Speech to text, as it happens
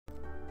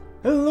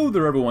Hello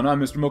there everyone, I'm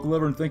Mr.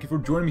 Mochalover and thank you for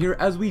joining me here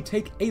as we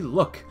take a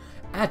look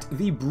at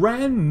the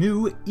brand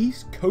new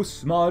East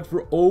Coast mod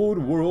for Old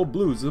World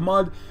Blues. The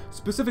mod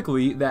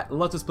specifically that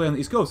lets us play on the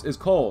East Coast is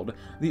called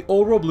the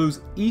Old World Blues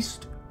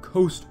East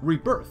Coast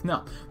Rebirth.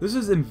 Now, this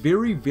is in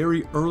very,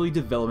 very early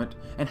development,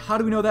 and how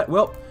do we know that?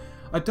 Well,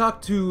 I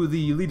talked to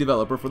the lead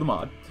developer for the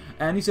mod,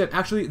 and he said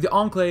actually the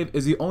Enclave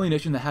is the only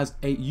nation that has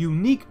a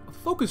unique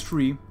focus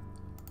tree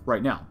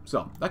right now.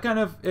 So, that kind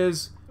of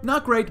is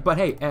not great, but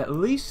hey, at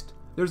least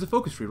there's a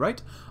focus tree,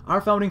 right? Our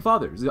founding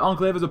fathers. The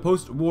Enclave is a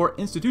post-war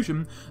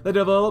institution that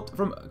developed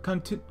from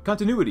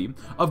continuity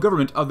of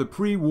government of the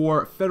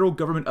pre-war federal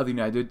government of the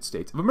United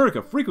States of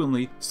America,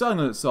 frequently styling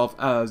itself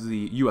as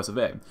the US of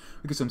A.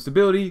 We get some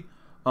stability,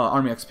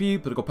 Army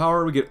XP, political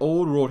power, we get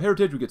old world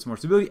heritage, we get some more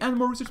stability, and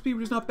more research speed,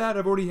 which is not bad.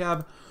 I've already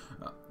have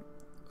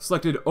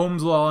selected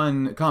Ohm's Law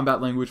and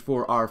combat language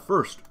for our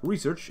first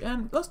research,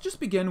 and let's just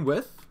begin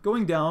with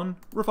going down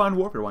refined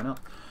warfare, why not?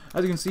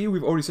 As you can see,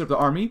 we've already set up the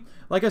army.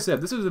 Like I said,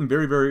 this is in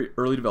very, very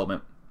early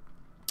development.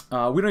 We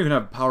don't even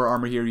have power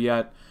armor here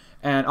yet.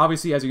 And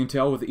obviously, as you can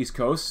tell with the East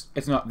Coast,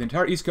 it's not the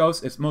entire East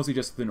Coast, it's mostly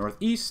just the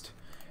Northeast.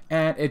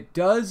 And it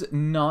does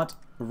not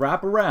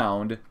wrap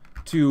around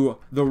to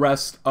the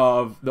rest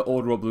of the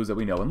Old World Blues that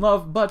we know and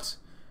love. But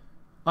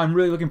I'm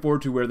really looking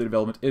forward to where the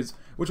development is,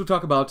 which we'll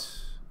talk about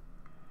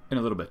in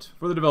a little bit,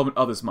 for the development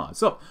of this mod.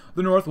 So,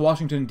 the North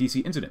Washington,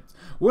 D.C. incident.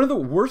 One of the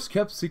worst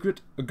kept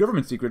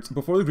government secrets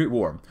before the Great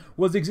War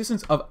was the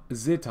existence of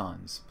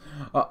Zetons,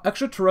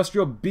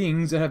 extraterrestrial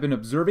beings that have been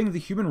observing the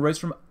human race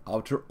from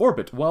outer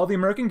orbit. While the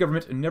American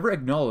government never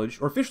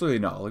acknowledged, or officially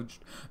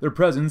acknowledged, their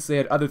presence, they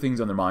had other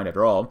things on their mind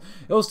after all.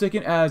 It was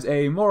taken as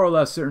a more or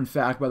less certain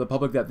fact by the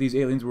public that these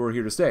aliens were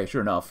here to stay.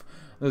 Sure enough,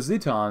 the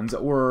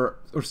Zetons were,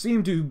 or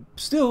seemed to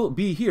still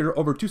be here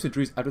over 2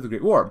 centuries after the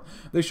Great War.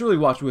 They surely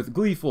watched with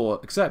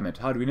gleeful excitement.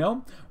 How do we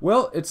know?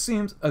 Well, it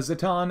seems a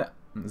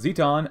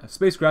Zeton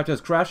spacecraft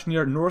has crashed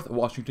near North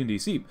Washington,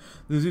 D.C.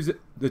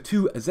 The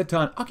 2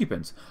 Zeton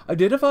occupants,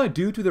 identified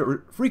due to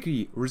their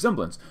freaky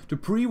resemblance to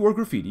pre-war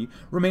graffiti,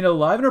 remain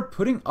alive and are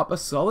putting up a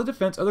solid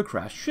defense of the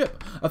crashed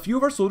ship. A few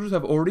of our soldiers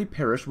have already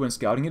perished when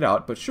scouting it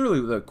out, but surely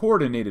with a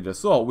coordinated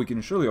assault, we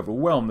can surely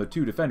overwhelm the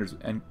 2 defenders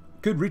and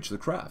could reach the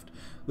craft.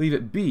 Leave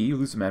it be,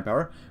 lose some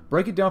manpower.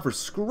 Break it down for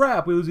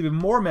scrap, we lose even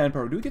more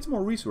manpower. Do we get some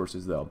more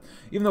resources, though?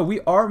 Even though we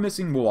are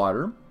missing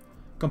water,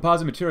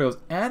 composite materials,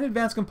 and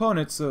advanced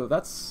components, so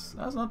that's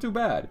not too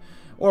bad.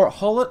 Or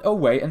haul it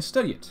away and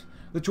study it.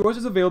 The choice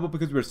is available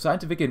because we are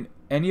scientific in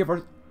any of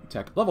our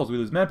tech levels. We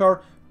lose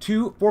manpower,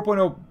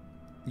 4.0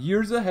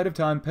 years ahead of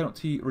time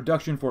penalty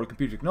reduction for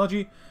computer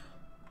technology.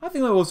 I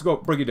think let's go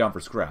break it down for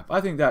scrap. I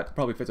think that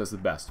probably fits us the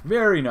best.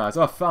 Very nice.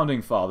 Our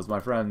founding fathers,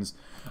 my friends.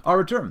 Our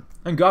return.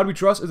 And God We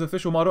Trust is the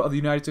official motto of the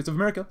United States of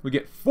America. We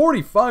get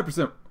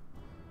 45%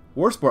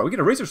 war support. We get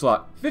a research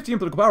slot, 15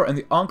 political power, and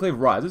the Enclave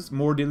rises.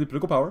 More daily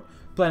political power,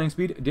 planning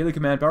speed, daily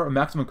command power,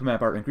 maximum command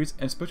power increase,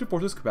 and special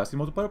forces capacity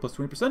multiplier plus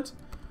 20%.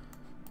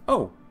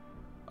 Oh,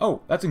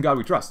 that's in God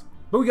We Trust.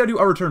 But we gotta do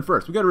our return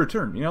first. We gotta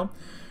return, you know?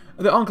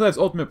 The Enclave's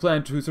ultimate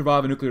plan to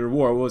survive a nuclear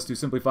war was to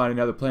simply find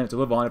another planet to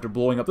live on after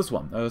blowing up this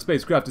one. A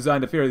spacecraft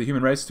designed to ferry the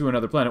human race to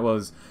another planet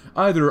was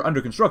either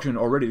under construction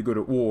or ready to go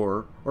to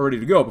war, or ready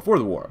to go before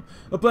the war.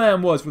 The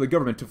plan was for the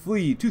government to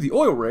flee to the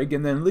oil rig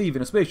and then leave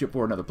in a spaceship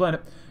for another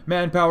planet.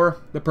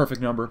 Manpower, the perfect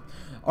number.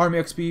 Army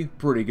XP,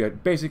 pretty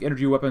good. Basic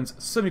energy weapons,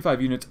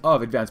 75 units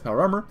of advanced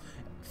power armor,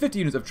 50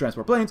 units of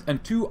transport planes,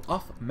 and 2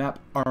 off-map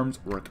arms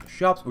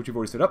workshops, which we've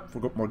already set up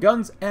for more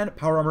guns and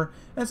power armor,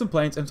 and some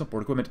planes and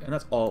support equipment, and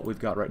that's all we've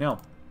got right now.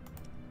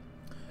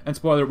 And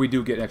spoiler, we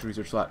do get an extra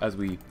research slot, as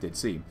we did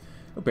see.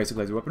 Oh, basic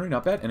laser weaponry,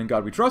 not bad. And in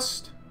God We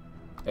Trust.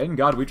 In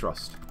God We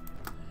Trust.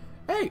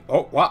 Hey!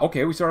 Oh, wow,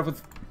 okay, we start off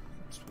with...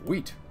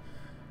 Sweet.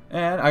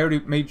 And I already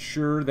made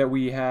sure that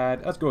we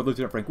had... Let's go with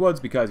Lieutenant Frank Woods,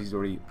 because he's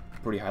already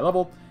pretty high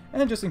level.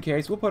 And just in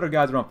case, we'll put our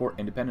guys around Fort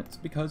Independence,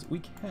 because we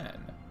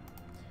can.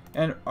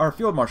 And our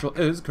Field Marshal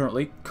is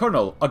currently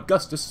Colonel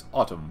Augustus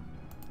Autumn.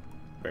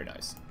 Very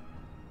nice.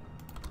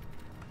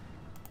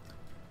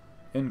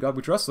 In God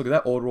We Trust, look at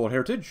that, Old World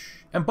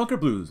Heritage. And Bunker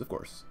Blues, of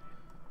course.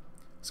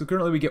 So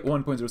currently we get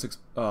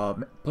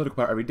 1.06 political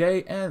power every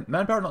day, and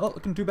manpower not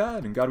looking too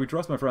bad. In God We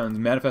Trust, my friends.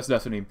 Manifest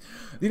Destiny.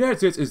 The United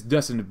States is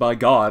destined by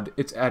God,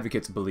 its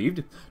advocates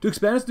believed, to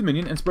expand its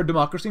dominion and spread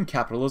democracy and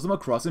capitalism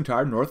across the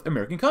entire North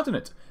American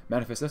continent.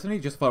 Manifest Destiny,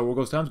 Justify War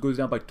Goes Times, goes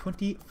down by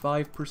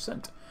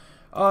 25%.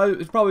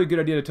 It's probably a good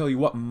idea to tell you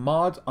what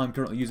mods I'm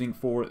currently using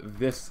for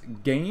this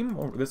game,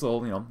 or this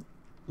little, you know,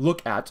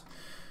 look at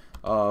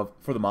for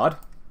the mod.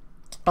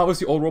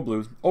 Obviously, Old World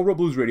Blues, Old World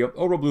Blues Radio,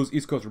 Old World Blues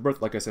East Coast Rebirth,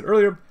 like I said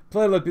earlier,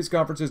 play-led peace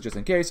conferences just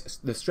in case,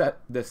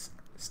 the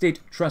State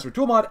Transfer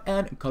Tool mod,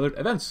 and colored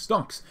events,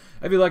 stonks.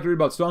 If you'd like to read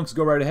about stonks,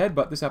 go right ahead,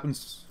 but this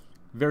happens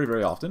very,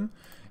 very often.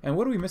 And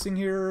what are we missing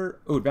here?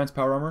 Oh, advanced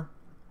power armor.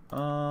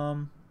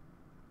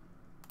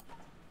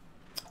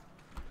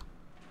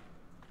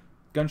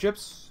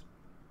 Gunships.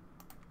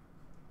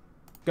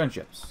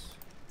 Gunships.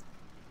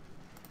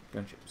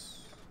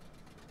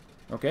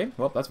 Okay,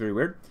 well, that's very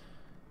weird.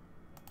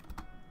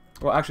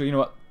 Well, actually, you know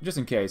what? Just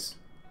in case,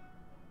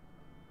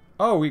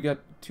 Oh, we got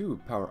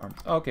 2 power arms.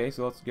 Okay,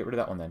 so let's get rid of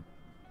that one then.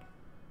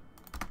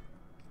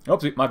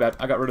 Oopsie, my bad.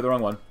 I got rid of the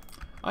wrong one.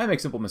 I make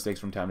simple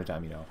mistakes from time to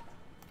time, you know.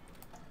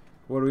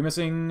 What are we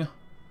missing?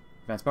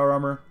 Advanced power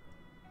armor.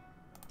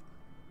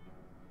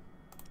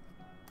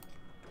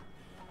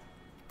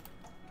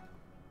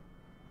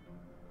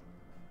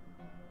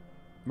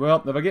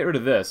 Well, if I get rid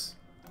of this,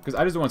 because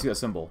I just don't want to see that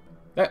symbol,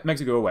 that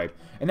makes it go away.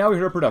 And now we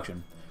hear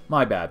production.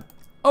 My bad.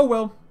 Oh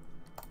well.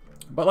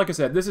 But like I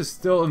said, this is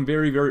still in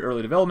very, very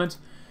early development.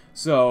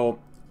 So,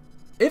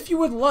 if you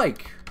would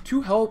like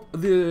to help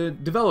the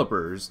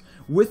developers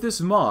with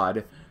this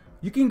mod,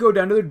 you can go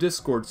down to their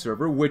Discord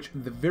server, which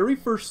the very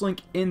first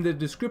link in the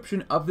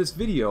description of this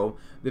video,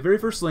 the very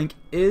first link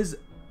is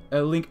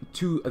a link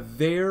to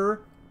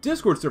their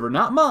Discord server,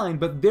 not mine,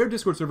 but their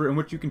Discord server, in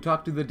which you can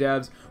talk to the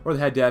devs or the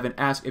head dev and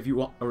ask if you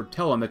want, or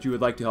tell them that you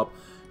would like to help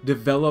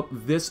develop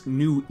this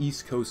new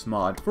East Coast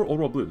mod for Old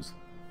World Blues.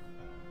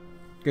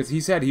 Because he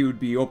said he would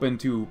be open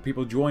to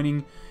people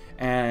joining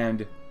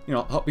and, you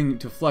know, helping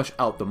to flesh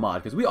out the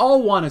mod. Because we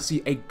all want to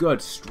see a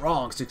good,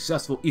 strong,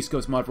 successful East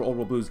Coast mod for Old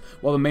World Blues,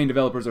 while the main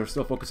developers are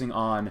still focusing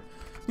on,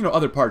 you know,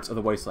 other parts of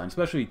the Wasteland,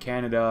 especially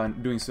Canada,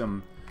 and doing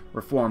some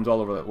reforms all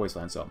over the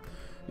Wasteland. So,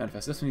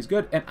 Manifest Destiny's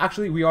good. And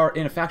actually, we are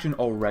in a faction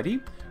already.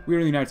 We are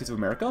in the United States of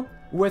America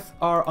with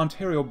our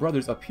Ontario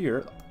brothers up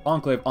here,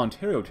 Enclave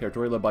Ontario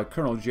territory, led by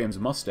Colonel James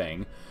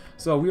Mustang.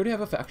 So we already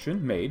have a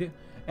faction made.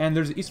 And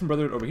there's the Eastern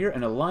Brotherhood over here,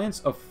 an Alliance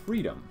of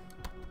Freedom.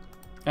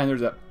 And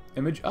there's that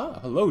image. Ah,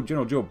 hello,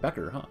 General Joe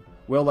Becker, huh?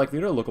 Well-liked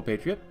leader, local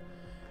patriot.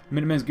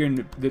 Minutemen's getting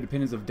the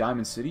independence of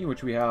Diamond City,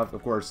 which we have,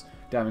 of course,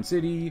 Diamond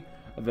City,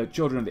 the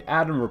Children of the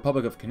Atom,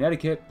 Republic of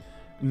Connecticut,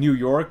 New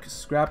York,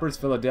 Scrappers,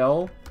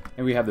 Philadelphia,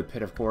 and we have the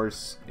Pit, of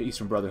course, the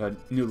Eastern Brotherhood,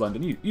 New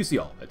London. You see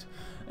all of it.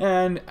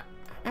 And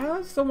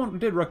as someone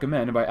did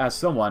recommend, and by as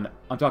someone,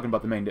 I'm talking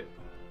about the main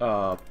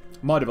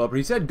mod developer,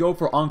 he said go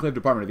for Enclave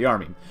Department of the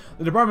Army.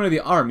 The Department of the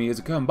Army is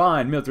a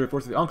combined military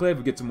force of the Enclave.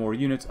 We get some more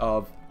units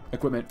of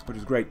equipment, which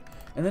is great.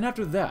 And then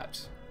after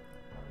that,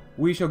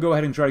 we shall go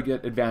ahead and try to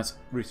get advanced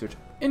research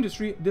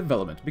industry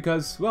development.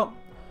 Because, well,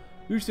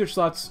 research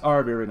slots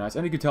are very nice.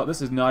 And you can tell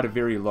this is not a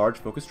very large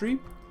focus tree,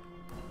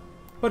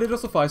 but it'll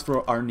suffice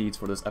for our needs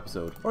for this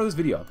episode, or this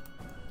video.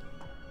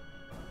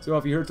 So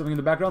if you heard something in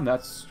the background,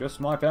 that's just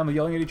my family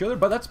yelling at each other,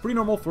 but that's pretty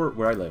normal for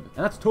where I live.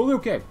 And that's totally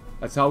okay.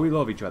 That's how we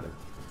love each other.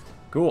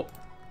 Cool.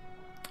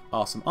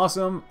 Awesome,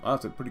 awesome.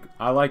 That's a pretty.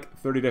 I like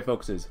 30-day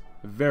focuses.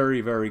 Very,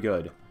 very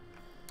good.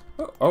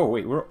 Oh,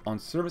 wait, we're on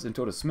service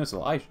until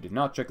dismissal. I did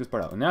not check this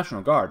part out. The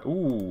National Guard.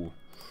 Ooh.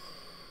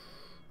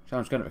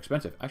 Sounds kind of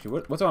expensive.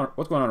 Actually, what's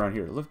going on around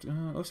here? Let's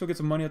go get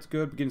some money. That's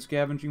good. Begin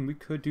scavenging. We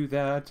could do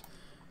that.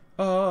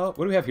 What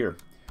do we have here?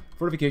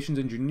 Fortifications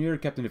engineer,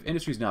 captain of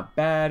industries, not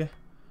bad.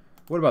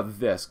 What about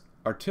this?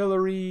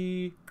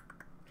 Artillery.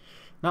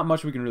 Not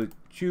much we can really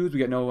choose. We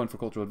got no one for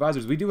cultural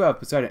advisors. We do have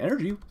Poseidon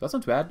Energy. That's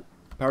not too bad.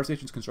 Power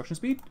stations construction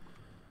speed.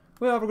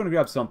 Well, we're going to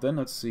grab something.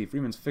 Let's see.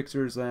 Freeman's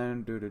Fixers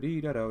and...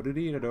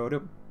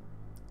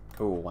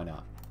 Cool, why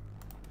not?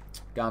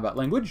 Combat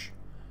language.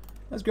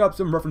 Let's grab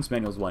some reference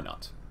manuals. Why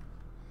not?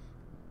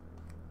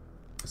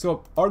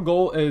 So, our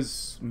goal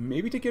is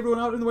maybe take everyone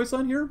out in the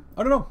wasteland here?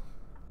 I don't know.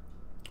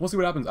 We'll see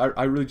what happens.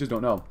 I really just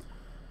don't know.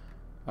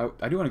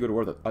 I do want to go to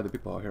war with other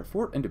people out here.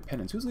 Fort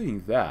Independence. Who's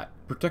leading that?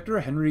 Protector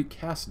Henry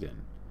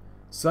Casden.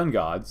 Sun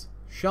Gods.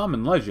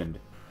 Shaman Legend.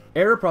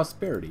 Heir of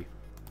Prosperity.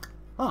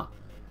 Huh.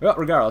 Well,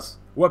 regardless.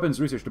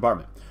 Weapons Research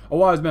Department. A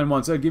wise man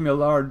once said, give me a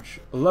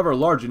lever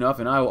large enough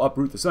and I will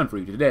uproot the sun for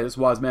you. Today, this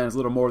wise man is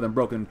little more than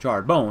broken,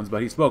 charred bones,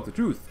 but he spoke the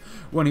truth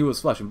when he was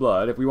flesh and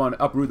blood. If we want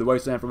to uproot the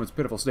wasteland from its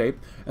pitiful state,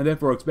 and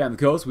therefore expand the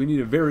coast, we need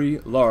a very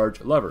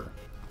large lever.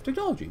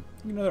 Technology.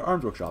 You know, their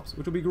arms workshops,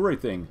 which will be a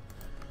great thing.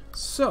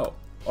 So,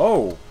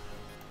 oh.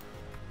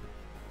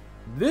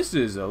 This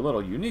is a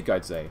little unique,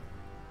 I'd say.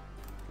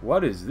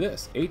 What is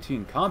this?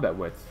 18 combat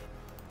width.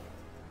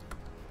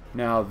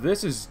 Now,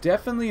 this is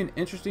definitely an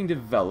interesting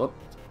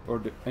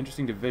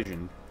interesting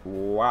division.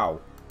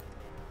 Wow.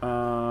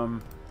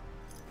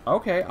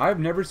 Okay, I've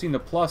never seen the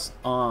plus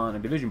on a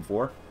division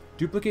before.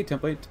 Duplicate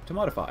template to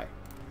modify.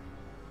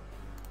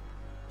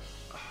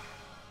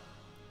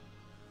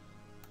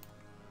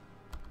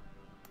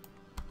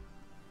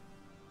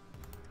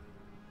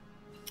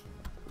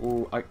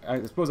 Ooh,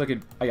 I suppose I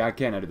could... I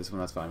can edit this one,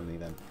 that's fine with me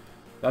then.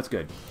 That's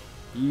good.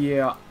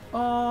 Yeah,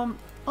 oh,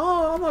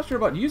 I'm not sure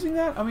about using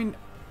that. I mean,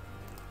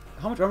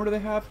 how much armor do they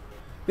have?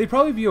 They'd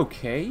probably be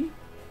okay.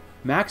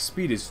 Max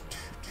speed is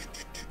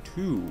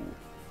 2.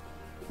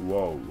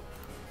 Whoa.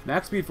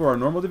 Max speed for our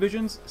normal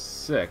divisions,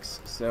 6.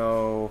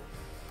 So,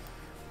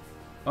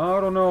 I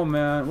don't know,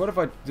 man. What if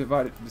I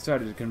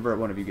decided to convert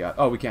one of you guys?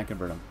 Oh, we can't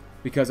convert them.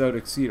 Because that would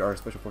exceed our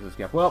special forces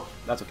cap. Well,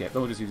 that's okay.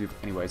 Then we'll just use it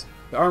anyways.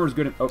 The armor's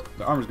good. Oh,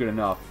 the armor's good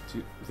enough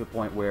to the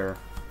point where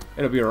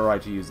it'll be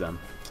alright to use them.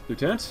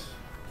 Lieutenant.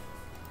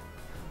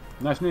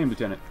 Nice name,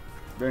 Lieutenant.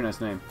 Very nice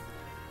name.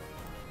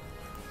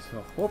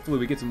 So hopefully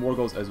we get some war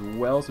goals as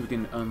well, so we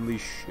can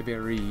unleash a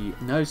very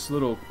nice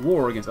little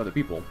war against other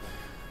people.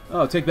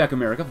 Oh, take back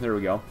America. There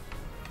we go.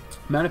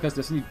 Manifest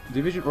Destiny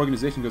division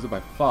organization goes up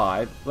by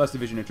 5. Less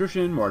division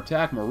attrition, more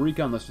attack, more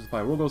recon, less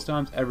supply world goals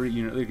times. Every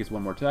unit leader gets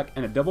 1 more attack,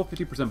 and a double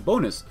 50%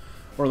 bonus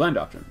for land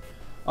doctrine.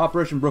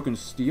 Operation Broken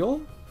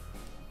Steel.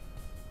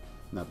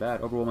 Not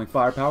bad. Overwhelming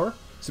firepower.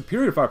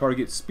 Superior firepower, you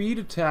get speed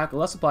attack,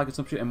 less supply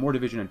consumption, and more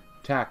division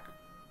attack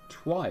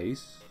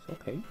twice.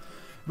 Okay.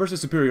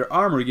 Versus superior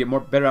armor, you get more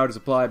better outer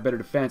supply, better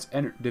defense,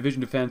 division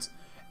defense,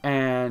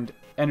 and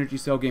energy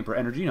cell gain per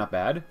energy. Not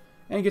bad.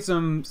 And you get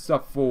some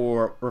stuff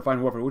for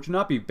refined warfare, which would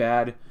not be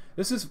bad.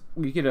 This is,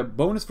 you get a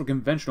bonus for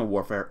conventional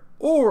warfare,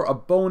 or a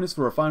bonus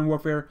for refined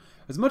warfare.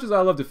 As much as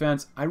I love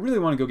defense, I really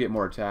want to go get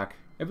more attack.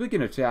 If we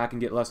can attack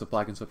and get less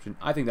supply consumption,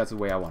 I think that's the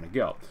way I want to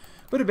go.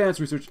 But Advanced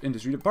Research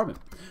Industry Department.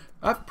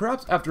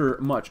 Perhaps after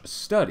much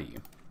study,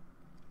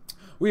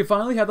 we have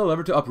finally had the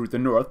lever to uproot the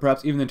North,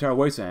 perhaps even the entire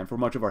wasteland. For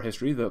much of our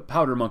history, the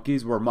powder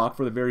monkeys were mocked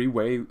for the very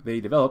way they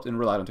developed and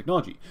relied on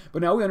technology.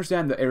 But now we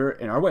understand the error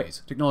in our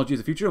ways. Technology is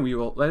the future, and we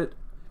will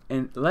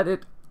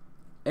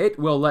it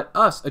will let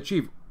us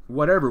achieve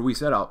whatever we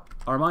set out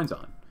our minds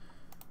on.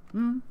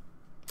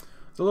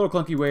 It's a little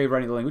clunky way of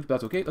writing the language, but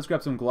that's okay. Let's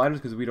grab some gliders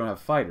because we don't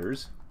have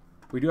fighters.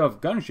 We do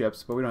have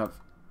gunships, but we don't have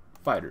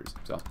fighters.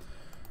 So,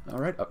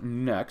 alright, up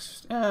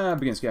next,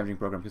 begin scavenging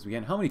program because we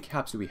can. How many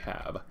caps do we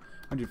have?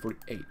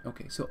 148.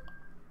 Okay, so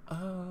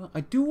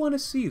I do want to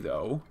see,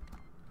 though,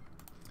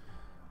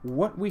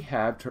 what we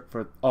have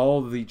for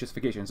all the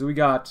justifications. So we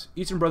got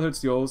Eastern Brotherhood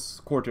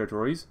steals core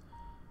territories.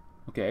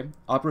 Okay,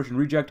 Operation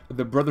Reject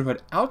the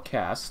Brotherhood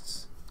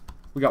Outcasts.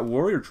 We got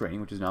warrior training,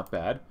 which is not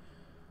bad.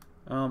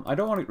 I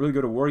don't want to really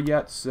go to war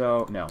yet,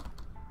 so no.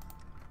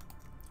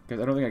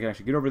 Because I don't think I can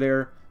actually get over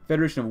there.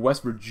 Federation of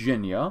West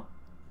Virginia.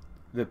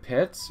 The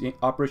Pits.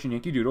 Operation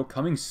Yankee Doodle,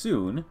 coming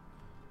soon.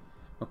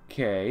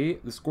 Okay,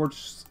 the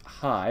Scorched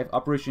Hive.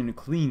 Operation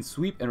Clean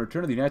Sweep and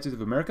Return of the United States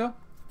of America.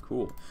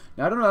 Cool.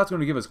 Now, I don't know how that's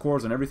going to give us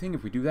cores on everything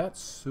if we do that,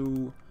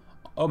 so...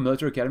 Oh,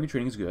 Military Academy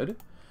training is good.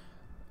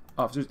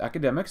 Officers,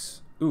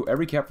 Academics. Ooh,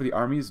 every cap for the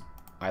army is...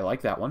 I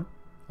like that one.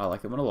 I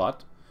like that one a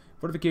lot.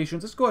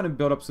 Fortifications. Let's go ahead and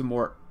build up some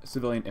more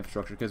civilian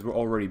infrastructure because we're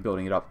already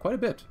building it up quite a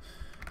bit.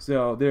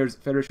 So there's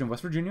Federation of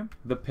West Virginia,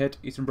 the Pit,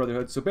 Eastern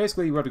Brotherhood. So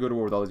basically, we have to go to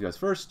war with all these guys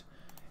first.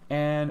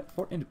 And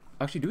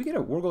actually, do we get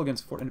a war goal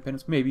against Fort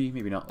Independence? Maybe,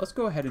 maybe not. Let's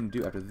go ahead and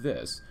do after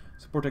this.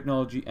 Support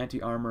technology,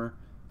 anti-armor,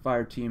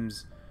 fire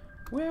teams.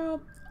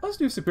 Well, let's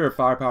do superior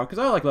firepower because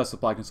I like less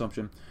supply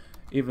consumption.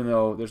 Even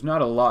though there's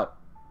not a lot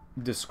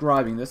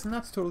describing this, and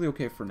that's totally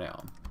okay for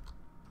now.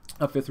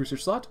 A 5th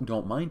research slot,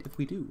 don't mind if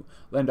we do.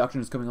 Land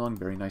doctrine is coming along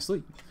very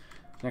nicely.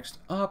 Next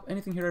up,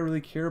 anything here I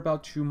really care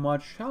about too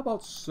much? How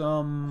about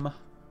some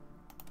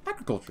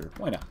agriculture?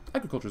 Why not?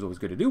 Agriculture is always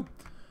good to do.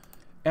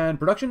 And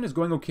production is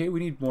going okay. We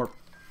need more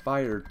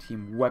fire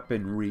team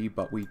weaponry,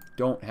 but we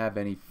don't have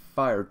any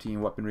fire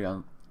team weaponry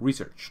on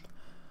researched.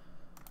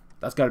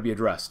 That's got to be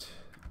addressed.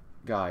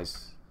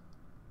 Guys,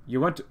 you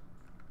went to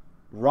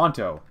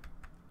Toronto.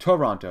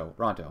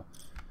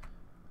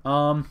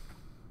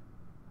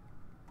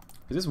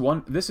 Is this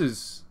one? This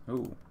is...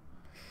 Oh.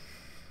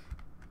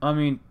 I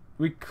mean,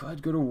 we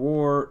could go to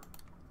war.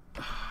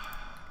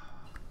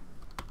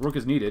 Work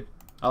is needed.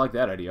 I like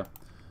that idea.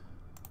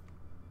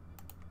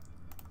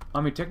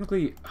 I mean,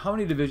 technically, how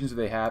many divisions do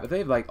they have? If they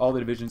have, like, all the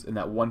divisions in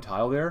that one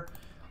tile there,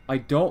 I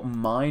don't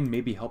mind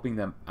maybe helping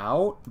them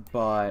out,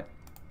 but...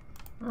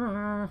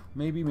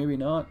 maybe, maybe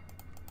not.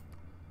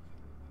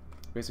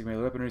 Basic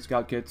melee weaponry,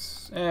 scout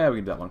kits. We can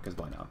do that one, because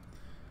why not?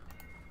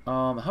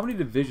 How many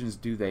divisions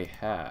do they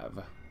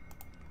have?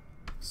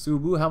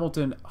 Subu,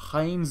 Hamilton,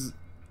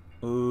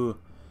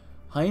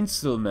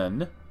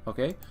 Heinzelman.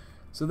 Okay,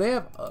 so they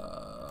have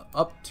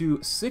up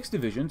to 6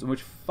 divisions, in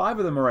which 5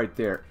 of them are right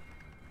there.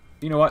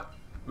 You know what?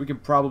 We can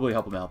probably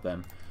help them out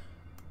then.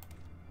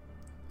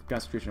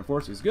 Concentration of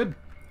force is good.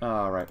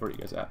 Alright, where are you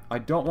guys at? I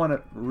don't want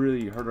to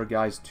really hurt our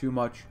guys too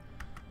much.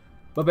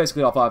 But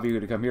basically, all 5 of you are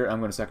going to come here, and I'm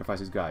going to sacrifice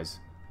these guys.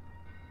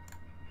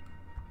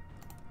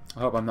 I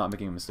hope I'm not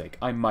making a mistake.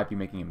 I might be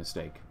making a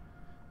mistake.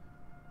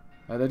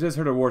 That does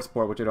hurt our war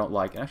support, which I don't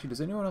like. And actually,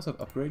 does anyone else have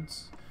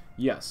upgrades?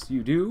 Yes,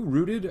 you do.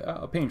 Rooted,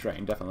 Pain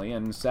Train, definitely.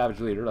 And Savage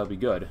Leader, that'll be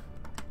good.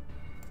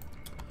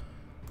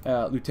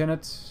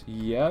 Lieutenant,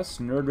 yes.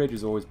 Nerd Rage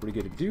is always pretty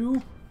good to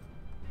do.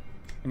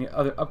 Any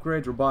other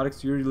upgrades?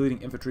 Robotics, you're leading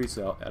infantry,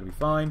 so that'll be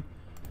fine.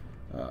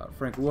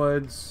 Frank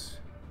Woods.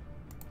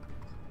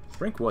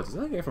 Frank Woods, is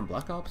that a guy from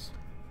Black Ops?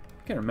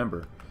 I can't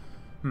remember.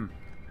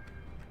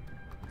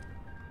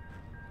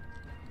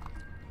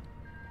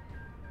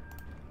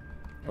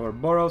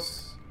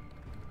 Ouroboros.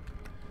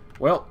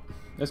 Well,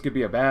 this could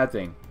be a bad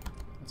thing.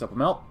 Let's help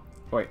him out.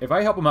 Wait, if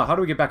I help him out, how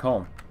do we get back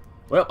home?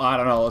 Well, I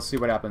don't know. Let's see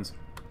what happens.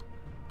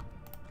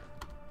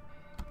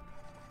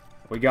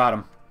 We got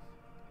him.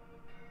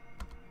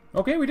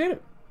 Okay, we did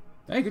it.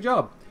 Hey, good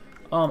job.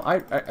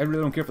 I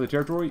really don't care for the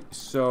territory,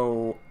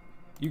 so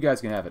you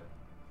guys can have it.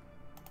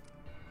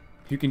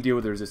 You can deal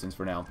with the resistance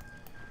for now.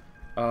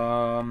 So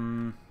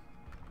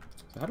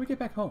how do we get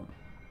back home?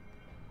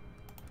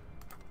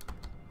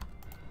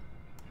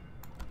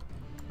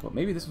 Well,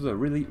 maybe this was a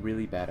really,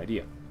 really bad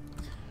idea.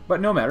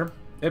 But no matter.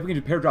 if we can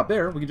do pair drop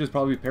there, we can just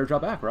probably pair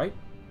drop back, right?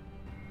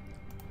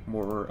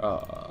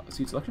 More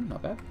seat selection,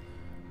 not bad.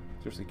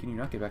 Seriously, can you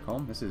not get back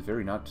home? This is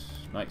very not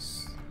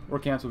nice. Or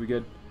camps will be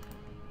good.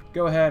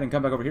 Go ahead and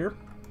come back over here.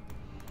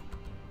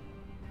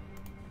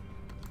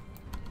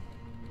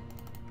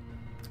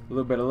 A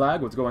little bit of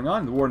lag. What's going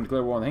on? The Warden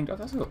declared war on the hanged.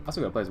 I still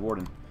gotta play as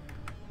Warden.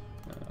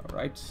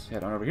 Alright,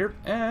 head on over here.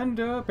 And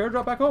pair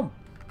drop back home.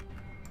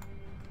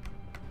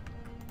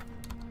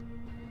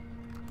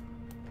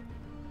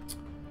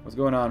 What's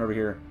going on over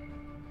here?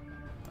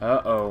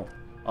 Uh-oh.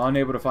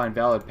 Unable to find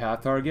valid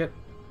path target?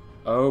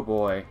 Oh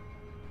boy.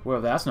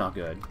 Well, that's not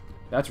good.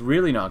 That's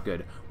really not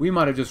good. We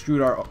might have just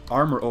screwed our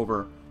armor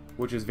over,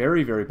 which is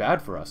very, very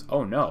bad for us.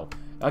 Oh no.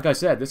 Like I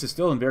said, this is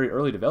still in very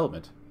early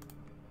development.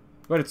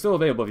 But it's still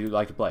available if you'd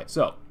like to play it.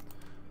 So,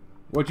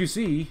 what you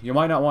see, you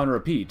might not want to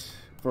repeat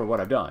for what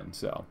I've done.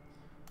 So,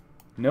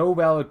 no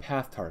valid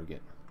path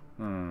target.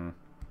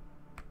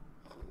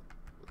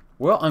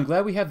 Well, I'm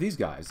glad we have these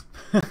guys.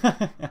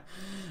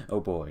 Oh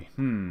boy.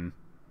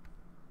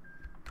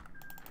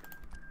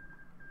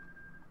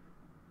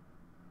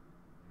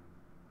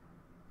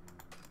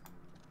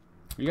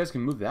 You guys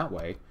can move that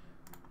way.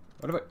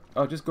 What about...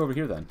 Oh, just go over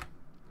here then.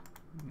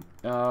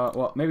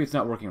 Well, maybe it's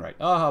not working right.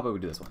 Oh, how about we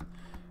do this one?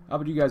 How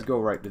about you guys go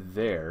right to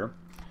there,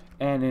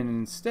 and then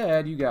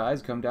instead you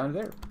guys come down to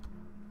there.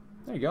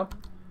 There you go.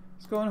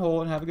 Let's go and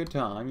hold and have a good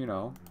time, you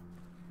know.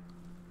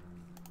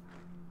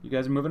 You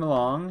guys are moving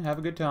along, have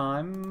a good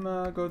time,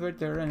 go right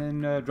there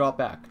and then drop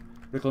back.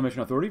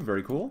 Reclamation Authority,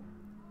 very cool.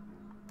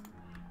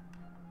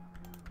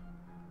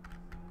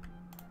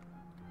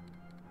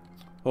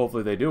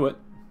 Hopefully they do it.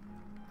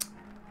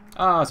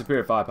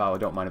 Superior firepower,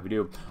 don't mind if we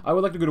do. I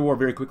would like to go to war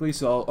very quickly,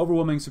 so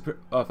overwhelming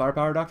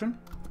firepower doctrine.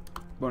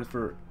 Bonus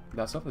for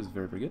that stuff is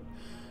very, very good.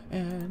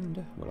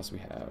 And what else we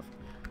have?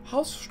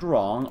 How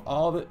strong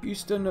are the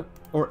Eastern,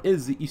 or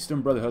is the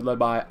Eastern Brotherhood led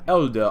by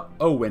Elder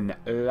Owen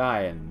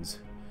Lyons?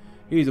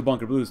 He's a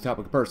Bunker Blues type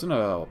of person,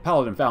 a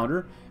paladin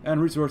founder,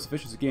 and resource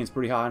efficiency gains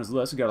pretty high on his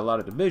list. He's got a lot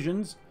of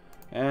divisions,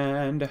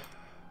 and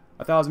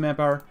 1,000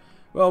 manpower.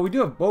 Well, we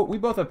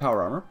both have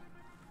power armor,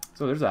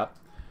 so there's that.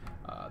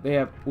 We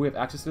have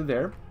access to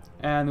there,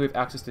 and we have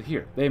access to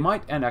here. They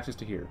might and access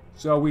to here.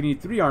 So we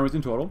need 3 armors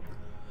in total,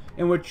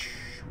 in which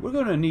we're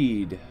going to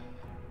need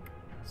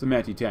some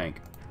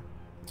anti-tank.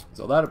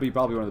 So that'll be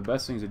probably one of the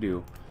best things to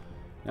do.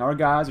 Now our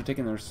guys are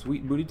taking their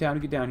sweet booty time to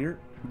get down here,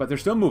 but they're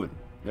still moving.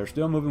 They're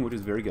still moving, which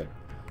is very good.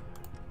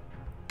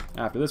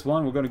 After this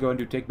one, we're going to go and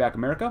do Take Back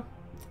America.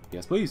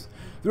 Yes, please.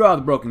 Throughout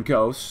the broken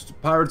coast,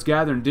 pirates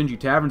gather in dingy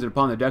taverns and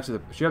upon the decks of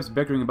the ships,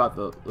 bickering about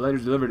the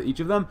letters delivered to each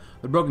of them.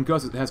 The broken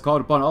coast has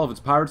called upon all of its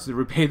pirates to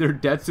repay their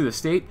debts to the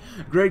state.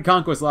 Great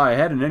conquests lie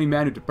ahead, and any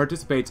man who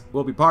participates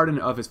will be pardoned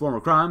of his former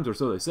crimes, or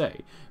so they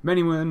say.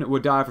 Many men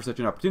would die for such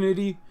an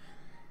opportunity.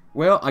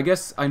 Well, I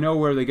guess I know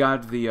where they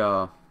got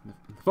the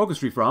focus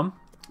tree from,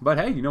 but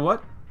hey, you know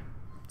what?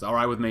 It's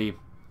alright with me.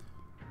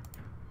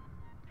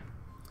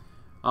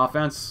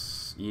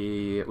 Offense,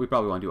 yeah, we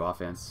probably want to do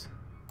offense.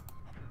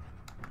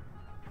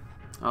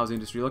 How's the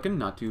industry looking?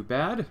 Not too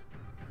bad.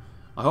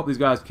 I hope these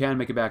guys can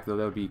make it back, though.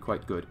 That would be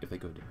quite good if they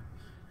could.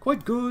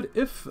 Quite good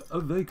if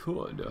they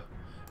could.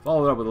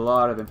 Follow it up with a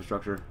lot of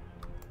infrastructure.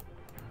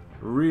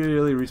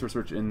 Really resource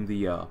rich in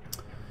the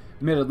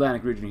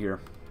mid-Atlantic region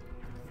here.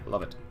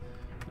 Love it.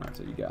 Alright,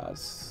 so you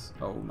guys...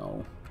 Oh,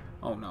 no.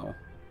 Oh, no.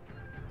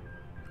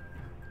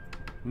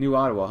 New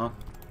Ottawa, huh?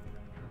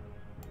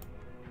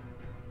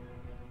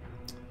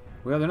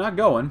 Well, they're not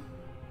going.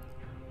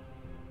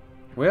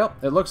 Well,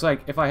 it looks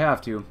like if I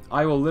have to,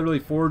 I will literally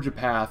forge a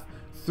path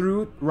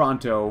through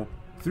Ronto,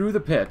 through the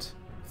pit,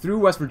 through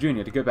West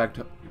Virginia to get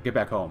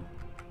back home.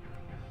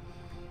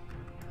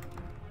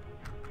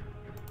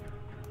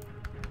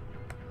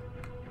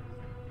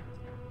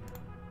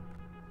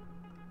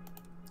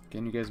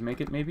 Can you guys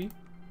make it, maybe?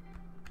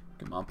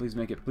 Come on, please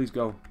make it. Please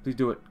go. Please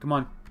do it. Come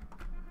on.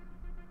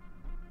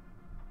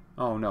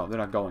 Oh, no, they're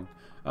not going.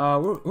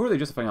 Who are they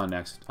justifying on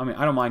next? I mean,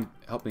 I don't mind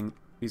helping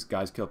these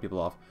guys kill people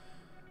off.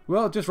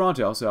 Well, just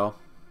Ronto, so...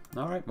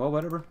 Alright, well,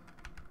 whatever.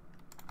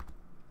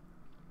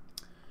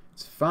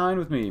 It's fine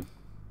with me.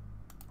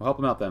 We'll help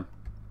them out then.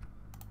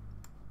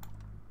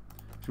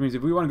 Which means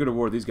if we want to go to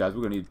war with these guys,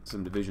 we're going to need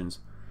some divisions.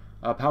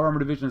 Power armor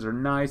divisions are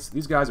nice.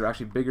 These guys are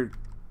actually bigger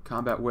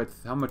combat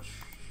width. How much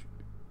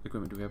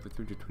equipment do we have with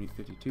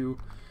 352?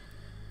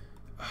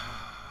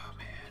 Oh,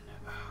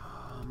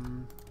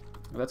 man.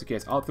 If that's the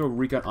case, I'll throw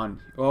recon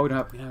on... Oh, we don't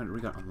have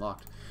recon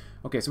unlocked.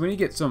 Okay, so we need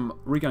to get some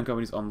recon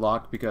companies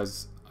unlocked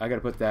because I got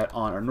to put that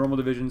on our normal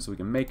division so we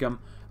can make them.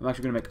 I'm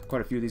actually going to make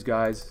quite a few of these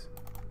guys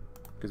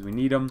because we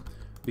need them.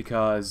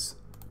 Because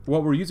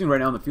what we're using right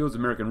now in the field is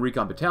American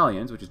Recon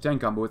Battalions, which is 10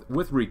 combo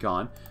with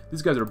recon.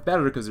 These guys are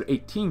better because they're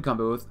 18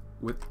 combo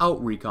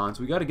without recon,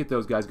 so we got to get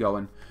those guys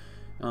going.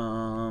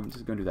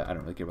 Just going to do that. I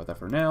don't really care about that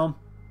for now.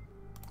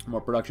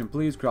 More production,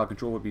 please. Crowd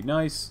control would be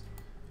nice.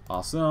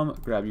 Awesome.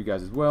 Grab you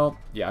guys as well.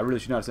 Yeah, I really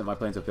should not have sent my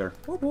planes up there.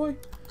 Oh boy.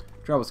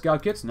 Travel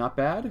scout kits, not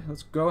bad.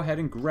 Let's go ahead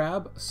and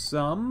grab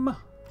some...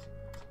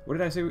 What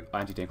did I say?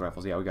 Anti-tank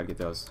rifles. Yeah, we gotta get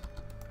those.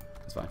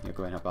 That's fine. Yeah,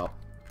 go ahead and help out.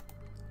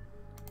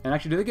 And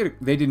actually,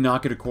 they did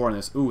not get a core on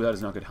this. Ooh, that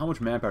is not good. How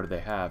much manpower do they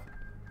have?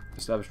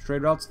 Establish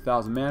trade routes,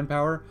 1,000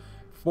 manpower.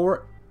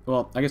 4,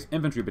 well, I guess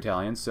infantry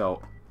battalions,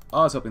 so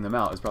us helping them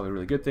out is probably a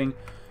really good thing.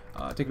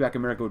 Take back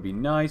America would be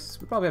nice.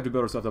 We probably have to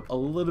build ourselves up a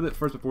little bit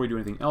first before we do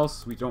anything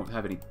else. We don't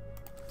have any...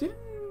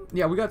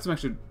 Yeah, we got some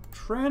extra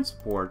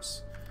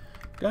transports.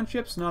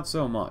 Gunships, not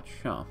so much.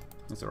 Huh.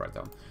 That's alright,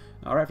 though.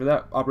 Alright, for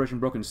that, Operation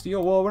Broken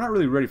Steel. Well, we're not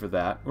really ready for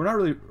that. We're not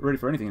really ready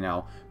for anything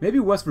now. Maybe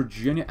West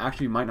Virginia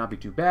actually might not be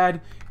too bad.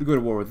 If we go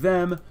to war with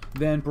them,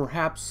 then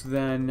perhaps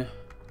then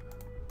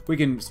we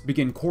can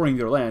begin coring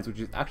their lands, which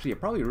is actually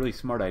probably a really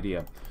smart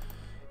idea.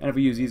 And if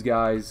we use these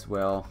guys,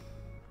 well,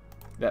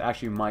 that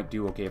actually might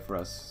do okay for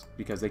us,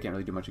 because they can't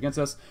really do much against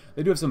us.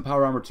 They do have some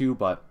power armor too,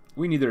 but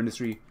we need their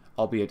industry,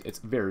 albeit it's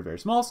very, very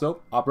small,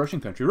 so Operation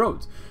Country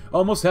Roads.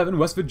 Almost heaven,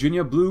 West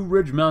Virginia, Blue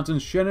Ridge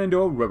Mountains,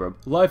 Shenandoah River.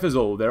 Life is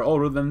old, they're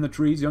older than the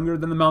trees, younger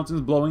than the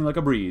mountains, blowing like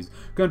a breeze.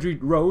 Country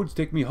roads,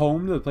 take me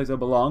home to the place I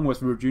belong.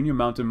 West Virginia,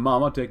 mountain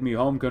mama, take me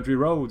home. Country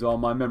roads, all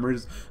my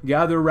memories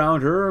gather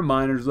round her.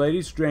 Miner's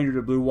lady, stranger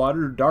to blue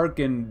water, dark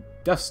and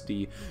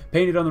dusty,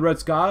 painted on the red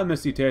sky,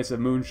 misty taste of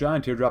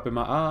moonshine, teardrop in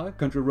my eye.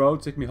 Country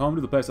roads, take me home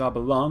to the place I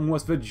belong.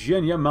 West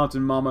Virginia,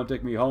 mountain mama,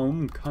 take me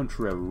home.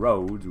 Country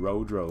roads,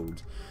 roads,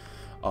 roads.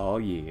 Oh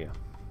yeah.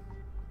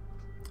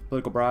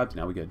 Political bribes,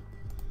 now we good.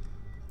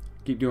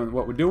 Keep doing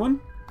what we're doing.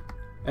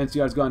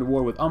 NCR's gone to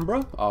war with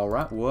Umbra.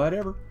 Alright,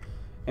 whatever.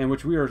 And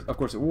which we are, of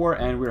course, at war,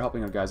 and we're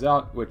helping our guys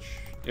out, which,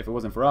 if it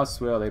wasn't for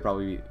us, well, they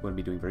probably wouldn't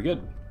be doing very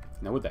good.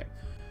 Now would they?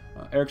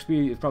 Air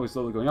speed is probably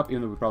slowly going up,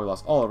 even though we probably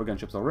lost all of our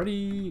gunships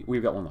already.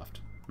 We've got one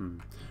left.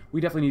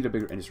 We definitely need a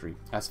bigger industry,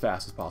 as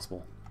fast as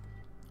possible.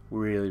 We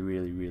really,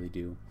 really, really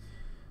do.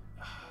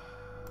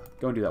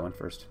 Go and do that one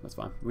first. That's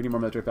fine. We need more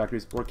military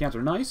factories. War camps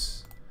are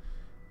nice.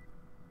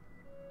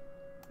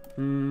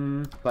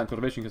 Plant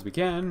cultivation because we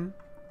can.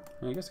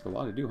 I guess it's a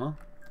lot to do, huh?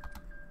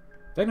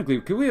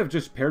 Technically, could we have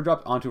just pair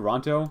dropped onto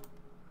Ronto?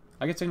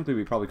 I guess technically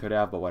we probably could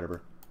have, but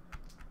whatever.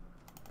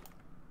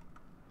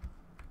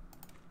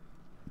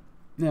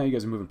 Yeah, you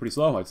guys are moving pretty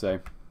slow, I'd say.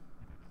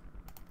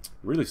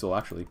 Really slow,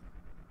 actually.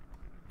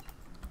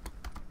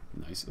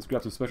 Nice. Let's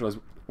grab some specialized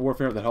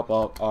warfare that help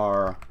out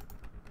our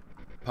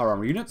power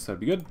armor units.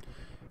 That'd be good.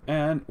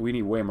 And we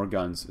need way more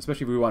guns,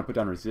 especially if we want to put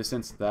down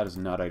resistance. That is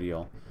not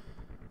ideal.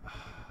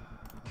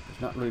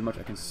 There's not really much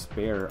I can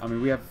spare. I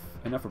mean, we have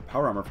enough for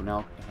power armor for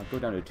now. I'll go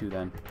down to 2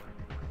 then.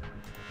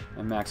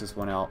 And max this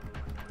one out.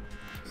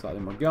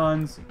 Slightly more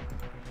guns.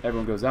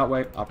 Everyone goes that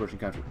way. Operation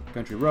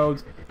Country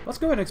Roads. Let's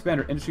go ahead and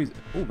expand our industries.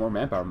 Ooh, more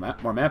manpower.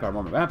 More manpower.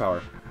 More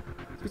manpower.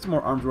 Let's get some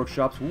more arms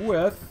workshops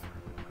with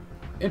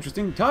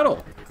interesting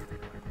title.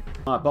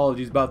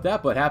 Apologies about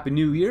that, but Happy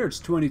New Year. It's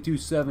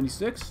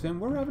 2276, and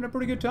we're having a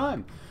pretty good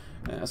time.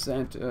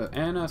 Santa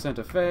Ana,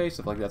 Santa Fe,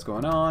 stuff like that's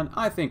going on.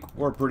 I think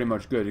we're pretty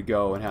much good to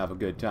go and have a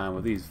good time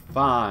with these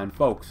fine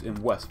folks in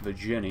West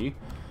Virginia.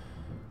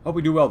 Hope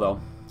we do well,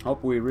 though.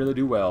 Hope we really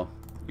do well.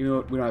 You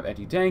know, we don't have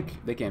anti-tank.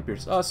 They can't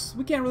pierce us.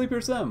 We can't really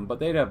pierce them, but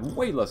they'd have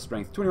way less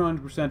strength.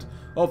 21%.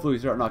 Hopefully we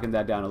start knocking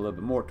that down a little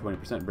bit more.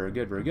 20%. Very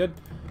good, very good.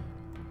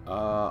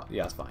 Yeah,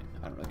 it's fine.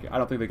 I don't really care. I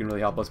don't think they can really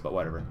help us, but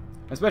whatever.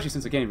 Especially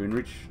since they can't even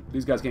reach...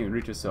 These guys can't even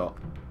reach us, so...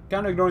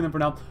 Kind of ignoring them for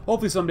now.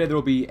 Hopefully someday there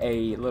will be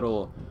a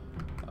little...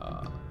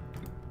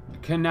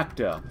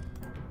 connector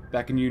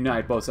that can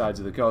unite both sides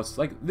of the coast.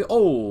 Like the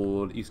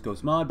old East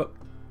Coast mod, but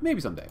maybe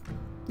someday.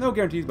 No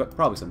guarantees, but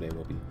probably someday it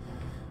will be.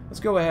 Let's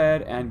go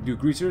ahead and do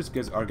greasers,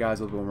 because our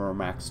guys will go more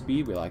max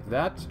speed. We like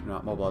that. We're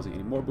not mobilizing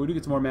anymore, but we do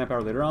get some more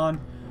manpower later on.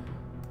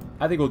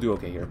 I think we'll do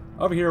okay here.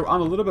 Over here,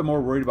 I'm a little bit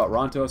more worried about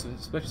Ronto,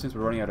 especially since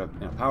we're running out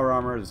of power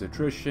armor. There's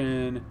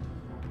attrition.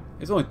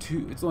 It's only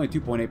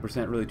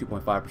 2.8%, really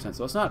 2.5%,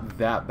 so it's not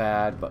that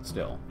bad, but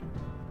still.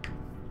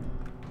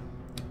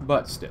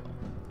 But still.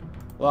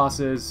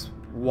 Losses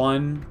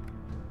 1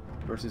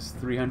 versus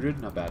 300,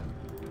 not bad.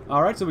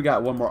 Alright, so we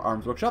got one more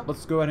arms workshop.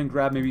 Let's go ahead and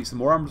grab maybe some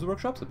more arms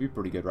workshops. That'd be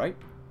pretty good, right?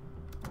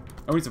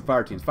 Oh, we need some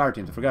fire teams. Fire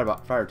teams. I forgot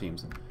about fire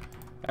teams.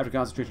 After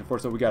concentration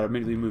force, so we got to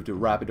immediately move to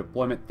rapid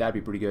deployment. That'd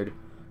be pretty good.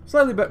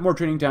 Slightly bit more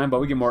training time, but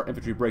we get more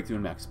infantry breakthrough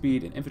and max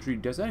speed. And infantry,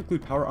 does that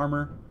include power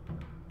armor?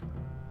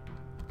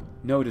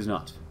 No, it does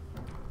not.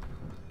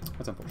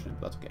 That's unfortunate,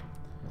 but that's okay.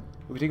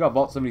 If we take out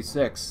Vault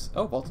 76.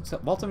 Oh, Vault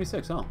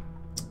 76, huh?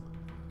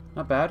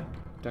 Not bad.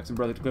 Texan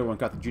Brother declared one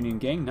Carthaginian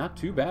gang. Not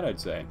too bad, I'd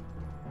say.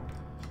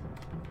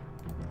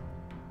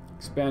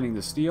 Expanding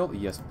the steel.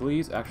 Yes,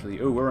 please. Actually,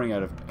 oh, we're running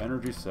out of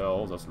energy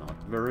cells. That's not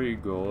very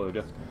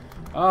good.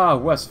 Ah,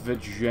 West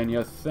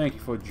Virginia. Thank you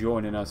for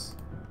joining us.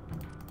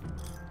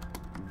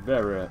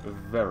 Very,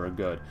 very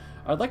good.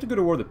 I'd like to go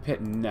to war with the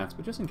pit next,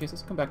 but just in case,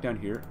 let's come back down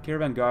here.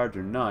 Caravan guards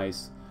are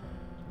nice.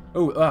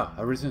 Oh,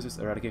 resistance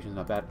eradication is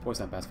not bad.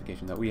 Poison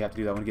pacification, though. We have to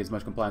do that one to get as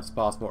much compliance as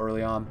possible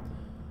early on.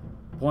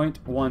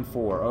 0.14.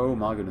 Oh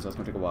my goodness, that's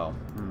going to take a while.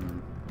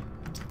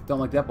 Don't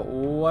like that, but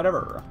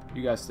whatever.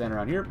 You guys stand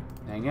around here,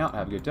 hang out,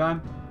 have a good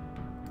time.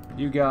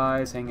 You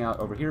guys hang out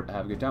over here,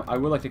 have a good time. I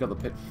would like to take out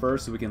the pit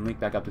first so we can link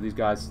back up to these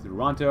guys through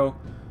Ronto.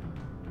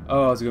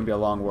 Oh, it's going to be a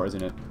long war,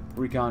 isn't it?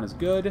 Recon is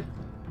good.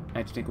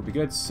 Anti-tank will be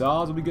good.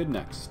 Saws will be good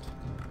next.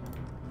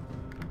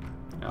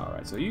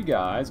 Alright, so you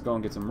guys go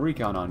and get some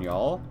recon on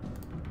y'all.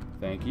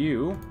 Thank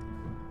you.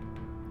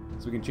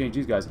 So we can change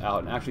these guys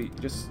out. And actually,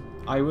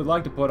 I would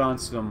like to put on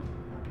some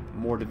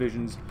more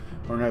divisions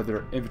or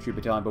another infantry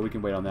battalion, but we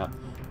can wait on that.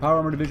 Power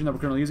armor division that we're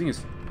currently using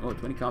is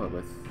 20 combat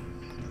with.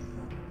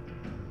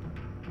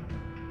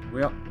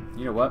 Well,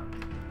 you know what?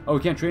 Oh, we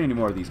can't train any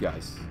more of these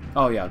guys.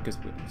 Oh yeah, because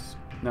it's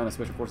not a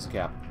special forces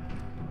cap.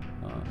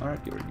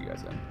 Alright, get rid of you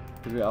guys then.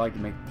 Because I like to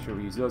make sure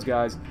we use those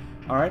guys.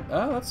 Alright,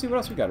 let's see what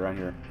else we got around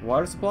here.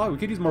 Water supply. We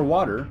could use more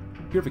water.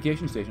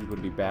 Purification stations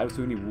wouldn't be bad.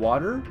 So we need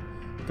water,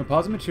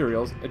 composite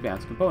materials,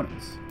 advanced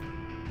components.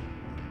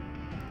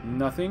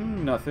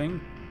 Nothing.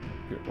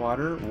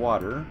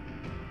 Water.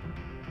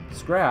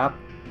 Scrap.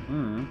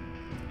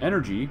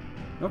 Energy.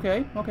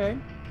 Okay.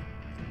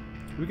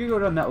 We could go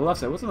down that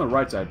left side. What's on the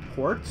right side?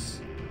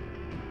 Ports.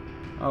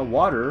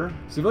 Water.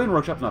 Civilian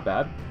workshops, not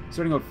bad.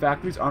 Starting out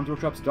factories, arms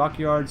workshops,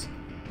 dockyards.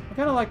 I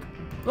kind of like...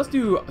 Let's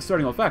do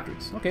starting out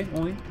factories. Okay,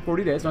 only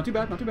 40 days. Not too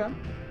bad.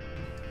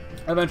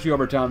 Eventually,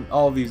 over time,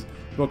 all of these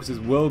focuses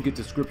will get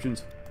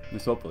descriptions,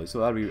 hopefully. So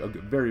that'll be a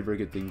very, very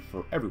good thing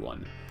for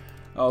everyone.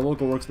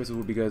 Local workspaces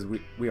will be because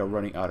we are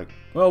running out of...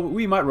 Well,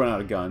 we might run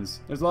out of guns.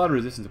 There's a lot of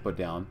resistance to put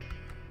down.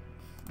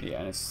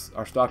 Yeah, and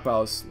our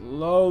stockpile is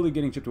slowly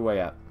getting chipped away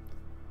at.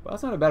 Well,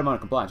 that's not a bad amount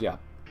of compliance, yeah.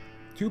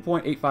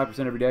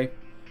 2.85% every day.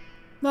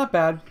 Not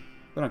bad,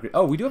 but not great.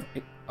 Oh, we do have...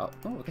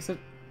 like I said,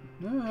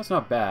 no, that's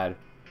not bad.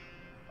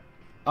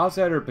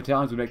 Outsider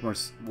battalions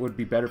would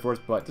be better for us,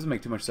 but it doesn't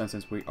make too much sense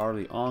since we are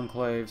the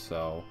Enclave,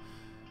 so...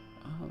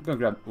 I'm going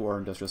to grab War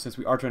Industrial since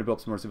we are trying to build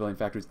up some more civilian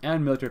factories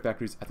and military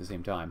factories at the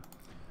same time.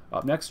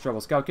 Up next, travel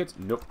scout kits.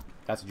 Nope,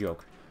 that's a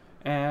joke.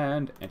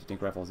 And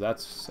anti-tank rifles.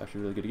 That's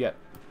actually really good to get.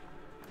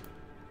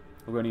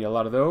 We're going to need a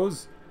lot of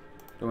those.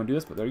 Don't want to do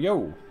this, but there you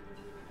go.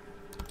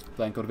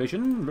 Plant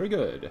cultivation, very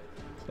good.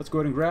 Let's go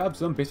ahead and grab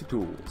some basic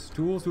tools.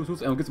 Tools, and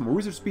we'll get some more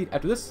research speed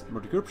after this,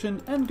 more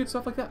decryption, and good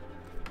stuff like that.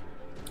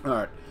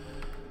 Alright.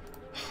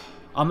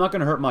 I'm not going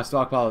to hurt my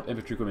stockpile of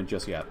infantry equipment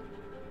just yet.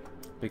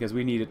 Because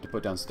we need it to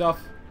put down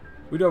stuff.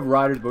 We do have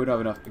riders, but we don't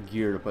have enough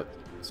gear to put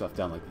stuff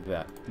down like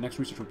that. Next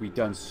research will be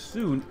done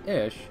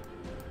soon-ish.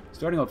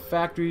 Starting out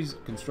factories,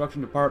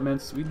 construction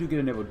departments. We do get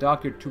a naval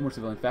dockyard, 2 more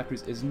civilian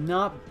factories is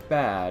not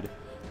bad.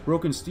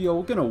 Broken steel,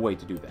 we're going to wait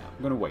to do that.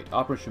 We're going to wait.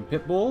 Operation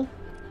Pitbull.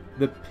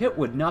 The pit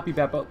would not be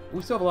bad, but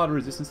we still have a lot of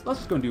resistance. Let's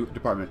just go and do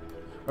department,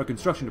 or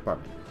construction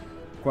department.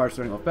 Require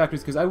starting out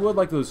factories, because I would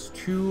like those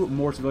 2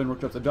 more civilian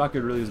workshops. A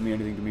dockyard really doesn't mean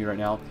anything to me right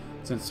now,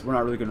 since we're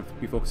not really going to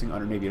be focusing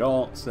on our Navy at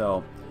all,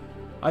 so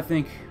I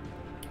think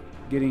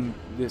getting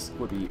this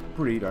would be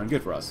pretty darn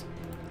good for us.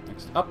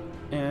 Next up,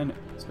 and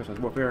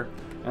specialized warfare.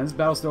 And this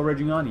battle's still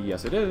raging on?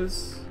 Yes, it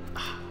is.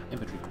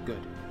 Infantry,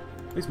 good.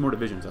 At least more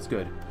divisions, that's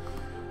good.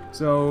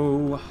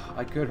 So,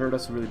 I could hurt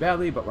us really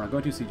badly, but we're not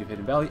going to. Siege of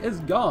Hidden Valley is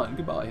gone.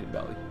 Goodbye, Hidden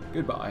Valley.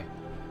 Goodbye.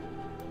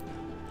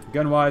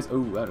 Gun-wise,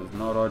 oh, that is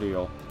not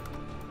ideal.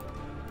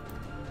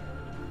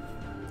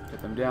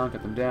 Cut them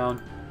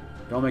down.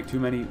 Don't make too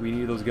many. We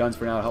need those guns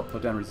for now to help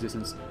put down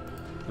resistance.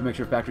 And make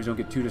sure factories don't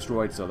get too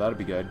destroyed, so that'll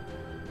be good.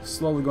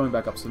 Slowly going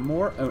back up some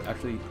more. Oh,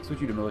 actually,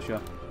 switch you to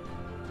militia.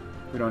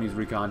 We don't use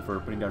recon for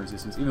putting down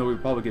resistance, even though we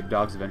probably get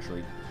dogs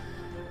eventually.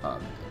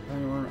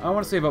 I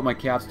want to say about my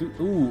caps.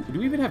 Do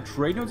we even have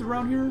trade nodes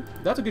around here?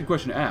 That's a good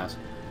question to ask.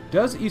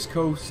 Does East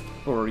Coast,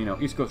 or,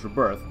 East Coast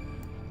Rebirth,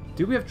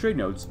 do we have trade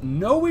nodes?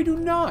 No, we do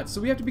not!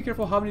 So we have to be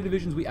careful how many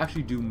divisions we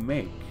actually do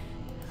make.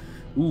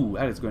 Ooh,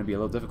 that is going to be a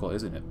little difficult,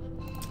 isn't it?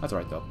 That's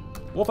alright, though.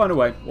 We'll find a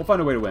way. We'll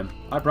find a way to win.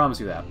 I promise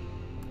you that.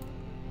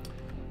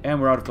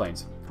 And we're out of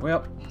planes.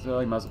 Well, so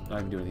I must not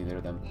even do anything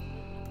there then.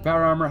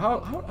 Power armor.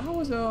 How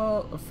is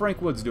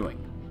Frank Woods doing?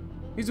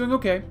 He's doing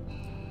okay.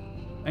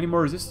 Any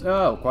more resist?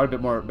 Oh, quite a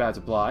bit more bad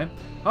supply.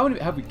 How many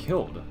have we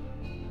killed?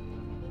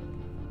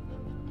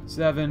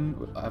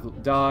 7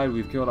 have died.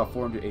 We've killed off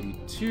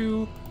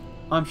 482.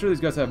 I'm sure these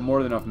guys have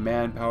more than enough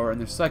manpower, and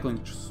they're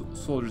cycling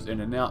soldiers in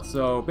and out.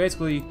 So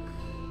basically,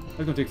 it's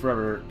gonna take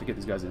forever to get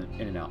these guys in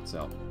and out.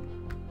 So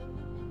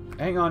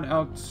hang on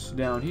out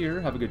down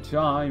here. Have a good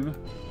time.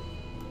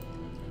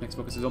 Next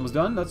focus is almost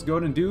done. Let's go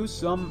ahead and do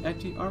some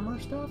anti-armor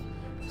stuff.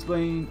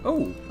 Explain.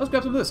 Oh, let's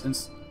grab some of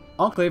this.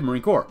 Enclave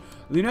Marine Corps.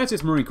 The United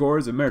States Marine Corps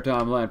is a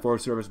maritime land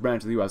force service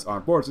branch of the U.S.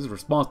 Armed Forces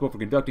responsible for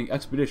conducting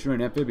expeditionary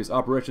and amphibious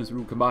operations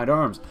through combined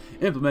arms,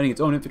 implementing its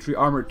own infantry,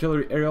 armored,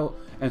 artillery, aerial,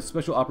 and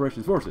special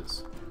operations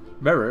forces.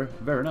 Very,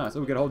 very nice.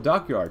 Oh, we got a whole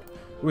dockyard.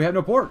 We have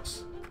no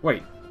ports.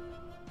 Wait.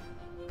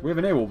 We have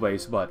a naval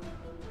base, but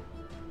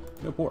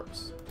no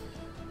ports.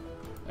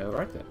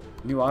 Alright then.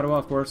 New Ottawa,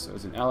 of course,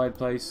 is an allied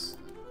place.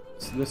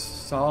 So this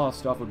saw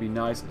stuff would be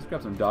nice. Let's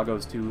grab some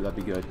doggos too.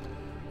 That'd be good.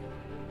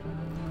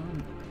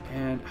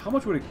 And how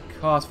much would it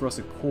cost for us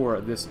to core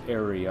this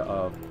area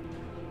of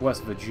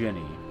West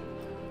Virginia?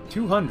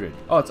 200.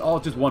 Oh, it's all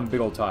just one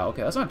big old tile.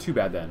 Okay, that's not too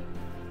bad then.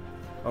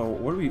 Oh,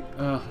 what do we...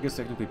 I guess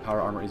technically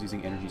power armor is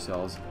using energy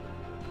cells.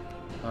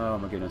 Oh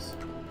my goodness.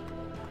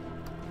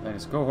 And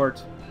it's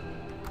cohort.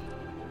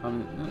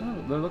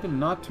 They're looking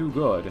not too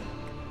good.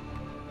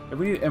 If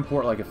we need to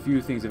import like a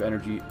few things of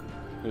energy...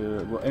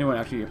 will anyone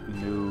actually...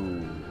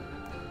 No.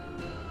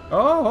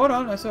 Oh, hold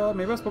on.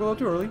 Maybe I spoke a little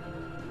too early.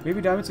 Maybe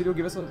Diamond City will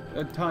give us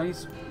a tiny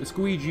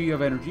squeegee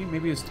of energy.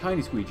 Maybe it's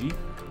tiny squeegee.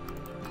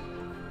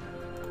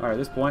 Alright, at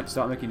this point,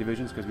 stop making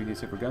divisions because we need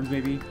to for guns,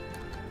 maybe.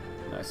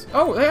 Nice.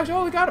 Oh, they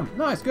actually got him.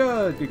 Nice.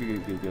 Good.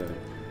 Good.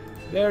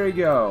 There we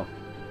go.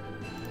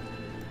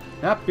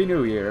 Happy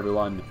New Year,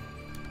 everyone.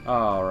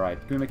 Alright.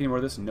 Can we make any more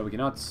of this? No, we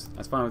cannot.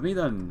 That's fine with me,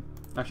 then.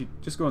 Actually,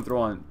 just go and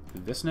throw on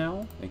this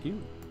now. Thank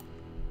you.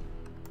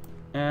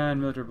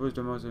 And military boost,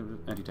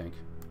 anti-tank.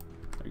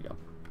 There you go.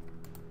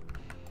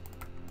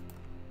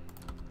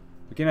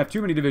 We can't have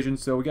too many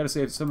divisions, so we got to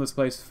save some of this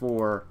place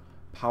for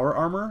power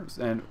armor,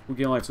 and we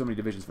can only have so many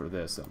divisions for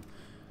this. So,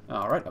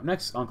 alright, up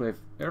next, Enclave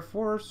Air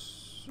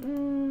Force.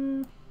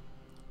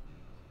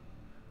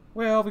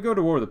 Well, if we go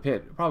to war with the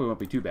pit, it probably won't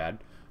be too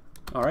bad.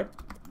 Alright,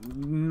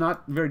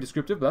 not very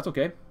descriptive, but that's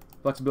okay.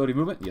 Flexibility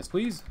movement, yes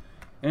please.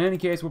 In any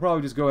case, we'll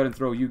probably just go ahead and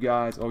throw you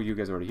guys. Oh, you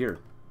guys are already here.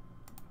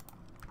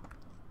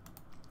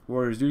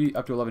 Warriors duty,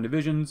 up to 11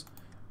 divisions.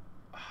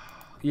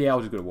 Yeah, I'll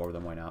just go to war with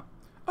them, why not?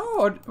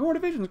 Oh, more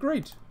divisions,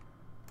 great.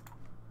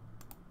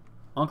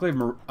 Enclave,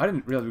 I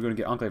didn't realize we were going to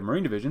get Enclave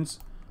Marine divisions.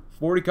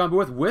 40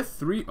 combat with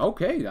 3.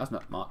 Okay, that's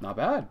not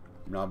bad.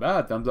 Not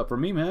bad. Thumbs up for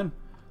me, man.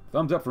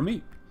 Thumbs up for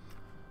me.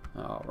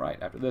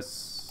 Alright, after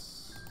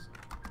this.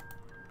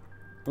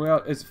 Well,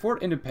 is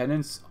Fort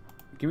Independence.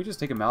 Can we just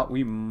take him out?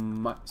 We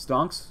might.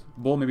 Stonks?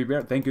 Bull, maybe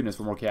bear. Thank goodness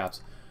for more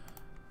caps.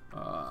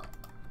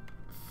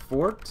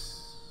 Fort.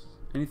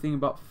 Anything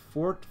about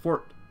Fort?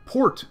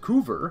 Port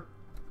Coover.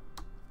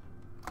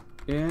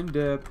 And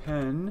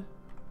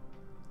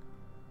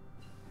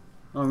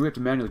oh, we have to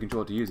manually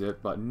control it to use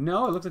it, but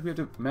no, it looks like we have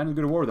to manually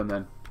go to war with them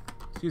then.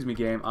 Excuse me,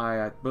 game.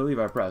 I believe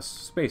I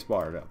pressed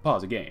spacebar to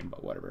pause the game,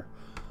 but whatever.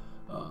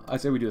 I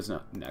say we do this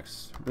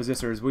next.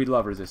 Resistors. We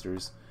love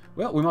resistors.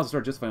 Well, we must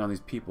start justifying on these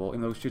people,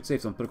 even though we should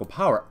save some political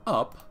power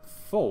up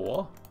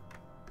for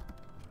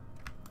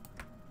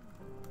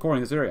coring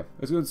this area.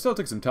 It's going to still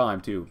take some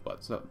time, too,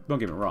 but so, don't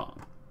get me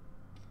wrong.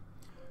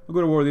 We'll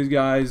go to war with these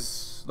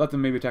guys. Let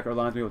them maybe attack our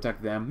lines. Maybe we'll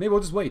attack them. Maybe we'll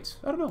just wait.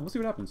 I don't know. We'll see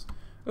what happens.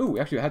 Oh,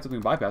 actually, I had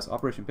something bypass.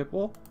 Operation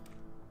Pitbull.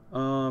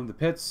 The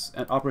Pits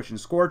and Operation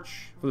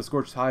Scorch for the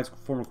Scorch's highest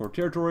former core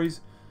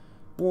territories.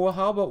 Well,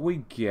 how about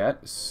we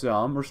get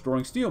some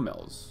restoring steel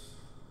mills?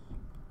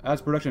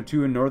 Adds production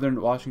 2 in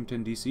northern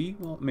Washington, D.C.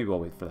 Well, maybe we'll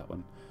wait for that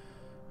one.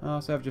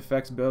 Savage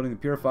effects, building the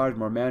purifiers,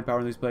 more manpower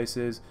in these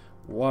places.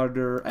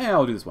 Water.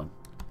 I'll do this one.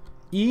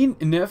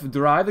 Enough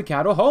drive the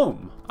cattle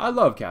home. I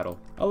love cattle.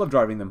 I love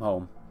driving them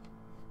home.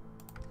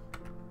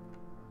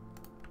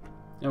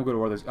 And we'll go to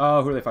war with those.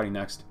 Oh, who are they fighting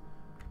next?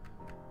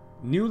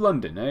 New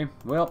London, eh?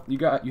 Well, you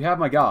have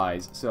my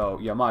guys, so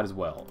you might as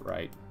well,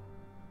 right?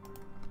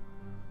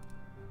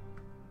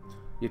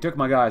 You took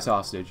my guys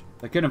hostage.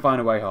 They couldn't find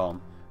a way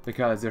home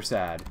because they're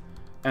sad,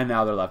 and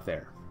now they're left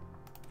there.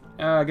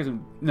 Get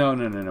some. No.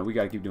 We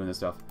gotta keep doing this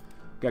stuff.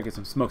 Gotta get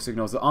some smoke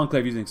signals. The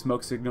Enclave using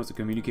smoke signals to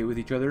communicate with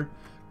each other.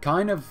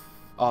 Kind of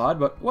odd,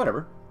 but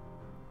whatever.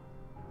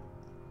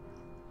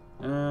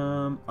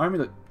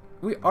 Army.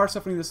 We are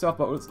suffering this stuff,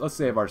 but let's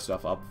save our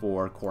stuff up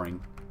for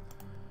coring.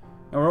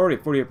 And we're already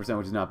at 48%,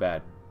 which is not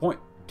bad.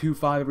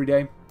 0.25 every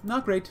day.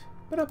 Not great,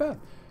 but not bad.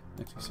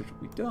 Next research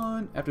will be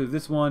done. After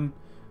this one,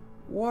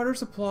 water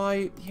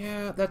supply.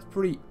 Yeah, that's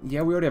pretty.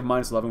 Yeah, we already have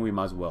 -11. We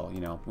might as well,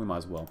 you know. We might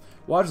as well.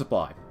 Water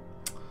supply.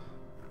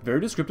 Very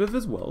descriptive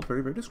as well.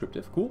 Very, very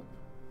descriptive. Cool.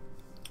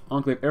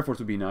 Enclave Air Force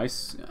would be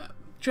nice.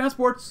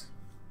 Transports.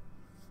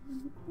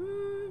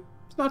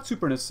 It's not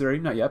super necessary.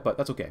 Not yet, but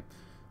that's okay.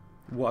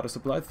 Water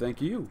supply.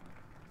 Thank you.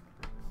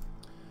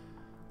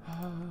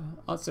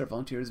 Outsider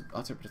volunteers,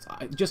 outsider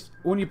battalions.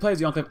 When you play as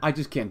the Enclave, I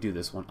just can't do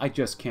this one. I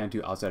just can't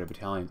do outsider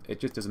battalions. It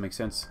just doesn't make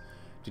sense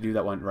to do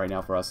that one right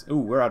now for us. Ooh,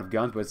 we're out of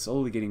guns, but it's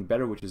slowly getting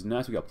better, which is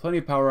nice. We got plenty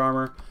of power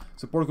armor.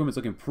 Support equipment is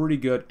looking pretty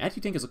good.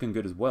 Anti-tank is looking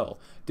good as well.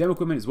 Demo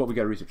equipment is what we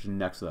got to research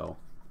next, though.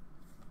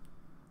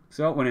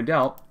 So, when in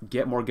doubt,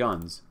 get more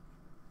guns.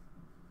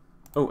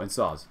 Oh, and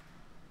saws.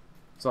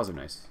 Saws are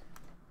nice.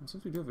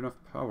 Since we do have enough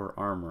power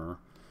armor,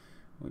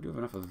 we do have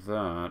enough of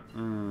that.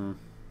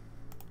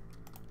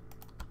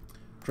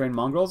 Train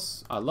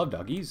mongrels. I love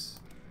doggies.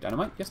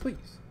 Dynamite? Yes,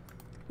 please.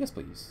 Yes,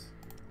 please.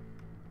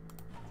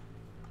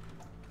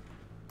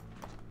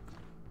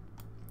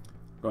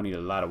 Gonna need a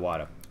lot of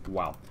water.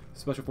 Wow.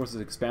 Special Forces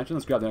expansion.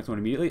 Let's grab the next one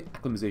immediately.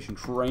 Acclimatization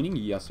training.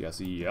 Yes,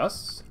 yes,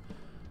 yes.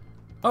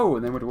 Oh,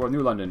 and then we're to war with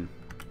New London.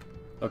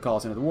 They'll call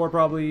us into the war,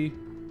 probably.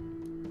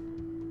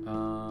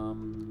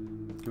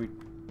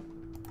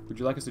 Would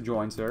you like us to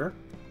join, sir?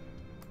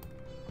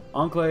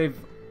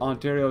 Enclave,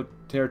 Ontario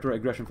Territory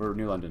aggression for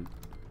New London.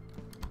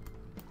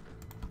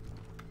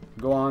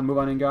 Go on, move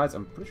on in, guys.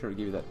 I'm pretty sure I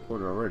gave you that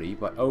order already,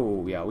 but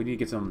oh yeah, we need to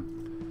get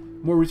some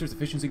more resource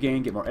efficiency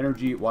gain, get more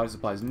energy. Water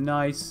supply is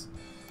nice.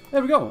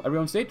 There we go. Every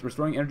own state,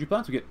 restoring energy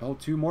plants. We get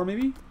 2 more,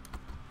 maybe.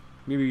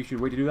 Maybe you should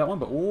wait to do that one,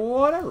 but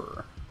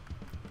whatever.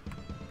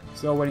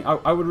 So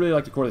I would really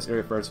like to core this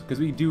area first because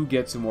we do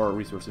get some more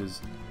resources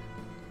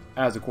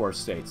as a core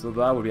state. So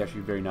that would be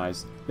actually very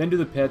nice. Then do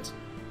the pit,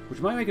 which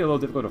might make it a little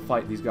difficult to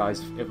fight these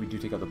guys if we do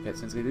take out the pit,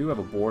 since they do have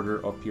a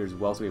border up here as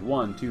well. So we have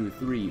 1, 2,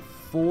 3,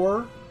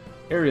 4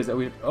 areas that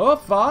we have, oh,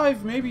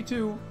 5, maybe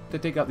 2, to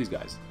take out these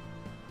guys.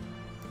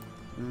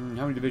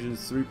 How many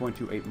divisions?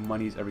 3.28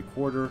 monies every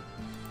quarter.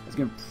 It's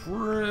getting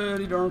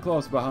pretty darn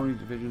close about how many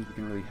divisions we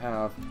can really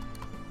have.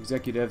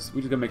 Executives,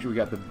 we just gotta make sure we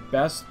got the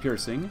best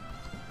piercing.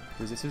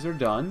 Resistors are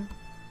done.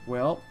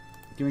 Well,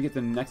 can we get the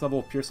next level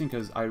of piercing?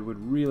 Because I would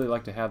really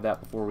like to have that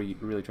before we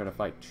really try to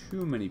fight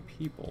too many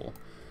people.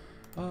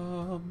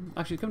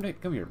 Actually,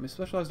 come here.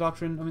 Specialized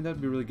doctrine. I mean, that'd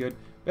be really good.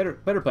 Better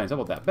planes. How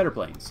about that? Better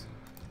planes.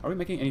 Are we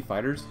making any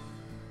fighters?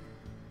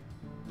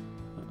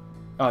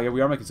 Oh yeah,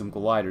 we are making some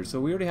gliders. So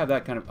we already have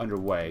that kind of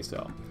underway.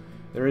 So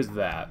there is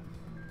that.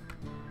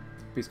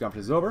 Peace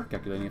conference is over.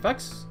 Calculating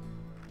effects.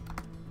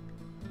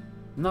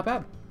 Not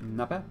bad.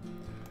 Not bad.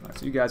 Alright,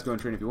 so you guys go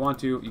and train if you want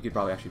to. You could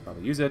probably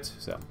use it.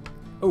 So,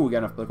 oh, we got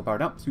enough political power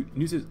now.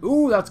 Nooses.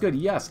 Ooh, that's good.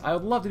 Yes, I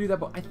would love to do that,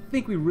 but I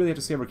think we really have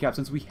to save our cap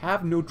since we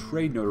have no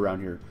trade node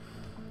around here.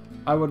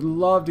 I would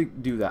love to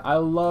do that. I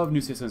love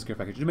new systems care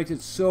package. It makes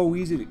it so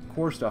easy to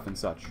core stuff and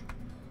such.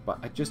 But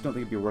I just don't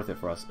think it'd be worth it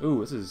for us.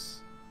 Ooh, this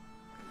is...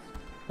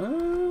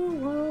 Oh,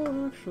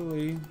 well,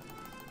 actually...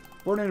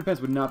 Border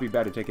Independence would not be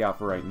bad to take out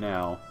for right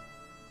now.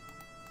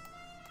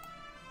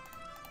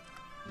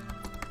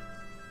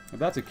 If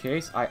that's the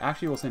case, I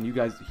actually will send you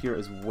guys here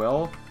as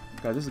well.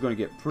 Guys, this is going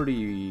to get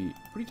pretty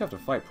tough to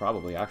fight,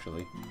 probably,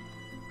 actually.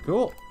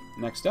 Cool.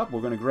 Next up,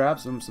 we're going to grab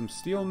some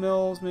steel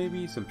mills,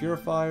 maybe, some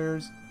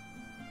purifiers.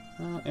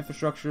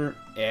 Infrastructure.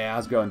 Yeah,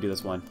 let's go and do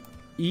this one.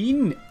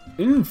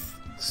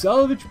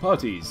 Salvage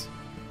parties.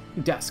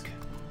 Desk.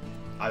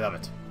 I love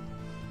it.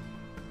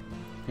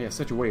 Yeah,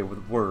 such a way with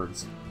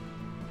words.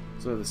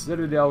 So the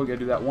Citadel, we gotta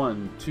do that.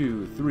 1,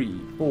 2,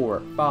 3,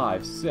 4,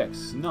 5,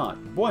 6.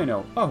 Not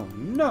bueno. Oh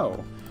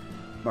no.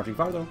 Marching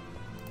fire though.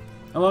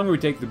 The longer we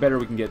take, the better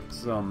we can get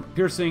some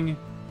piercing,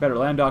 better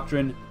land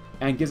doctrine,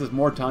 and gives us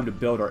more time to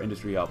build our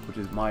industry up, which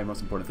is my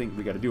most important thing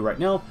we gotta do right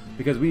now,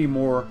 because we need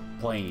more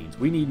planes,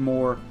 we need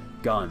more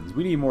guns,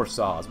 we need more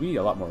saws, we need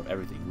a lot more of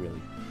everything,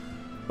 really.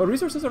 But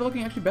resources are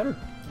looking actually better.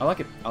 I like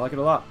it. I like it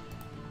a lot.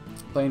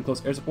 Plane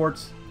close air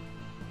support.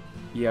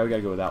 Yeah, we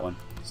gotta go with that one.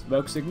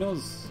 Smoke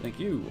signals, thank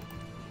you.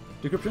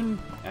 Decryption,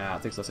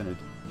 it takes less than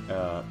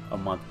a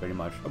month, pretty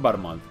much. About a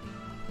month.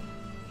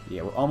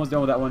 Yeah, we're almost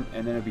done with that one,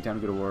 and then it'll be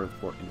time to go to war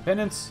for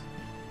independence.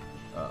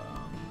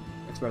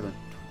 Expires on...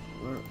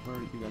 Where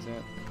are you guys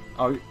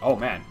at? Oh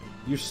man,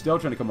 you're still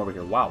trying to come over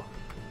here, wow.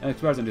 And it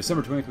expires on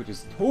December 20th, which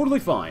is totally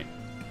fine.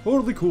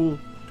 Totally cool,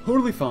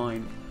 totally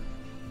fine.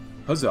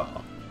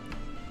 Huzzah.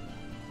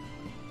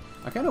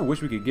 I kind of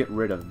wish we could get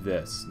rid of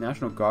this.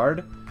 National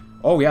Guard.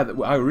 Oh yeah,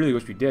 I really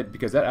wish we did,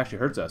 because that actually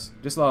hurts us.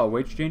 Just a lot of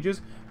wage changes,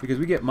 because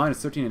we get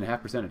minus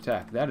 13.5%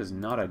 attack. That is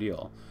not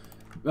ideal.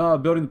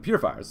 Building the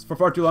purifiers. For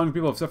far too long,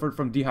 people have suffered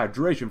from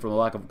dehydration from the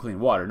lack of clean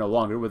water. No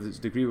longer, with this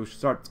decree, we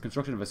start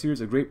construction of a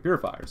series of great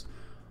purifiers.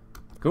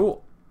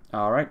 Cool.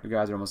 Alright, you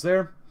guys are almost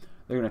there.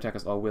 They're going to attack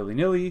us all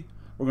willy-nilly.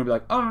 We're going to be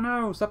like, oh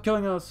no, stop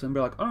killing us. And be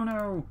like, oh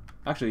no.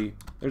 Actually,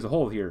 there's a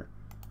hole here.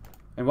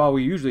 And while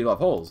we usually love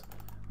holes,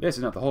 this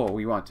is not the hole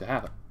we want to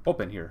have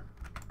open here.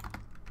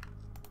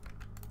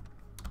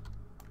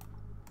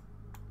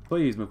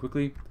 Please move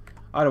quickly.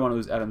 I don't want to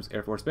lose Adams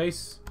Air Force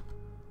Base.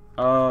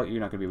 You're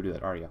not going to be able to do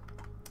that, are you?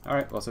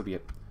 Alright, well, so be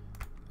it.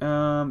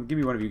 Give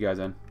me one of you guys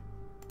then.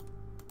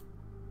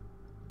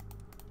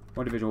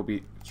 One division will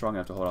be strong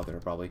enough to hold out there,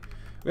 probably.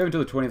 We have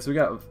until the 20th, so we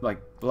got,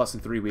 like, less than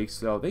 3 weeks,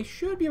 so they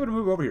should be able to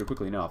move over here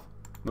quickly enough.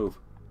 Move.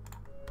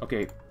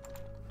 Okay.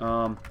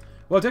 Well,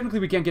 technically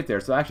we can't get there,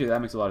 so actually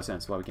that makes a lot of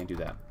sense why we can't do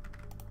that.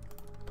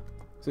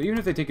 So even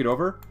if they take it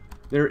over,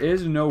 there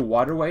is no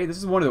waterway. This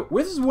is one of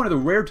the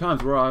rare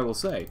times where I will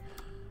say,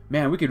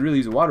 man, we could really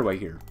use a waterway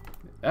here.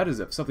 That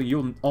is something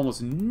you'll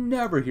almost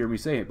never hear me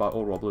say about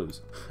Old World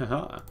Blues.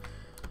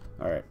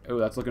 Alright. Oh,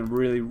 that's looking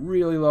really,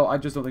 really low. I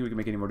just don't think we can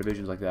make any more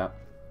divisions like that.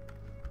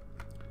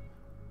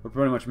 We're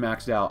pretty much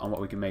maxed out on what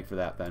we can make for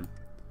that then.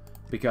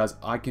 Because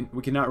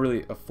we cannot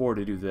really afford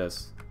to do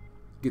this.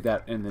 Get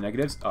that in the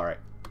negatives. Alright.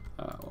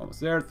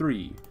 Almost there.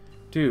 3,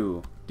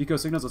 2. Deco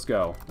signals. Let's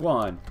go.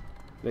 1.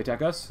 They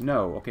attack us?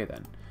 No. Okay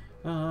then.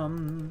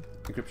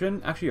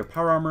 Encryption. Actually, a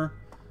power armor.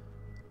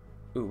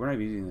 Ooh, we're not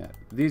even using that.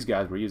 These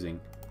guys we're using.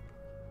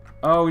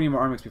 Oh, we need more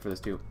arm XP for this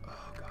too.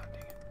 Oh, god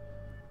dang it.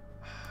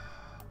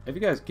 If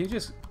you guys, can you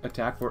just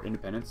attack for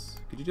independence?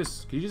 Could you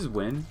just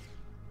win?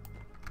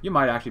 You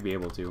might actually be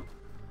able to.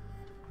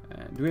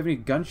 And do we have any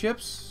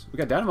gunships? We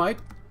got dynamite.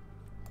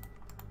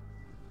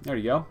 There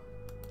you go.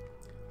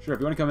 Sure, if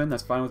you want to come in,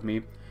 that's fine with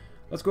me.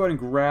 Let's go ahead and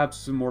grab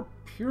some more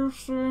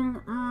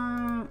piercing.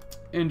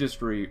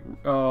 Industry.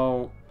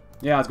 Oh,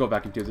 yeah, let's go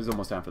back into it. There's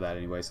almost time for that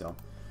anyway, so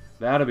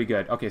that'll be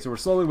good. Okay, so we're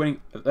slowly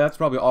winning. That's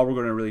probably all we're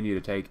going to really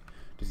need to take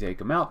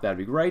them out. That'd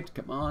be great.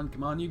 Come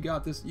on, you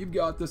got this. You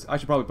got this. I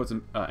should probably put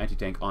some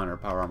anti-tank on our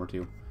power armor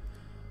too.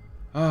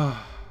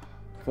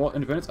 Full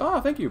independence.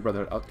 Oh, thank you,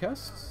 Brotherhood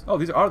Outcasts. Oh,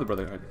 these are the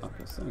Brotherhood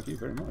Outcasts. Thank you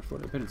very much for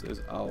the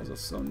independence. Oh,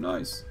 that's so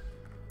nice.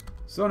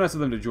 So nice of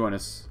them to join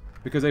us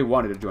because they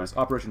wanted to join us.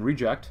 Operation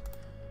Reject.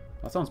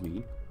 That sounds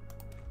mean.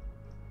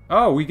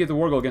 Oh, we get the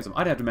war goal against them.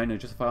 I'd have to manually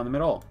justify on them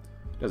at all.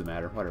 Doesn't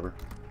matter. Whatever.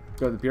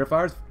 Go to the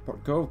purifiers.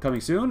 Port Cove.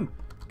 Coming soon.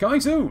 Coming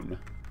soon.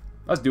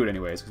 Let's do it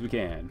anyways, because we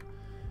can.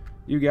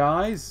 You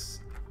guys.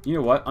 You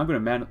know what? I'm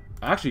going to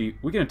Actually,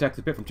 we can attack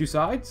the pit from 2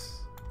 sides.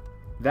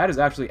 That is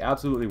actually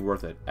absolutely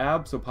worth it.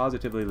 Absolutely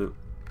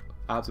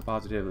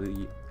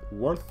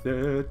worth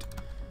it.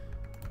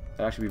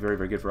 That actually be very,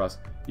 very good for us.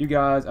 You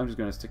guys, I'm just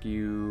going to stick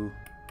you...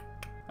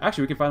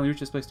 Actually, we can finally reach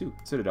this place too.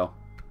 Citadel.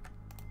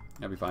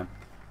 That'll be fine.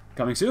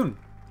 Coming soon.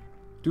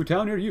 To a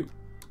town near you.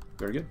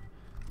 Very good.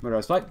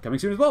 Motorized flight. Coming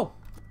soon as well.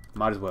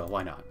 Might as well.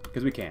 Why not?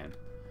 Because we can.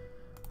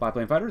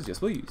 Biplane fighters. Yes,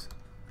 please.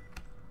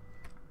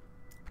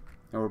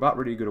 And we're about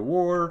ready to go to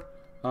war.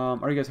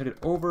 Are you guys headed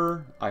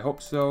over? I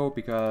hope so,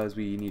 because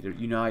we need to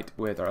unite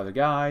with our other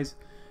guys.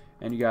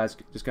 And you guys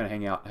just kind of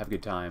hang out, have a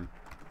good time.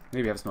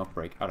 Maybe have a smoke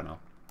break. I don't know.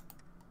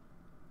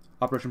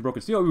 Operation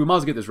Broken Steel. We might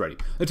as well get this ready.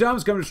 The time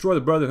has come to destroy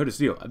the Brotherhood of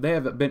Steel. They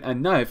have been a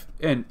knife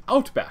in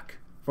Outback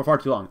for far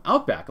too long.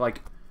 Outback?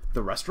 Like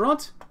the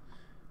restaurant?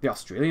 The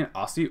Australian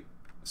Aussie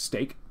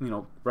steak, you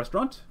know,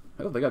 restaurant?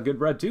 Oh, they got good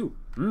bread too.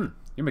 You're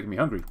making me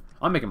hungry.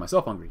 I'm making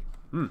myself hungry.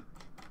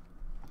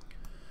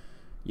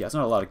 Yeah, it's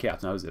not a lot of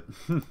cats now, is it?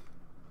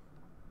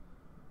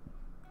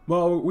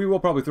 Well, we will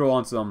probably throw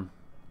on some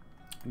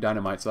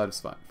dynamite, so that's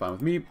fine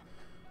with me.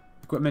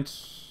 Equipment.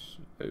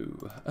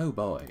 Oh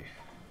boy.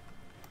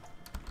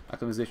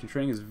 Acclimatization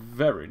training is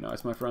very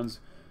nice, my friends.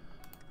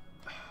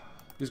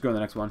 Just go to the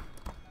next one.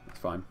 That's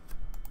fine.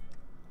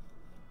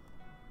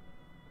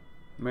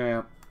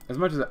 Man, as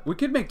much as we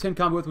could make 10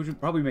 combat width, which would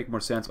probably make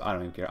more sense, but I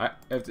don't even care.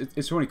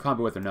 It's 20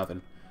 combat width or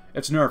nothing.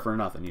 It's nerf or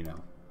nothing, you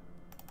know.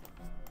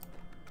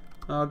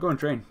 Go and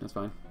train. That's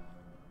fine.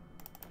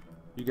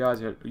 You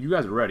guys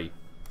are ready.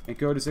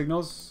 Encoded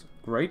signals.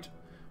 Great.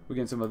 We're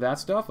getting some of that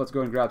stuff. Let's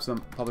go and grab some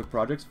public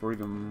projects for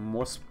even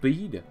more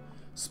speed.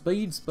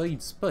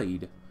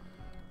 Speed.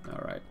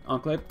 Alright.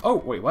 Enclave. Oh,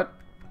 wait, what?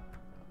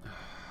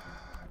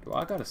 Do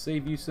I gotta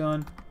save you,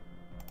 son?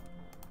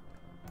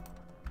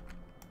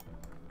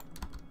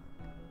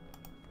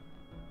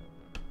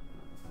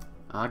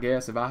 I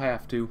guess if I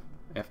have to.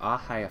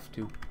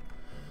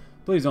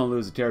 Please don't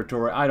lose the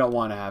territory. I don't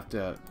want to have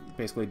to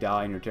basically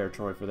die in your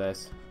territory for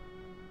this.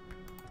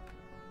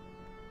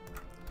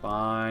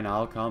 Fine,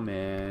 I'll come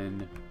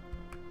in.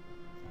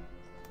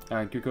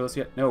 Can you kill us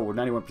yet? No, we're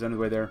 91% of the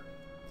way there.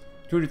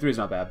 203 is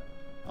not bad.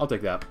 I'll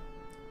take that.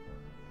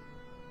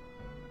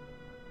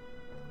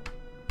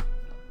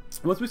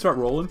 Once we start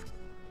rolling,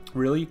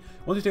 really,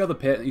 once we take out the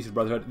pit and Eastern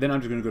Brotherhood, then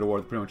I'm just going to go to war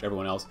with pretty much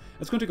everyone else.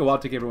 It's going to take a while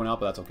to take everyone out,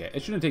 but that's okay.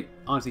 It shouldn't take,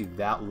 honestly,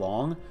 that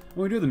long.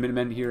 When we do the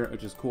Minutemen here,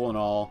 which is cool and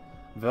all,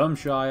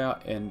 Velmshire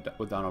and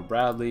with Donald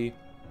Bradley.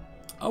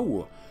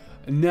 Oh,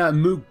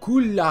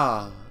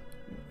 Mukula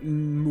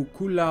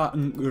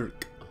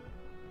Ngurk.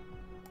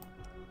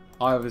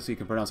 I obviously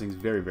can pronounce things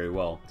very, very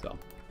well, so.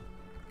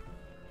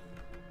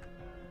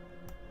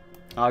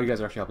 Oh, you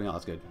guys are actually helping out.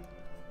 That's good.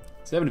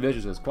 7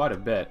 divisions is quite a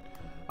bit.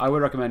 I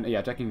would recommend, yeah,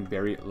 attacking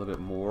Barry a little bit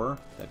more.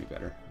 That'd be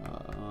better.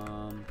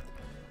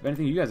 If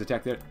anything, you guys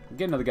attack there.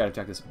 Get another guy to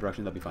attack this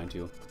direction. That'd be fine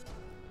too.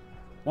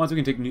 Once we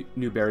can take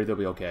New Barry, they'll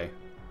be okay.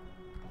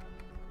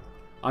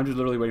 I'm just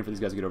literally waiting for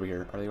these guys to get over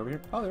here. Are they over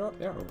here? Oh, they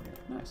are over here.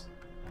 Nice.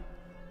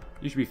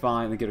 You should be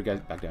fine. Then get our guys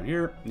back down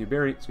here. New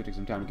Barry. It's gonna take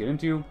some time to get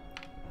into,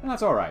 and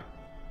that's all right.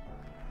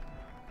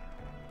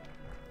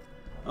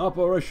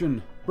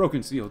 Operation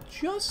Broken Seal,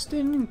 just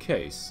in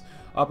case.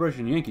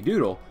 Operation Yankee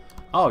Doodle.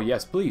 Oh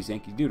yes, please,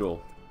 Yankee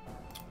Doodle.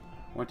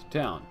 Went to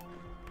town.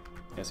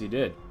 Yes, he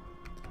did.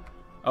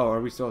 Oh,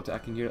 are we still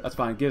attacking here? That's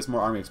fine. Give us more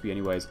army XP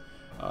anyways.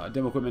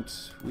 Demo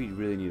equipment. We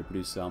really need to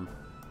produce some.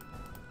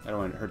 I don't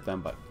want to hurt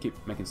them, but keep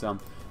making some.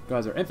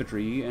 Guys, our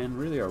infantry and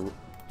really our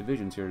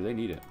divisions here, they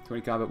need it.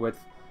 20 combat width.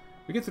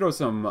 We could throw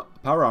some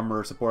power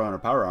armor support on our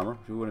power armor,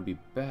 which wouldn't be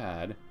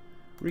bad.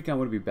 Recon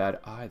wouldn't be bad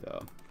either.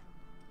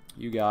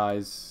 You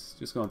guys,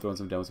 just go and throw in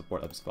some demo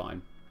support. That's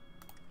fine.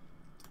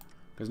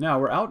 Because now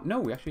we're out. No,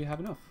 we actually have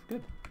enough.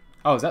 Good.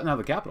 Oh, is that now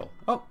the capital?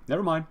 Oh,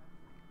 never mind.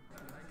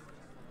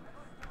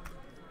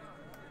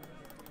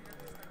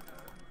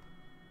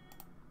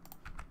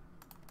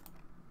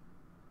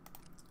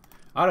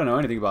 I don't know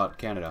anything about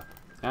Canada.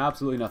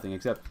 Absolutely nothing,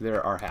 except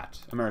they're our hat.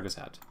 America's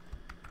hat.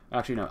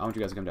 Actually, no. I want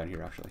you guys to come down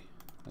here, actually.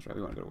 That's right.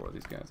 We want to go to war with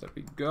these guys. That'd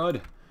be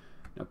good.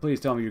 Now, please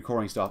tell me you're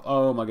coring stuff.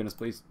 Oh, my goodness.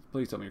 Please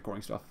tell me you're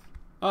coring stuff.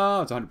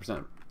 Oh, it's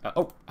 100%.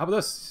 Oh, how about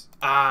this?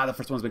 Ah, the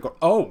first one's been cored.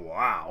 Oh,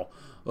 wow.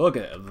 Look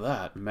at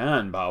that.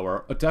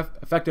 Manpower.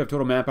 Effective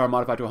total manpower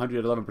modified to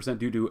 111%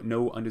 due to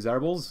no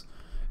undesirables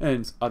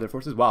and other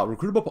forces. Wow.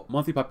 Recruitable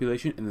monthly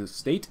population in the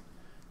state.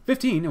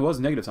 15. It was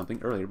negative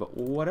something earlier, but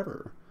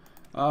whatever.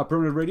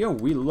 Primitive radio.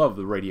 We love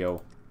the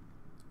radio.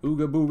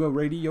 Ooga booga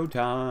radio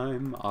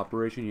time.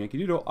 Operation Yankee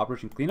Doodle.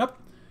 Operation Cleanup.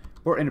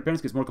 Port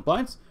Independence gets more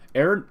compliance.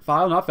 Error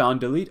file not found.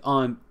 Delete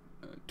on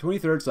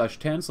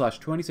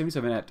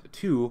 23rd/10/2077 at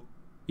 2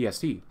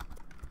 EST.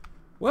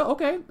 Well,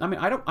 okay. I mean,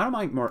 I don't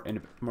mind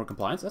more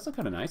compliance. That's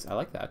kind of nice. I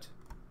like that.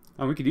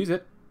 And we could use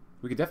it.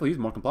 We could definitely use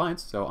more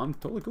compliance. So I'm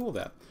totally cool with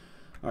that.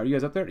 Are you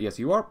guys up there? Yes,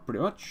 you are, pretty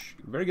much.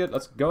 Very good.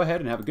 Let's go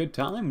ahead and have a good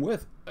time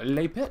with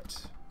Le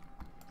Pit.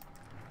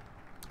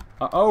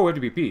 Oh, we have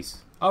to be peace.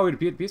 Oh, we have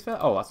to be at peace?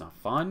 Oh, that's not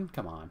fun.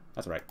 Come on.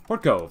 That's all right.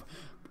 Port Cove.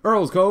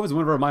 Earl's Cove is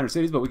one of our minor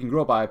cities, but we can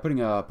grow it by putting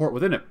a port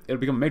within it. It'll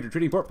become a major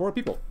trading port for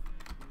people.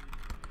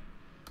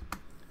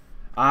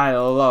 I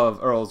love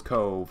Earl's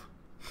Cove.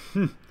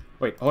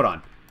 Wait, hold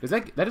on.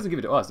 That doesn't give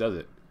it to us, does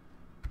it?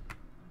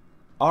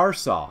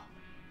 Arsaw.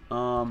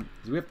 Do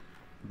we have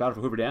Battle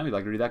for Hoover Dam? We'd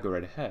like to read that. Go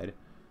right ahead.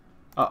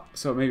 Oh,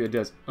 so maybe it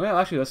does. Well,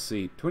 actually, let's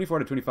see. 24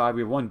 to 25.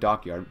 We have one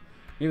dockyard.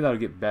 Maybe that'll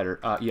get better.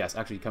 Yes,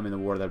 actually, come in the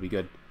war. That'd be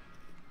good.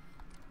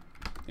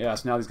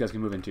 Yes, now these guys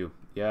can move in too.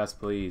 Yes,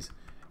 please.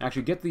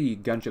 Actually, get the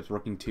gunships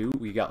working too.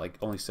 We got like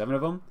only 7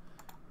 of them,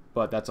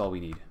 but that's all we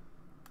need.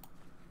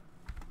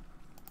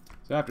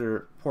 So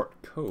after Port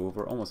Cove,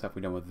 we're almost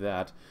halfway done with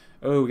that.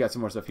 Oh, we got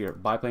some more stuff here.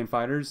 Biplane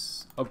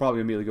fighters. I'll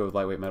probably immediately go with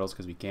lightweight metals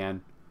because we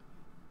can.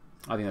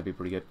 I think that'd be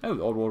pretty good. Oh,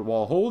 the old world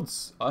wall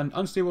holds. An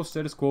unstable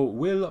status quo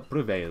will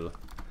prevail.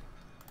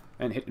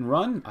 And hit and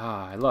run.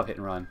 Ah, I love hit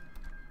and run.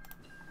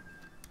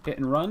 Hit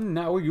and run.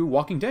 Now we do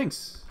walking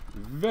tanks.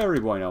 Very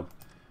bueno.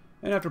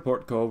 And after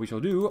Port Cove, we shall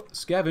do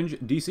Scavenge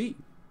DC.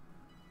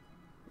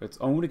 It's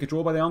owned and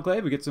controlled by the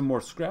Enclave. We get some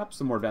more scraps,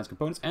 some more advanced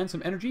components, and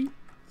some energy.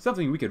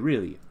 Something we could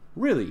really,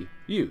 really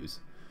use.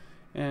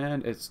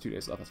 And it's 2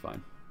 days left. That's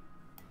fine.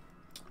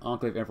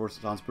 Enclave Air Force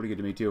sounds pretty good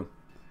to me, too.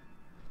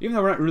 Even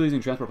though we're not really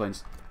using transport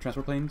planes.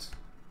 Transport planes?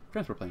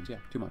 Transport planes, yeah.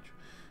 Too much.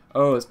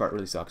 Oh, this part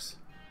really sucks.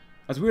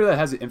 That's weird that it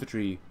has the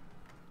infantry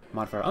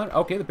modifier.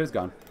 Okay, the pit's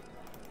gone.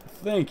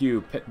 Thank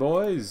you, pit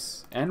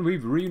boys. And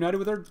we've reunited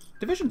with our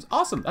divisions.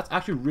 Awesome. That's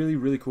actually really,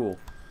 really cool.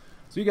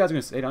 So you guys are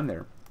going to stay down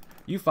there.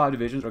 You 5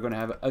 divisions are going to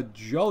have a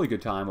jolly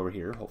good time over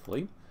here,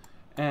 hopefully.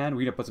 And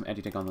we're going to put some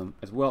anti-tank on them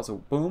as well. So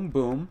boom,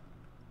 boom.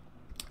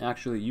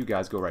 Actually, you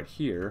guys go right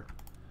here.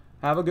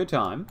 Have a good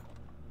time.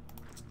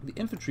 The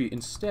infantry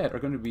instead are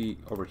going to be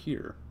over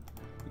here.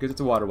 Because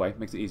it's a waterway.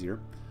 Makes it easier.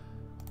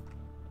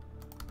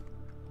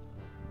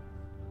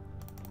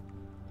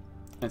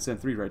 And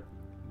send 3 right.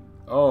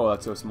 Oh,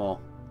 that's so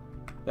small.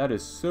 That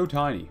is so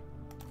tiny.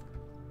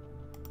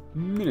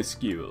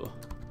 Minuscule.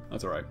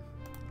 That's alright.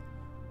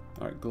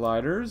 Alright,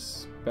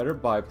 gliders. Better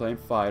biplane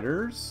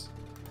fighters.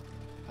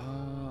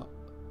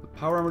 The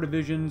power armor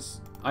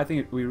divisions. I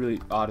think we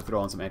really ought to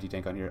throw on some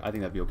anti-tank on here. I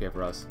think that'd be okay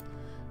for us.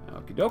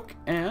 Okie doke.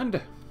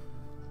 And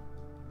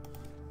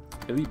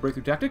elite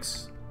breakthrough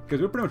tactics.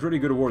 Because we're pretty much ready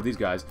to go to war with these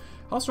guys.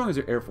 How strong is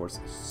their air force?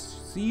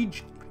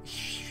 Siege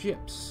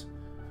ships.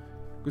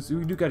 Because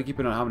we do got to keep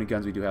an eye on how many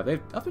guns we do have. They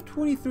have up to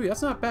 23.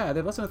 That's not bad. They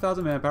have less than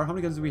 1,000 manpower. How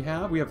many guns do we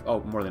have? We have, oh,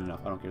 more than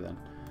enough. I don't care then.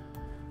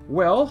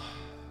 Well,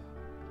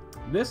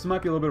 this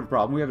might be a little bit of a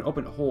problem. We have an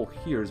open hole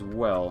here as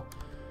well.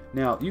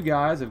 Now, you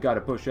guys have got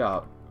to push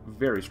out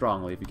very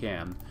strongly if you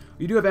can.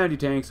 You do have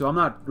anti-tank, so I'm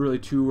not really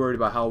too worried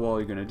about how well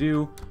you're going to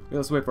do.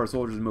 Let's wait for our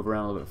soldiers to move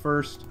around a little bit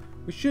first.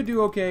 We should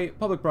do okay.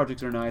 Public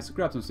projects are nice.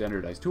 Grab some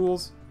standardized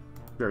tools.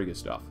 Very good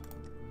stuff.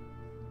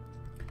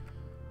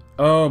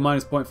 Oh,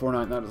 minus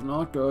 0.49. That is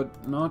not good.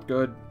 Not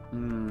good.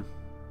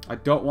 I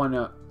don't want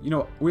to... You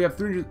know, we have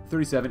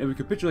 337. If we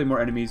capitulate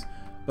more enemies,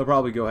 they'll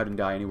probably go ahead and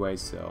die anyway,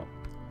 so...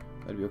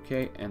 That'd be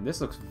okay. And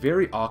this looks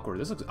very awkward.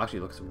 This actually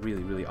looks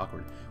really, really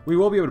awkward. We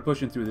will be able to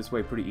push in through this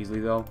way pretty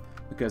easily, though,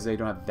 because they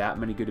don't have that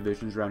many good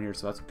divisions around here,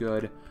 so that's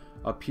good.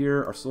 Up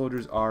here, our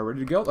soldiers are ready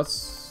to go.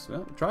 Let's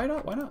try it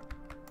out. Why not?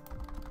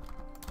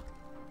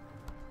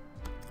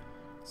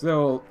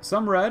 So,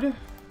 some red,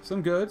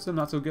 some good, some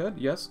not so good.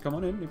 Yes, come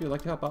on in if you'd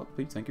like to help out,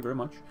 please. Thank you very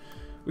much.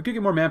 We could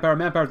get more manpower.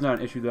 Manpower's not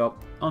an issue, though.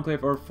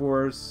 Enclave Air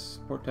Force,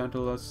 Port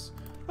Tantalus.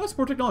 That's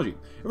Port Technology.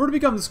 If we're to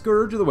become the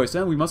scourge of the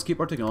wasteland, we must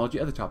keep our technology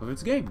at the top of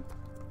its game.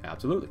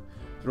 Absolutely.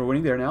 So we're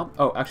winning there now.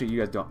 Oh, actually, you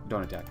guys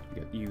don't attack.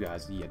 You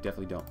guys, yeah,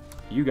 definitely don't.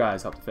 You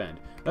guys help defend.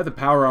 Let the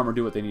power armor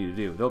do what they need to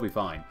do. They'll be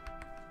fine.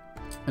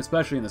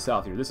 Especially in the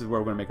south here. This is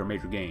where we're going to make our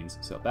major gains.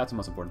 So that's the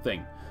most important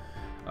thing.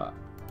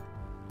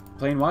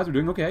 Plane-wise, we're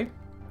doing okay.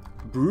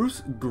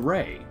 Bruce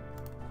Gray.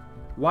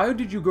 Why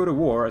did you go to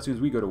war as soon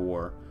as we go to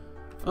war?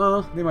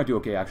 They might do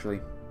okay,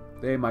 actually.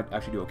 They might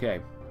actually do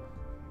okay.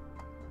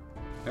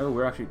 Oh,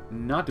 we're actually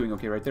not doing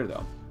okay right there,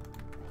 though.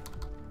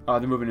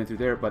 They're moving in through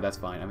there, but that's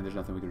fine. I mean, there's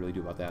nothing we can really do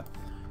about that.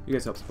 You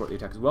guys help support the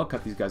attack as well.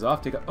 Cut these guys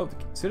off. Take out... Oh, the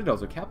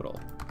Citadel's a capital.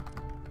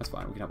 That's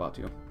fine. We can help out,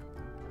 too.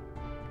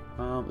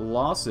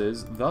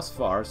 Losses, thus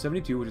far,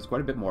 72, which is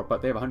quite a bit more,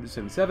 but they have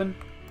 177.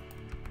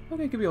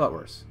 Okay, it could be a lot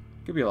worse.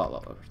 Could be a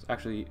lot worse.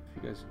 Actually,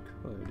 if you guys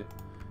could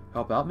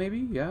help out,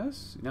 maybe?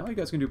 Yes? Now you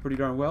guys can do pretty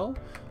darn well.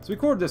 So we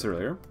cored this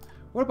earlier.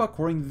 What about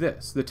coring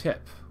this? The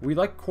tip. We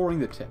like coring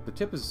the tip. The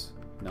tip is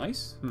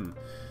nice.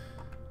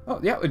 Oh,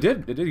 yeah, it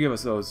did. It did give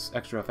us those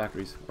extra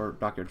factories, or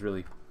dockyards,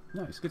 really.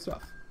 Nice, good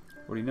stuff.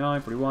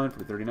 49, 41,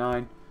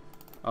 39.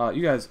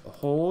 You guys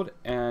hold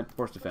and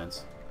force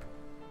defense.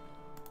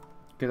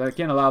 Because I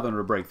can't allow them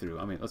to break through.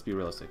 I mean, let's be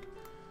realistic.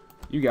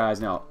 You guys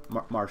now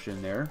march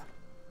in there.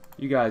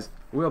 You guys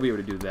will be able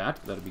to do that.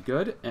 That'll be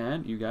good.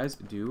 And you guys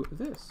do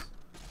this.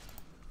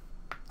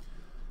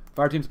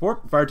 Fire team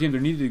support. Fire teams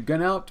are needed to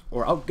gun out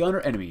or outgun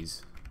our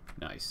enemies.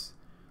 Nice.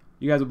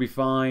 You guys will be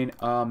fine.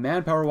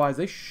 Manpower-wise,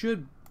 they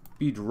should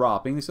be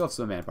dropping. They still have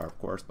some manpower, of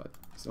course, but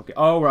it's okay.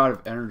 Oh, we're out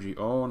of energy.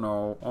 Oh,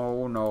 no.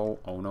 Oh, no.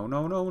 Oh, no,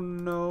 no, no,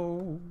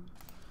 no.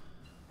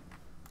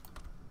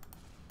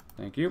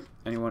 Thank you.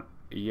 Anyone?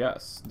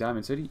 Yes.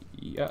 Diamond City?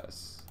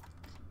 Yes.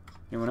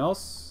 Anyone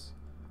else?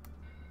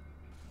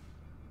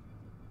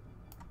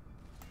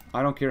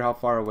 I don't care how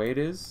far away it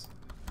is.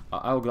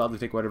 I will gladly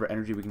take whatever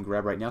energy we can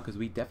grab right now, because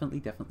we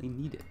definitely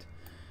need it.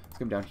 Let's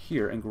come down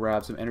here and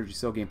grab some energy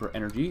cell gain per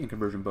energy and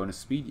conversion bonus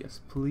speed. Yes,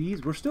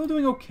 please. We're still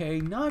doing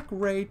okay. Not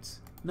great.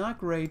 Not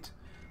great.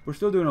 We're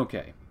still doing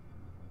okay.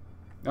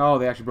 Oh,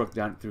 they actually broke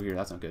down through here.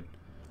 That's not good.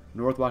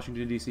 North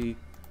Washington, D.C.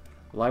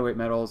 Lightweight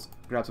metals.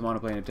 Grab some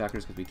monoplane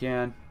attackers because we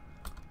can.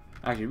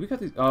 Actually, we got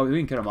these. Oh, we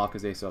can cut them off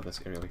because they still have this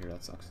area over here.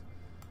 That sucks.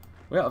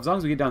 Well, as long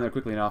as we get down there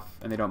quickly enough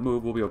and they don't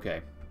move, we'll be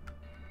okay.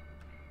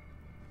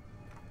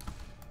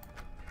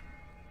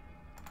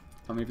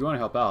 I mean, if you want to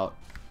help out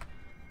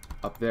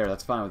up there,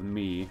 that's fine with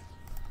me.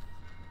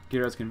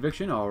 Gira's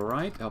conviction,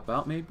 alright. Help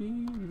out, maybe?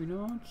 Maybe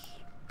not.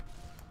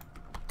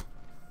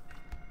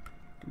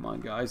 Come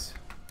on, guys.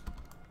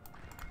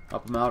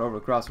 Help them out over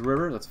across the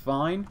river, that's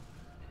fine.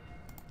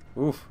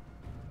 Oof.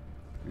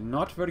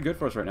 Not very good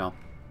for us right now.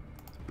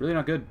 Really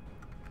not good.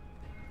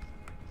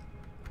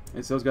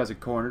 It's those guys are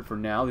cornered for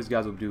now. These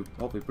guys will do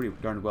hopefully pretty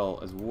darn well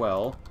as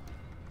well.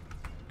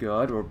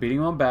 Good. We're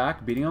beating them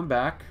back. Beating them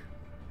back.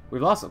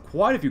 We've lost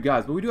quite a few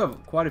guys, but we do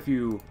have quite a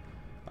few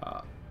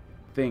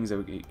things that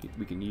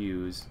we can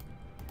use.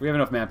 We have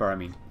enough manpower. I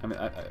mean,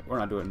 we're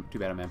not doing too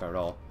bad on manpower at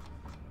all.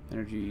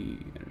 Energy.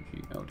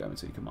 Oh, Diamond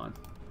City, come on.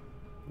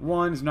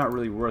 One's not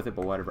really worth it,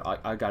 but whatever.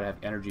 I gotta have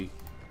energy.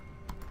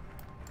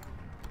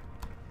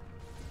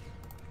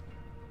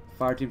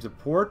 Fire team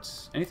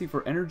supports. Anything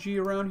for energy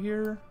around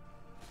here?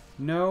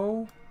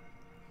 No.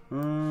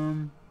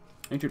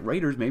 Ancient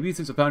raiders, maybe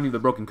since the founding of the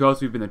Broken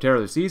Coast, we've been the terror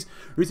of the seas.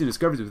 Recent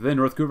discoveries within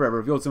North Cuba have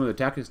revealed some of the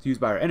tactics used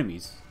by our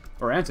enemies.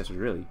 Or ancestors,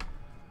 really.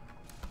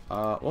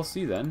 We'll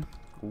see then.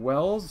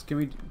 Wells, can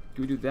we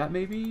do that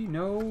maybe?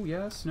 No?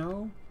 Yes?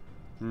 No?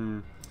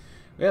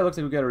 Yeah, it looks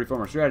like we've got to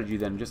reform our strategy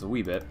then just a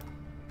wee bit.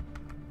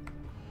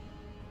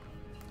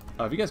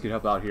 If you guys could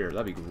help out here,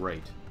 that'd be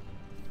great.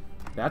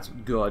 That's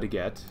good to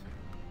get.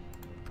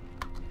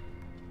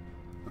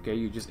 Okay,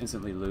 you just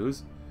instantly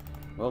lose.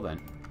 Well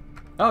then.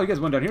 Oh, you guys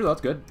went down here, though.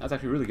 That's good. That's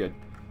actually really good.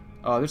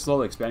 Oh, they're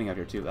slowly expanding out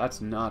here, too.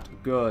 That's not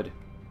good.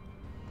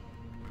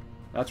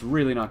 That's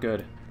really not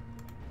good.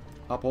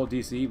 Uphold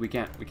DC. We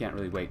can't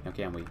really wait, now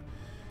can we?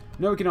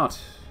 No, we cannot.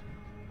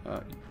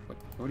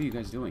 What are you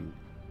guys doing?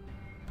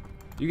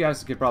 You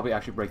guys could probably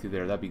actually break through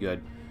there. That'd be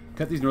good.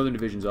 Cut these northern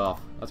divisions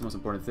off. That's the most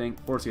important thing.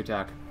 Force the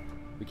attack.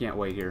 We can't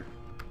wait here.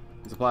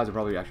 The supplies are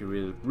probably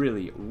actually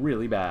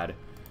really bad.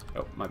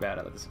 Oh, my bad.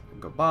 I let this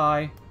go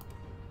by.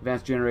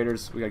 Advanced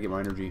generators. We gotta get more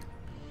energy.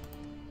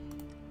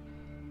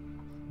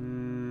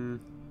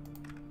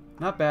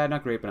 Not bad,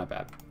 not great, but not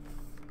bad.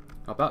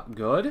 Help out.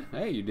 Good.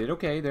 Hey, you did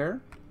okay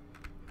there.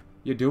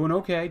 You're doing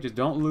okay. Just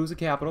don't lose the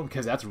capital,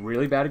 because that's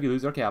really bad if you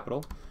lose our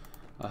capital.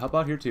 Help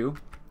out here, too.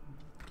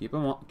 Keep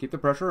the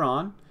pressure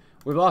on.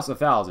 We've lost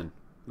 1,000.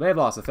 They've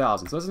lost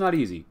 1,000, so it's not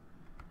easy.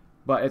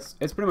 But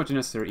it's pretty much a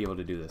necessary evil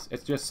to do this.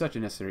 It's just such a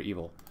necessary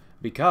evil.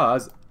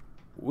 Because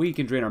we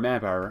can drain our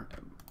manpower,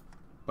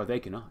 but they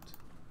cannot.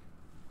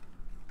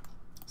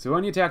 So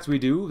any attacks we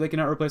do, they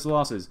cannot replace the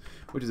losses,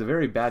 which is a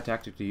very bad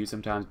tactic to use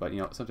sometimes, but, you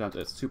know, sometimes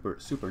it's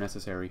super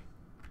necessary.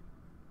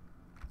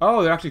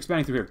 Oh, they're actually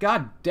expanding through here.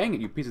 God dang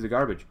it, you pieces of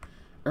garbage.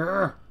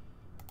 Urgh.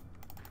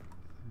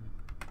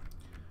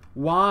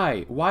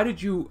 Why? Why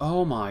did you...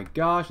 Oh my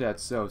gosh,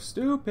 that's so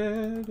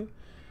stupid.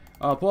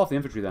 Pull off the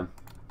infantry then.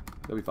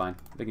 They'll be fine.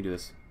 They can do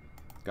this.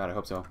 God, I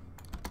hope so.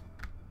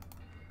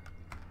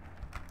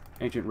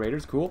 Ancient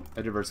raiders, cool.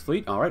 A diverse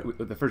fleet. Alright,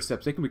 with the first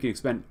step taken, we can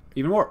expand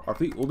even more. Our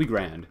fleet will be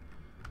grand.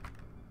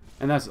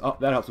 And that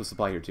helps with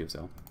supply here too,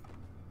 so.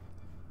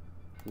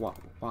 Why?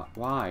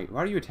 Why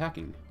are you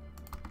attacking?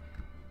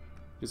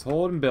 Just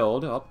hold and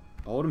build up.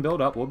 Hold and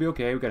build up. We'll be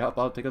okay. We gotta help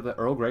out. Take out the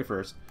Earl Grey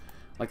first.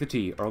 Like the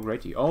tea. Earl Grey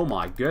tea. Oh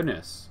my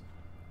goodness.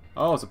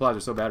 Oh, supplies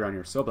are so bad around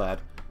here. So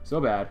bad.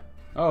 So bad.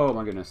 Oh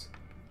my goodness.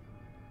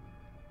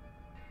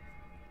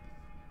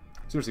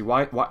 Seriously,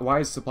 why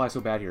is supply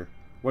so bad here?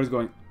 What is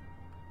going...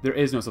 There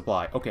is no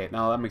supply. Okay,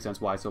 now that makes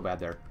sense why it's so bad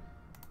there.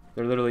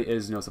 There literally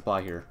is no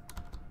supply here.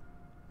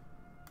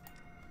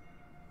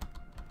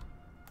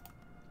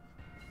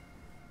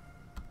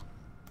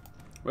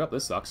 Well,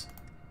 this sucks.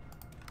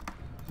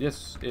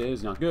 This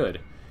is not good.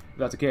 If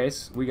that's the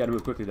case, we gotta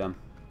move quickly then.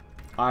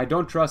 I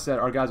don't trust that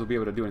our guys will be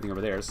able to do anything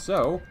over there,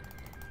 so...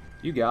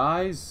 You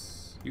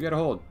guys... You gotta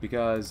hold,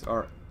 because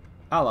our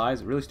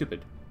allies are really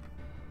stupid.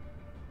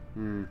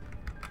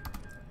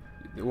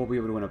 We'll be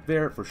able to win up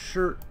there, for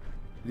sure.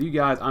 You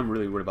guys, I'm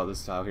really worried about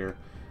this tile here.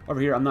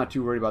 Over here, I'm not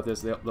too worried about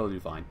this. They'll do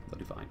fine. They'll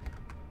do fine.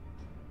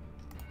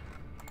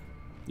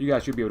 You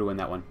guys should be able to win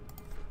that one.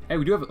 Hey,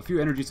 we do have a few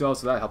energy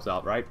cells, so that helps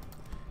out, right?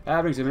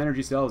 Having some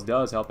energy cells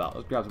does help out.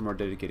 Let's grab some more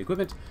dedicated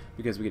equipment,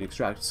 because we can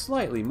extract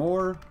slightly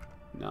more.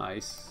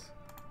 Nice.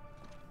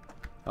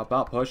 Help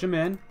out, push them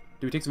in.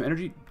 Did we take some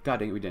energy? God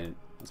dang it, we didn't.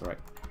 That's alright.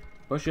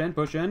 Push in,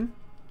 push in.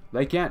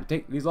 They can't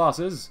take these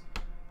losses,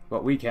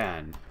 but we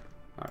can.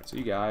 Alright, so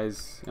you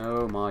guys...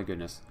 Oh my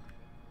goodness.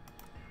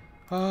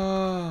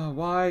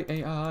 Why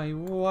AI?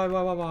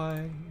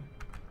 Why?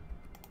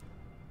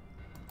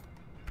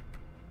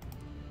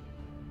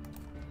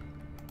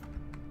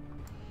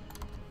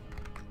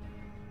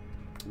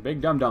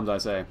 Big dum-dums, I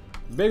say.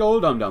 Big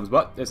old dum-dums,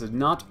 but this is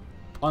not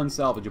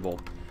unsalvageable.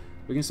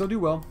 We can still do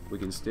well. We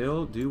can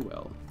still do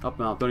well. Up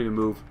and out, don't even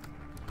move.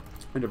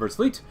 Diverse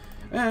fleet.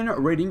 And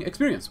raiding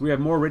experience. We have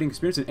more raiding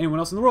experience than anyone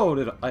else in the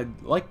world.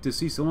 I'd like to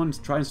see someone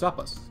try and stop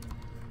us.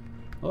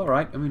 Well,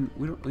 alright. I mean,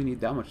 we don't really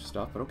need that much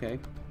stuff, but okay.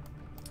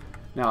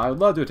 Now, I would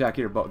love to attack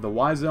here, but the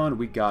Y zone,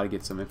 we gotta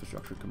get some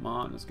infrastructure. Come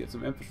on, let's get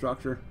some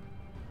infrastructure.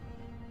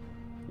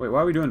 Wait,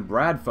 why are we doing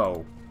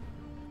Bradfo?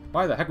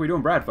 Why the heck are we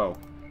doing Bradfo?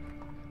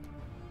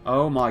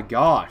 Oh my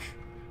gosh.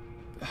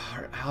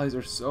 Our allies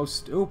are so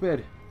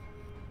stupid.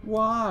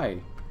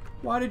 Why?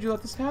 Why did you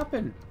let this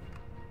happen?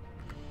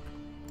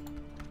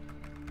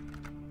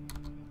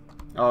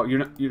 Oh, you're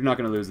not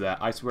going to lose that.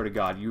 I swear to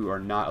God, you are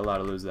not allowed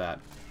to lose that.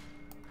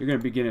 You're going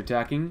to begin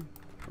attacking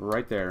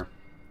right there.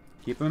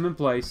 Keep them in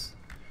place.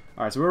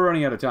 Alright, so we're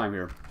running out of time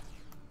here.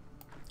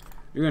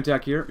 You're going to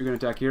attack here, you're going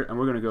to attack here, and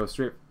we're going to go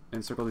straight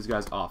and circle these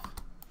guys off.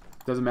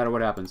 Doesn't matter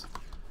what happens.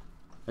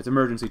 It's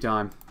emergency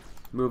time.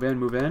 Move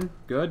in,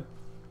 good.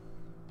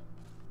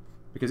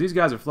 Because these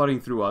guys are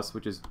flooding through us,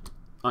 which is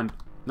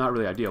not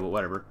really ideal, but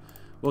whatever.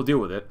 We'll deal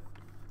with it.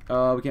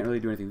 We can't really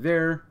do anything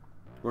there.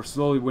 We're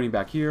slowly winning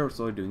back here. We're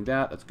slowly doing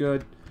that. That's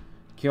good.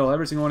 Kill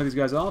every single one of these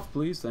guys off,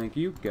 please. Thank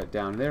you. Get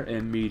down there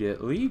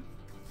immediately.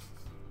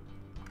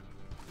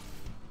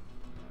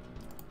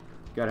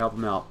 Gotta help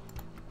them out.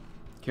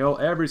 Kill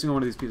every single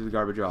one of these pieces of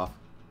garbage off.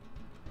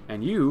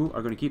 And you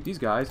are going to keep these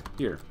guys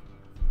here.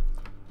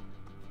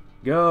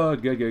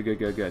 Good.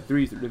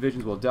 3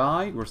 divisions will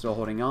die. We're still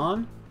holding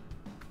on.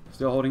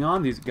 Still holding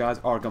on. These guys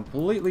are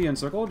completely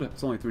encircled.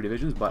 It's only 3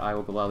 divisions, but I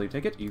will gladly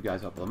take it. You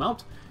guys help them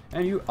out.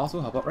 And you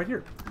also help out right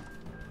here.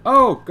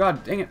 Oh,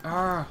 God dang it.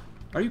 Are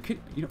you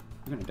kidding? You're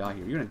going to die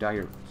here. You're going to die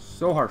here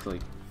so harshly.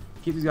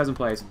 Keep these guys in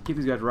place. Keep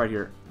these guys right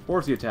here.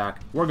 Force the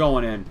attack. We're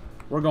going in.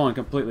 We're going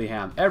completely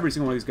ham. Every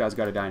single one of these guys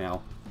got to die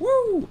now.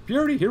 Woo!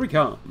 Purity, here we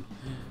come.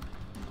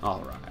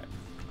 Alright.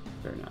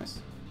 Very nice.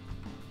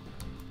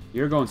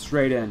 You're going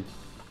straight in.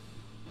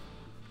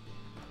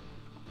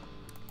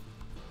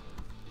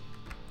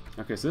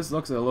 Okay, so this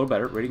looks a little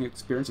better. Raiding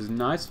experience is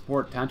nice.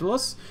 Port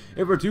Tantalus.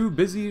 If we're too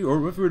busy,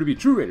 or if we were to be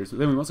true raiders,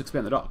 then we must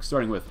expand the docks,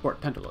 starting with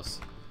Port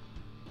Tantalus.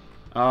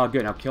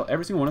 Good. Now kill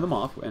every single one of them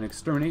off and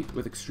exterminate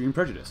with extreme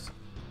prejudice.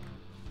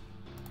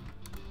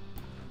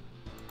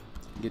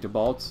 Get to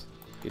Balts.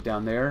 Get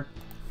down there.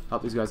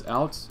 Help these guys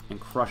out and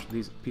crush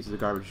these pieces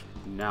of garbage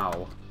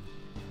now.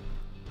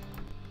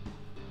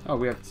 Oh,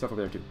 we have stuff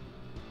over there too.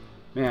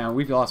 Man,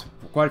 we've lost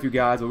quite a few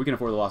guys, but we can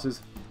afford the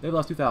losses. They've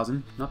lost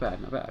 2,000. Not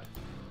bad, not bad.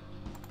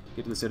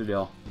 Get to the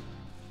Citadel.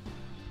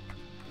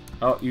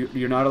 Oh,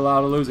 you're not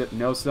allowed to lose it.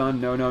 No,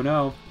 son. No, no,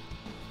 no.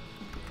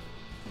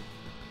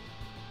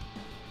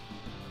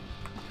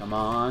 Come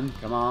on.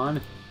 Come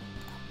on.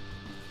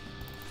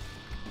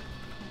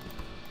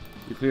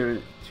 You're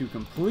clear to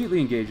completely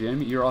engage the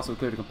enemy. You're also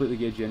clear to completely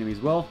engage the enemy as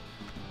well.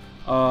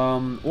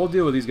 We'll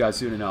deal with these guys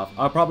soon enough.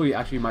 I'll probably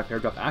actually might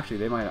pair up. Actually,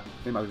 they might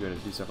be able to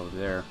do stuff over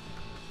there.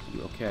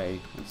 Okay.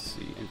 Let's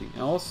see. Anything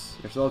else?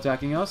 They're still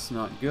attacking us.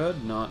 Not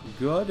good. Not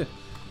good.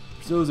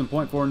 Still losing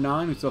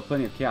 0.49. We still have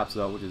plenty of caps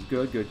though, which is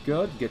good. Good.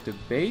 Good. Get to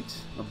bait,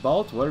 a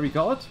bolt, whatever you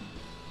call it.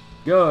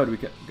 Good. We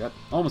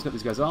almost got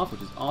these guys off,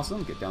 which is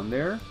awesome. Get down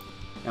there.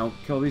 And we'll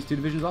kill these 2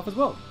 divisions off as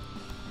well.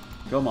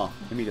 Kill them off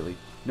immediately.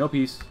 No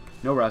peace.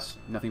 No rest.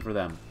 Nothing for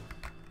them.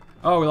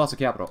 Oh, we lost a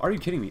capital. Are you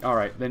kidding me?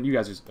 Alright, then you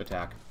guys just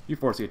attack. You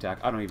force the attack.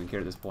 I don't even care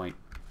at this point.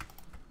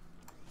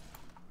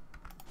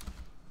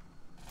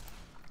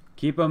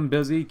 Keep them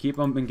busy. Keep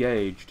them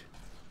engaged.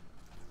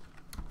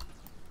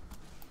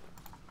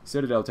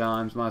 Citadel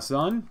times, my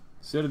son.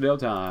 Citadel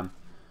time.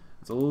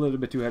 It's a little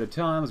bit too ahead of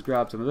time. Let's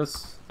grab some of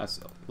this. That's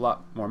a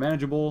lot more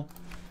manageable.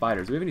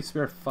 Fighters. Do we have any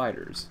spare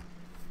fighters?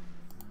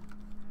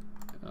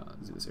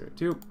 Let's do this area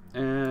too.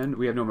 And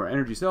we have no more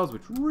energy cells,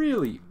 which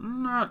really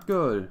not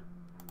good.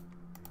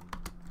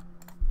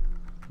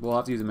 We'll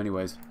have to use them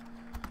anyways.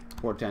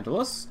 Port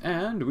Tantalus,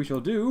 and we shall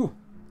do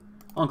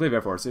Enclave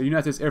Air Force. So the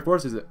United States Air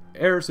Force is the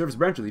air service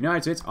branch of the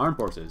United States Armed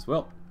Forces.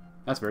 Well,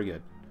 that's very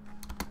good.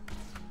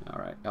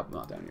 Alright, help them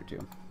out down here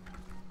too.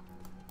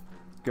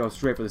 Go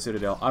straight for the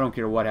Citadel. I don't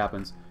care what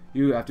happens.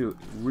 You have to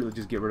really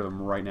just get rid of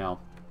them right now.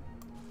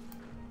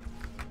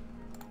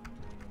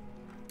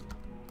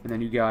 And then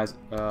you guys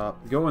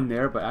go in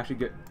there, but actually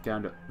get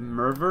down to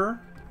Merver.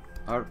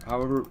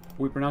 However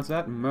we pronounce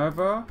that.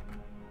 Merver.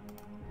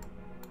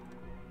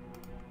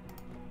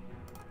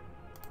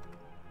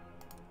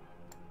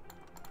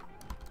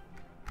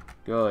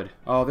 Good.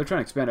 Oh, they're trying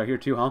to expand out here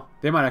too, huh?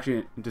 They might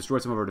actually destroy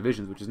some of our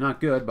divisions, which is not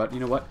good, but you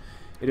know what?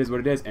 It is what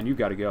it is, and you've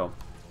got to go.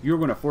 You're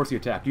going to force the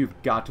attack.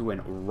 You've got to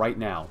win right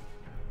now.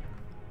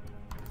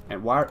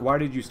 And why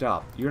did you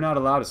stop? You're not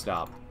allowed to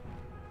stop.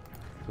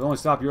 The only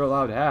stop you're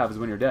allowed to have is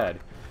when you're dead.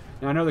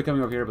 Now, I know they're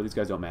coming over here, but these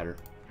guys don't matter.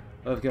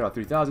 Let's get out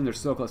 3,000. They're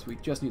so close. We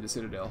just need the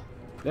Citadel.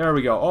 There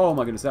we go. Oh,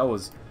 my goodness. That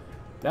was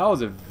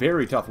a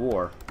very tough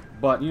war.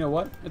 But, you know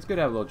what? It's good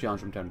to have a little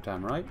challenge from time to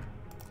time, right?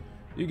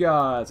 You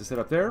guys are set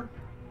up there.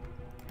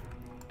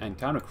 And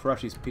time to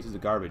crush these pieces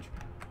of garbage.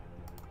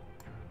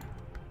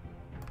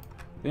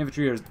 The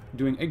infantry are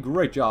doing a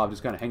great job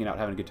just kind of hanging out,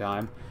 having a good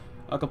time.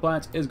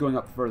 Compliance is going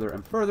up further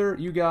and further.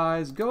 You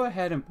guys go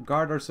ahead and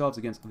guard ourselves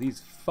against these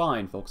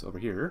fine folks over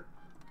here.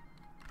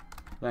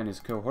 Landis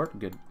cohort,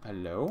 good.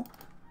 Hello.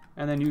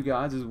 And then you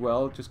guys as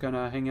well just kind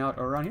of hang out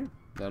around here.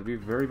 That'll be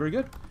very, very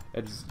good.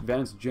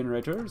 Advanced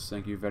generators,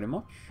 thank you very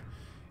much.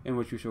 In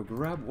which we shall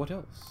grab what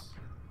else?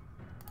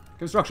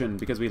 Construction,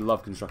 because we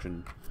love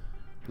construction.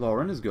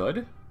 Lauren is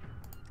good.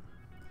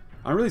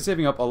 I'm really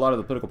saving up a lot of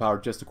the political power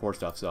just to core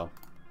stuff, so.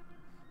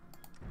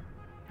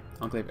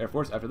 Enclave Air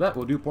Force. After that,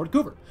 we'll do Port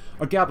Coover.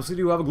 Our capital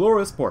city will have a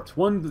glorious port,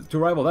 one to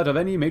rival that of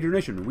any major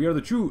nation. We are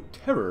the true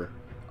terror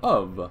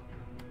of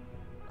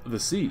the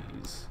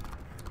seas.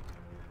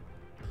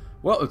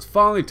 Well, it's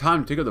finally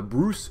time to take out the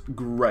Bruce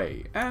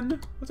Grey,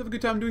 and let's have a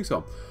good time doing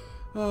so.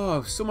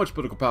 Oh, so much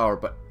political power,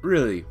 but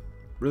really,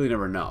 really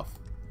never enough.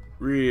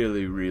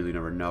 Really, really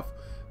never enough.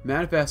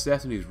 Manifest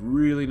Destiny is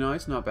really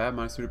nice, not bad,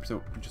 minus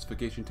 30%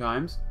 justification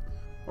times,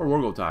 or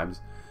war goal times.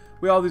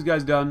 We have all these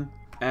guys done,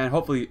 and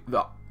hopefully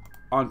the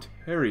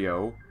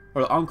Ontario,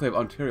 or the Enclave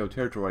Ontario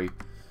territory,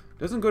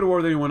 doesn't go to war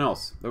with anyone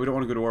else that we don't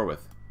want to go to war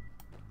with.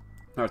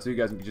 Alright, so you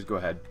guys can just go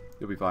ahead.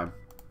 You'll be fine.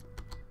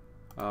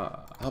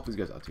 Help these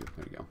guys out too.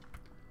 There you go.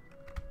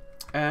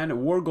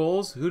 And war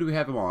goals, who do we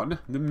have them on?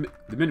 The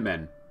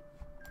Minutemen.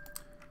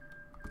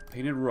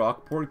 Painted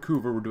Rock, Port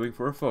Coover we're doing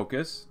for a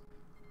focus.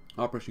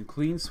 Operation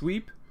Clean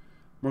Sweep.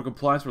 More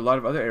compliance for a lot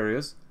of other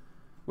areas.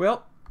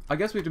 Well, I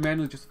guess we have to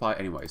manually justify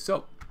anyway.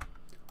 So,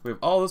 we have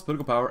all this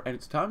political power, and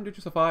it's time to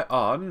justify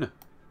on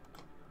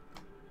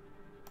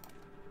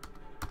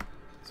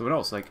someone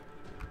else, like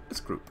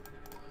this group.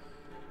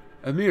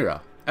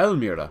 Elmira.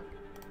 30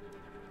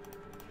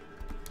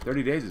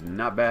 days is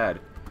not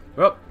bad.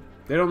 Well,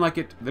 they don't like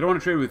it. They don't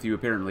want to trade with you,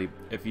 apparently,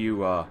 if you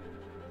want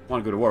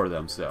to go to war with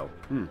them, so.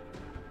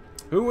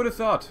 Who would have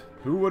thought?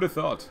 Who would have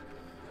thought?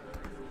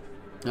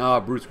 Ah,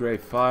 Bruce Grey,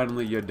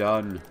 finally you're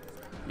done.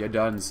 You're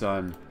done,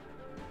 son.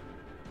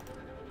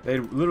 They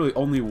had literally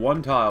only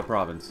one tile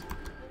province,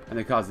 and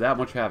they caused that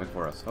much havoc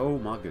for us. Oh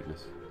my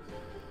goodness.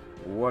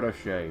 What a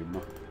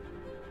shame.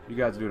 You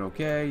guys doing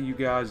okay? You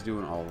guys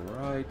doing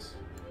alright?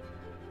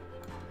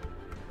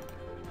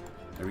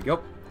 There we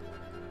go.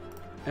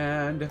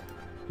 And,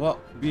 well,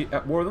 be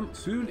at war with them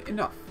soon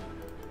enough.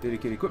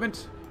 Dedicate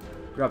equipment.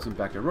 Grab some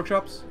factory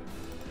workshops.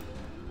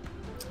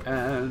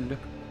 And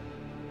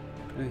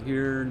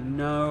here,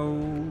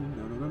 no.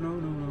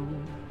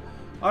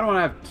 I don't want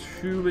to have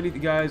too many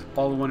guys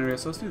all in one area,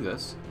 so let's do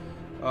this.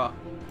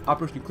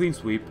 Operation Clean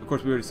Sweep. Of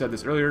course, we already said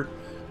this earlier.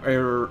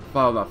 Error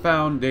file not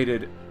found,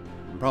 dated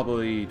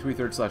probably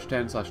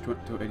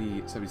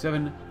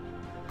 23rd/10/2077.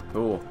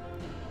 Cool.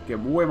 Get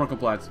way more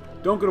compliance.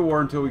 Don't go to war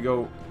until we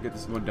go get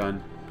this one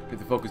done. Get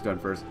the focus done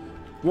first.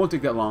 Won't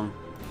take that long.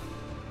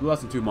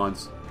 Less than 2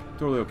 months.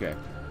 Totally okay.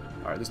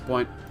 Alright, at this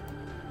point,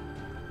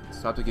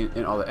 stop taking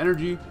in all the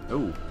energy.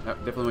 Oh, that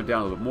definitely went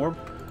down a little bit more.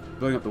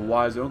 Building up the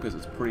Y zone because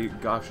it's pretty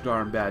gosh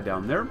darn bad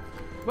down there.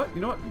 But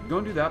you know what? Go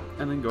and do that,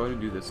 and then go ahead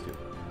and do this too.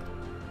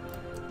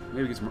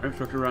 Maybe get some more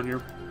infrastructure around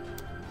here.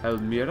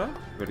 Elmira,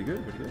 very good,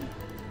 very good.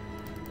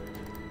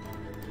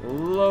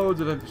 Loads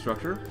of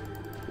infrastructure.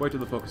 Wait till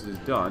the focus is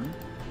done.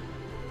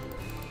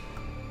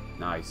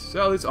 Nice.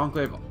 So at least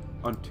Enclave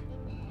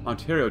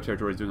Ontario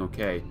territory is doing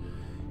okay.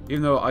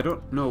 Even though I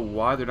don't know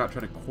why they're not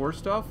trying to core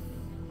stuff.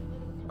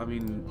 I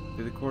mean,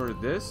 did they core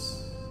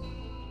this?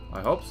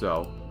 I hope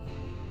so.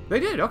 They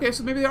did! Okay,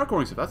 so maybe they are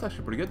coring stuff. That's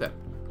actually pretty good then.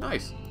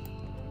 Nice.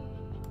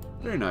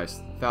 Very nice.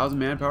 1,000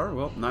 manpower.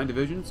 Well, 9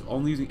 divisions.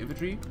 Only using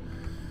infantry.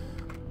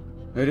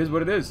 It is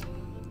what it is.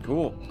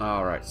 Cool.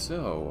 Alright,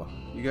 so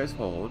you guys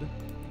hold.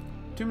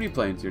 Too many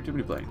planes here. Too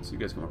many planes. You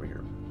guys come over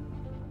here.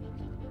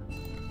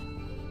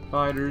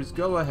 Fighters,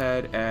 go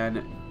ahead and...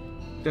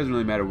 It doesn't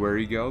really matter where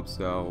you go,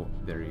 so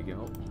there you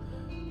go.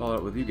 Follow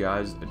up with you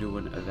guys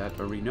doing that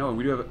arena. And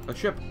we do have a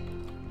ship.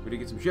 We did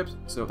get some ships,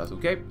 so that's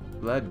okay.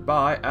 Led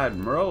by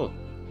Admiral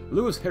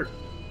Lewis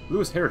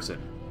Harrison.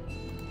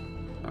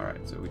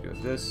 Alright, so we do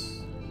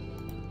this.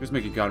 Just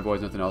making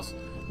convoys, nothing else.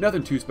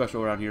 Nothing too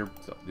special around here,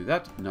 so do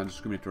that.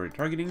 Non-discriminatory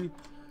targeting.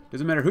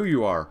 Doesn't matter who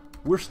you are,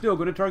 we're still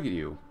going to target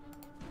you.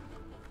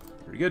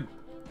 Pretty good.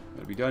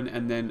 That'll be done,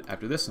 and then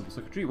after this, simple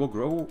secretary will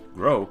grow.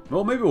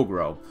 Well, maybe we'll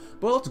grow.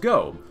 But let's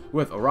go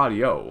with a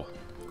radio.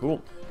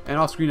 Cool. And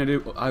off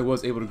screen, I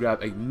was able to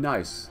grab a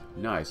nice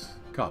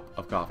cup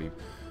of coffee.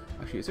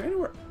 Actually, is there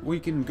anywhere we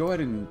can go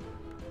ahead and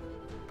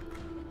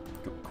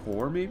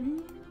core, maybe?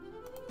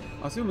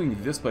 I assume we can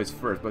do this place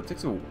first, but it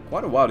takes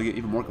quite a while to get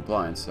even more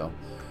compliance, so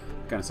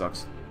kind of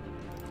sucks.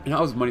 And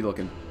how's money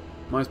looking?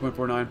 Minus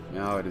 0.49?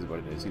 No, it is what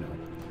it is, you know.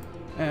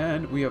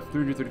 And we have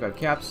 335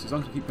 caps. As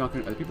long as we keep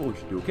conquering other people, we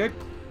should do okay.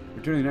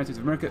 Return to the United States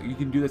of America. You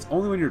can do this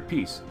only when you're at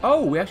peace.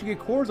 Oh, we actually get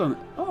cores on...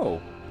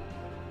 Oh.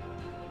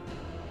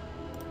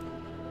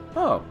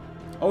 Oh.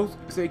 Oh,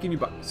 say, can you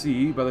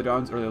see by the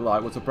dawn's early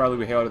light what so proudly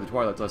we hailed at the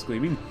twilight's last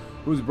gleaming?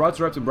 Whose broad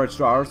stripes and bright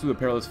stars through the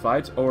perilous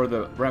fights o'er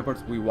the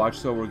ramparts we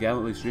watched so were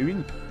gallantly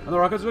streaming? On the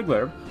rockets of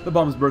glare, the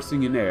bombs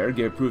bursting in air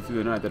gave proof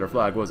through the night that our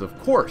flag was, of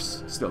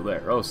course, still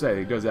there. Oh,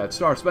 say, does that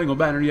star-spangled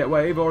banner yet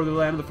wave o'er the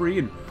land of the free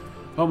and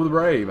home of the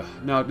brave?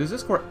 Now, does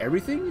this core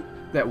everything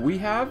that we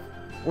have?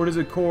 Or does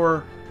it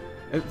core...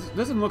 It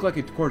doesn't look like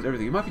it cores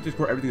everything. It might be just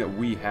core everything that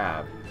we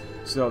have.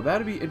 So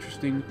that'd be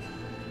interesting,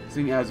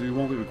 seeing as we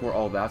won't be able to core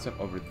all that stuff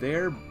over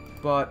there,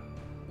 but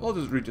we'll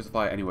just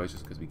re-justify it anyways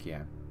just because we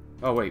can.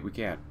 Oh, wait, we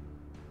can't.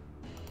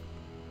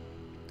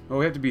 Well,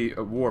 we have to be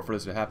at war for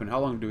this to happen. How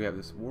long do we have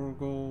this war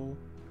goal?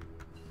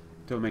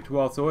 Until May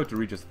 12th, so we'll have to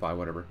re-justify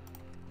whatever.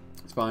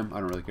 It's fine. I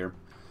don't really care.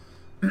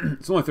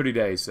 It's only 30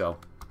 days, so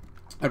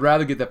I'd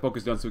rather get that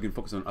focus done so we can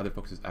focus on other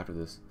focuses after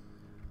this.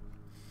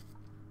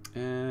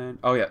 And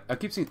oh yeah, I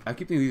keep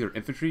thinking these are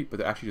infantry, but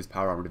they're actually just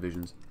power armor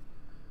divisions.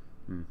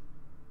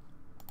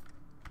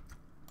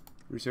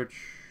 Research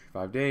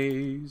 5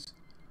 days.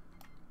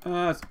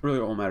 That's really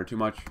won't matter too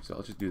much, so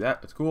let's just do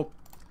that. That's cool.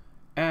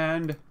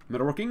 And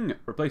metalworking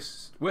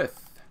replaced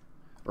with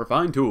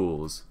refined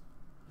tools.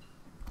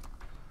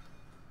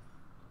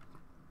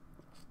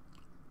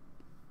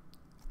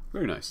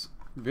 Very nice.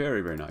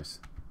 Very, very nice.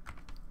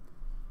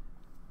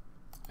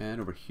 And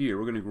over here,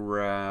 we're going to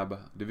grab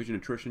division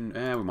attrition,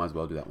 and we might as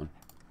well do that one.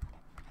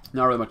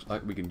 Not really much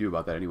we can do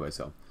about that anyway,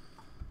 so.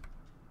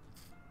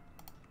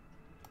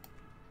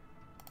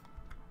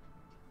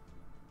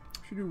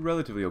 Should do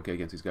relatively okay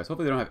against these guys.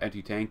 Hopefully they don't have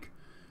anti-tank.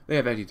 They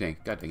have anti-tank.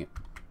 God dang it.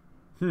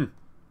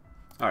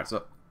 Alright,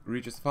 so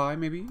re-justify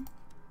maybe?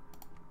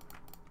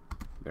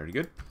 Very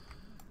good.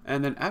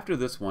 And then after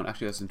this one,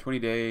 actually that's in 20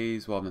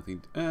 days, we'll have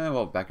nothing,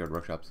 well, backyard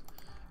workshops.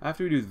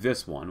 After we do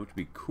this one, which would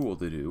be cool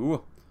to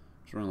do,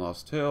 Destroying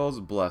Lost Hills,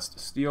 Blessed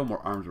Steel,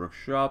 more arms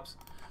workshops.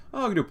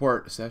 Oh, we can do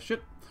Port Seshet.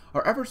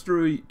 Our efforts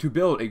to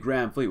build a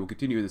grand fleet will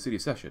continue in the city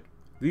of Seshet.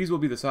 These will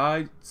be the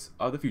sites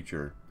of the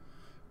future.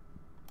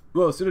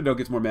 Well, the Citadel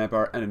gets more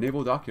manpower and a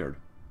naval dockyard.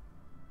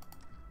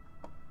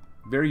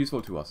 Very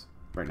useful to us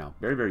right now.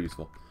 Very, very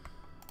useful.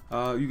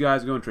 You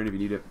guys go and train if you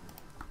need it.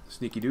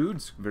 Sneaky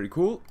dudes. Very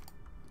cool.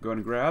 Go ahead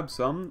and grab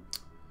some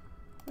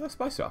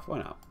spy stuff. Why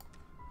not?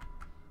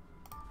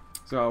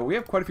 So we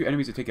have quite a few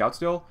enemies to take out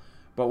still.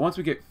 But once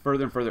we get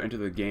further and further into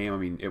the game, I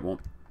mean, it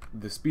won't...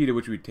 The speed at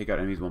which we take out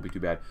enemies won't be too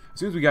bad. As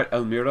soon as we got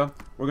Elmira,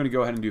 we're going to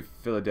go ahead and do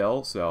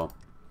Philadelphia, so...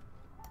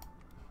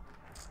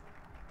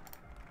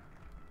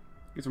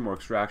 Get some more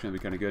extraction,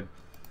 that'd be kind of good.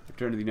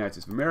 Return to the United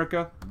States of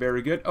America,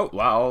 very good. Oh,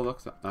 wow,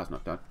 that's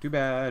not too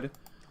bad.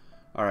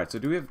 Alright, so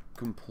do we have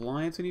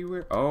compliance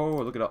anywhere? Oh,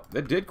 look at all...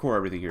 That did core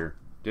everything here.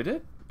 Did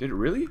it? Did it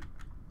really?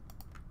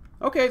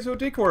 Okay, so it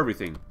did core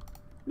everything.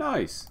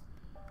 Nice.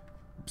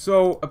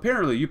 So,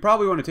 apparently, you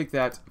probably want to take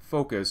that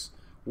focus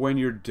when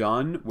you're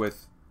done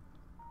with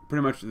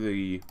pretty much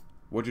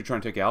what you're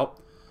trying to take out.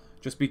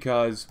 Just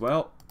because,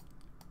 well,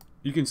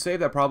 you can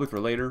save that probably for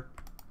later.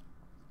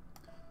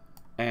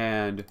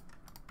 And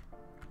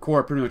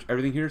core pretty much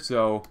everything here,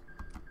 so,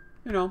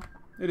 you know,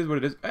 it is what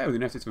it is. Hey, the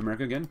United States of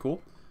America again,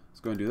 cool.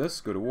 Let's go and do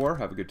this, go to war,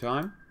 have a good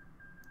time.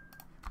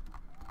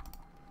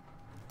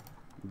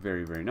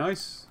 Very, very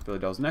nice.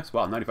 Philadelphia's next.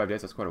 Wow, 95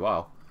 days, that's quite a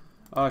while.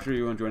 Sure,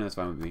 you want to join, that's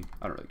fine with me.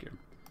 I don't really care.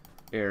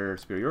 Air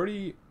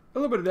superiority, a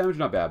little bit of damage,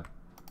 not bad.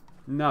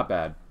 Not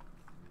bad.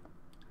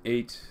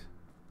 8.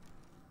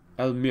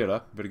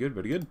 Elmira, very good,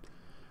 very good.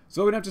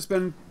 So we don't have to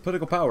spend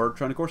political power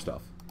trying to core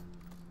stuff.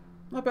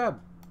 Not bad.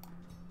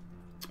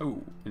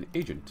 Oh, an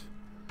agent.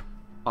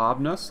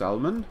 Abna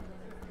Salmon.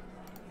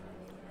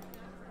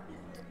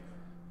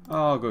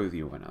 I'll go with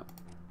you, why not?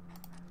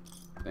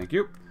 Thank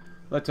you.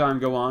 Let time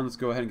go on. Let's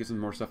go ahead and get some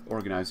more stuff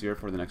organized here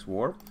for the next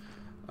war.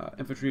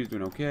 Infantry is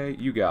doing okay.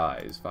 You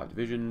guys, 5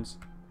 divisions.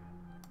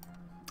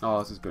 Oh,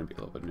 this is going to be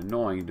a little bit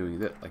annoying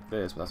doing it like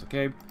this, but that's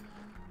okay.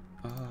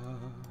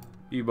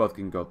 You both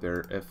can go up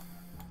there if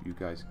you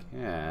guys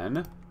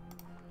can.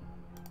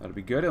 That'll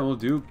be good, and we'll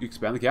do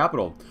expand the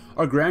capital.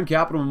 Our grand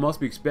capital must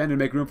be expanded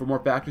to make room for more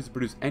factories to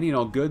produce any and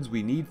all goods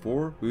we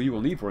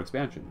will need for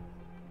expansion.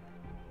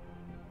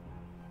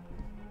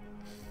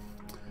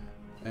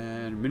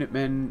 And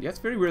Minutemen, yeah, it's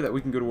very weird that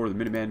we can go to war with the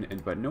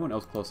Minutemen, but no one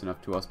else close enough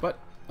to us. But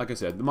like I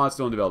said, the mod's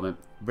still in development,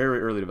 very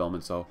early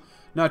development, so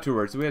not too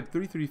worried. So we had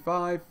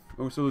 335.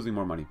 We're still losing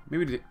more money.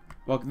 Maybe,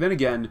 well, then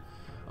again,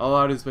 a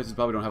lot of these places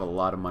probably don't have a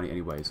lot of money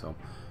anyway. So,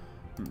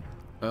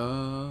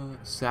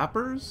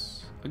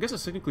 Sappers. I guess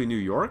it's technically New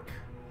York.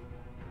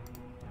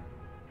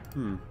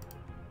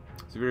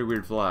 It's a very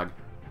weird flag.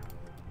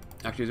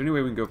 Actually, is there any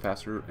way we can go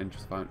faster and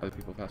just find other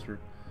people faster?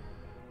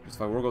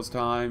 Justify war goals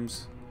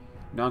times.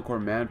 Non-core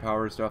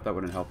manpower stuff, that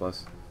wouldn't help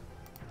us.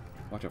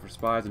 Watch out for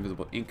spies,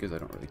 invisible ink, because I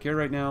don't really care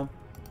right now.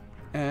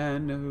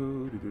 And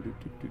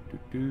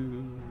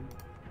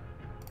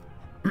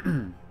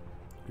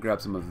grab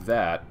some of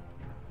that.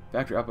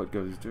 Factory output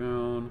goes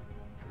down.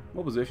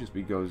 Mobilization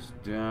speed goes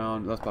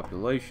down. Less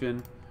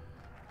population.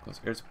 Plus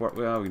air support.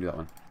 Well, we can do that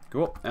one.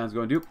 Cool. And let's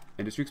go and do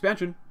industry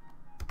expansion.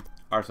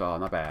 Arsaw,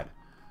 not bad.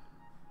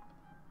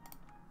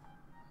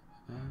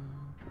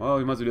 Well,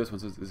 we might as well do this one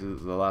since this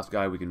is the last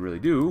guy we can really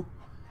do.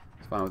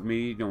 It's fine with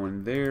me. No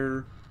one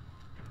there.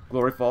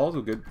 Glory Falls.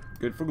 Well,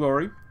 good for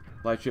glory.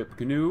 Lightship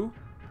canoe.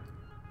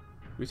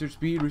 Research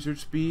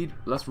speed.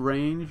 Less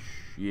range.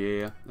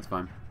 Yeah, that's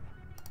fine.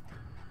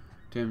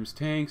 Tim's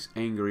tanks.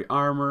 Angry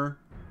armor.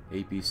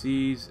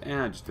 APCs.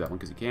 And just do that one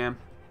because you can.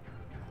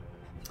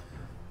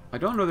 I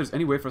don't know if there's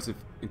any way for us to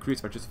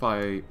increase or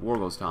justify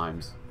Wargos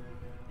times.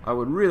 I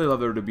would really love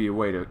there to be a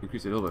way to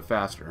increase it a little bit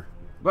faster.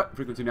 But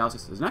frequency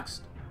analysis is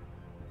next.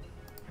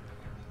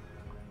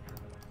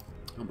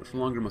 How much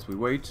longer must we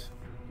wait?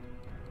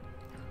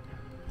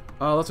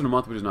 Less than a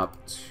month, which is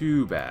not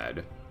too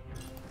bad.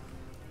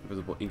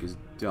 Visible ink is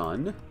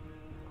done.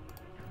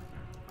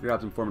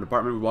 Grab some form of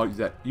department. We want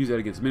to use that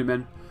against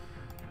Minutemen.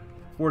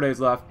 4 days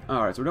left.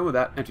 Alright, so we're done with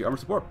that. Anti-armor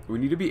support. We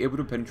need to be able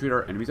to penetrate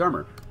our enemy's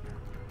armor.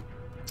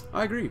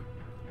 I agree.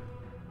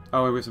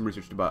 Oh, we have some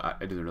research to buy.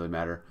 It doesn't really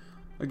matter.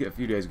 I'll get a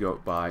few days go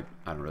by.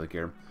 I don't really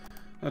care.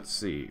 Let's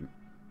see.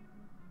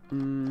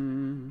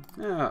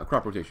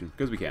 Crop rotation,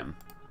 because we can.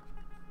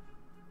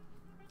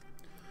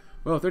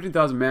 Well,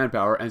 13,000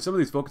 manpower, and some of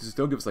these focuses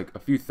still give us like a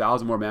few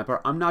thousand more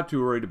manpower. I'm not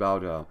too worried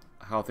about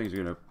how things are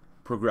going to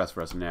progress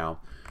for us now.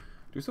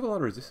 Do we still have a lot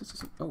of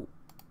resistance?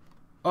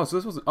 Oh, so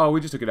this wasn't... Oh, we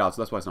just took it out,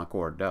 so that's why it's not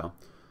core. Duh.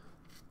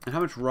 And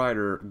how much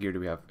rider gear do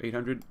we have?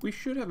 800? We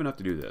should have enough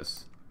to do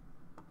this.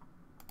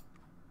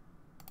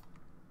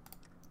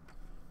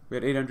 We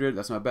had 800.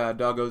 That's not bad.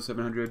 Doggos,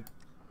 700.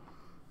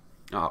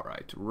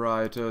 Alright.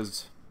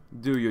 Rioters.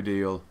 Do your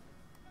deal.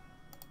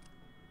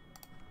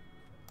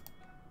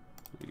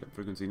 You got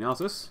frequency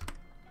analysis.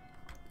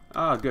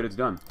 Ah, good. It's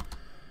done.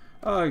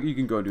 You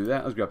can go and do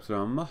that. Let's grab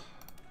some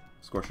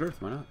Scorched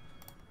Earth. Why not?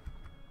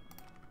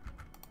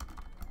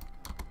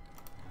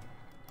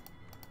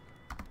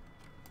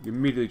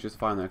 Immediately just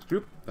find the next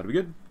troop. That'll be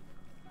good.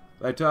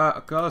 They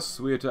attack us.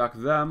 We attack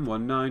them.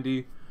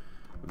 190.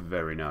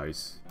 Very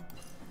nice.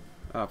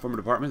 Former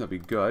department. That'll be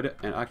good.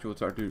 And actually, we'll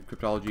start doing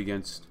cryptology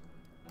against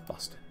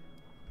Boston.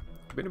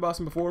 Been to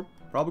Boston before.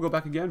 Probably go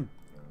back again.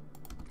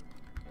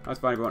 That's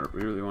fine if you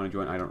really want to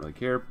join. I don't really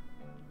care.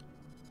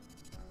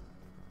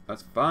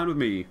 That's fine with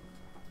me.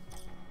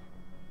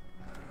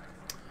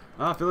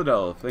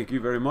 Philadelphia. Thank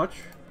you very much.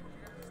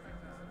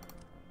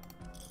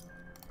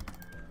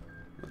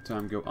 Let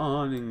time go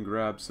on and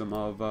grab some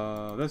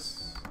of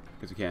this.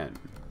 Because we can.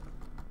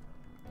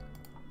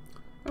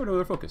 Oh, no,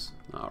 their focus.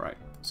 Alright.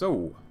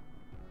 So,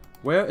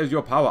 where is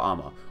your power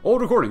armor?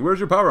 Old recording, where's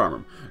your power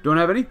armor? Don't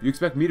have any? You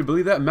expect me to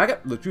believe that, maggot?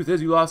 The truth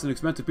is you lost an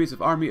expensive piece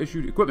of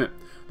army-issued equipment.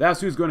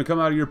 That's who's going to come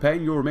out of your pay,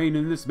 and you'll remain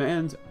in this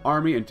man's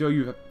army until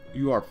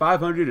you are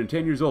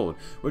 510 years old,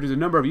 which is the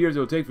number of years it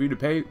will take for you to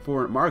pay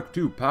for Mark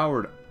II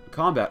powered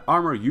combat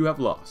armor you have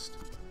lost.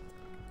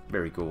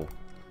 Very cool.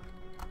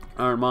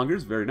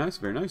 Ironmongers, very nice,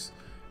 very nice.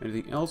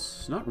 Anything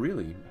else? Not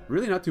really.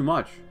 Really not too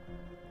much.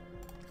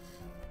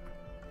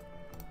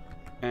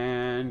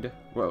 And,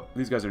 well,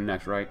 these guys are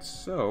next, right?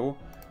 So,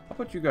 I'll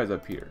put you guys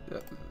up here.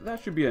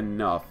 That should be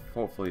enough,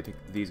 hopefully, to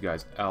take these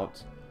guys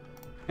out.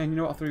 And you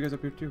know what? I'll throw you guys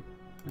up here, too.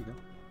 There you go.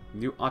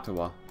 New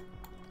Ottawa.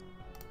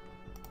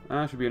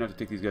 That should be enough to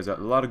take these guys out.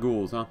 A lot of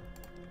ghouls, huh?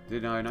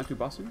 Did I not do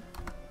Boston?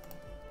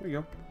 There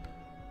you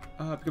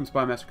go. Become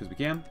Spy Master because we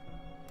can.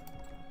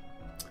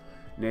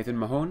 Nathan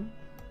Mahone.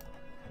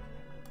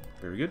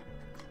 Very good.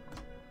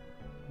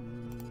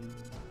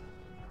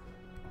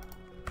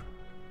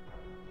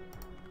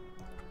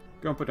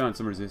 Go and put down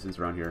some resistance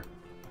around here.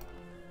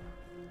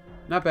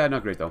 Not bad,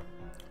 not great though.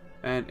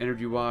 And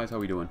energy-wise, how are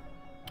we doing?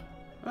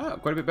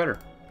 Quite a bit better.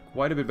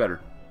 Quite a bit better.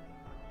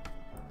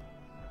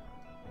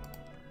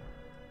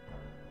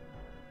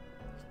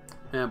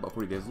 And about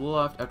 40 days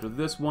left. After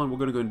this one, we're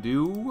going to go and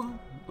do...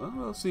 Well,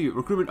 let's see.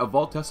 Recruitment of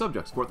vault test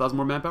subjects. 4,000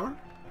 more manpower.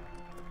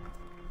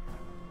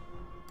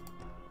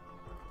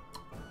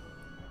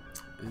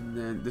 And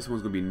then this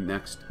one's going to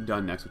be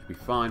done next, which will be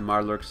fine.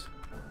 Marlurks.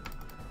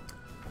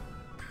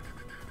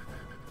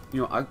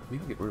 You know,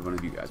 maybe I'll get rid of one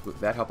of you guys. Would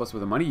that help us with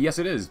the money? Yes,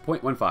 it is.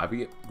 0.15. We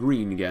get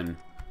green again.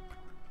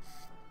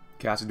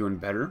 Cass is doing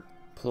better.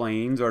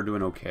 Planes are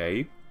doing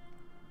okay.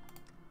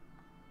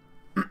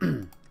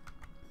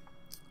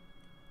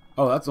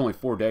 Oh, that's only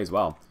 4 days.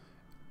 Wow.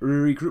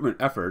 Recruitment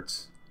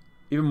efforts.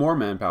 Even more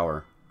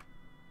manpower.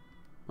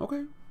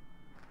 Okay.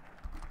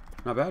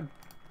 Not bad.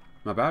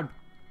 Not bad.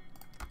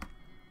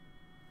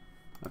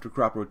 After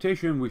crop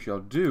rotation, we shall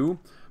do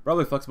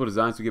probably flexible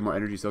designs to get more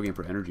energy, still gain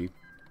for energy.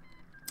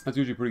 That's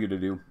usually pretty good to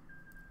do.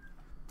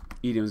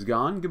 Eden's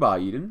gone. Goodbye,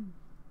 Eden.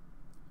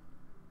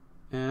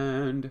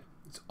 And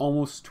it's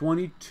almost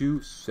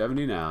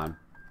 2279.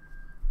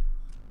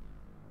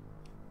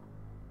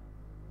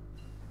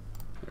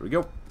 There we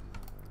go.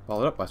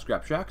 Followed up by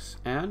scrap shacks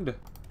and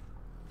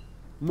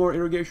more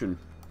irrigation.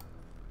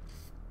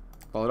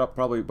 Followed up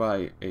probably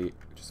by a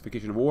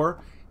justification of war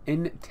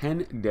in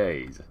 10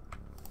 days.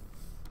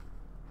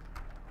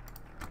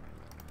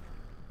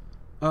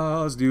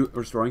 Let's do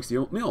restoring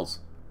steel mills.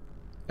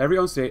 Every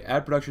own state,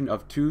 add production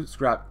of 2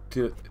 scrap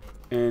to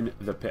in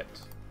the pit.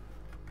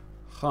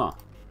 Huh.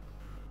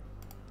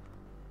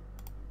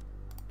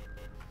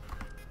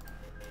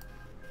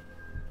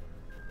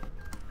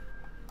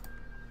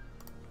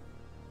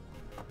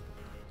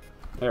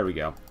 There we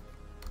go.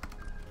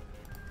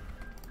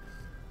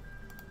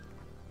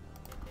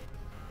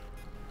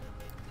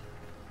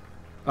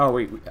 Oh,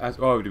 wait.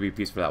 Oh, to be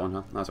peace for that one,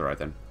 huh? That's alright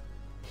then.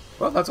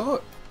 Well, that's all.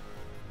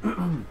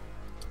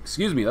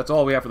 Excuse me, that's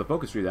all we have for the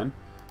focus tree then.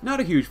 Not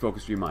a huge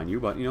focus tree, mind you,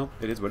 but, you know,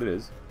 it is what it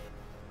is.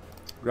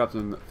 Grab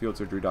some field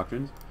surgery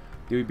doctrines.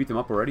 Did we beat them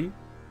up already?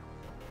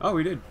 Oh,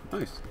 we did.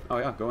 Nice. Oh,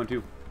 yeah, go on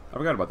too. I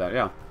forgot about that,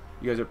 yeah.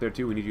 You guys are up there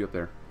too, we need you up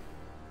there.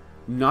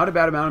 Not a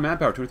bad amount of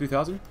manpower,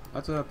 23,000?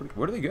 That's a pretty...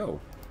 Where do they go?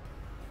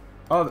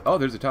 Oh,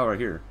 there's a tower right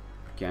here.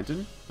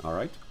 Canton,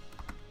 alright.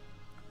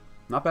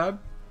 Not bad.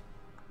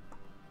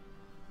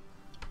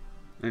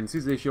 And as soon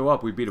as they show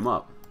up, we beat them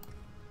up.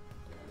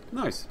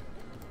 Nice.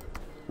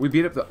 We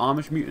beat up the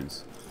Amish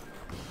mutants.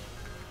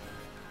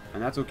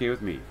 And that's okay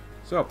with me.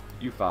 So,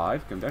 you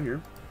 5, come down here.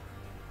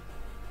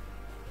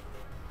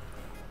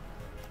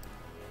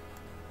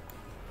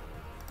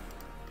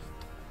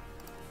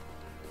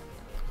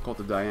 Cult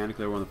of Diana,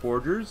 clear one of the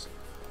forgers.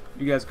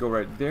 You guys go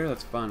right there,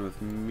 that's fine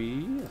with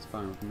me. That's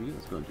fine with me.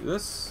 Let's go and do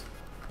this.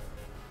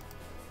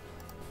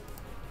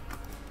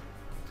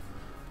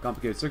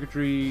 Complicated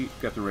circuitry,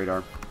 Captain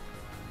Radar.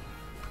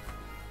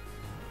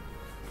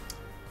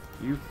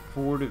 You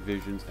 4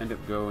 divisions end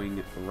up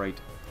going right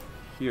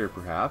here,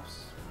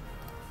 perhaps.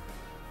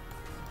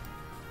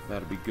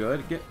 That'd be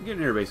good. Get an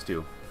airbase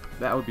too.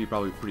 That would be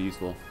probably pretty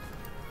useful.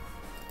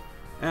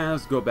 And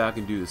let's go back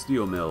and do the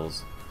steel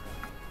mills.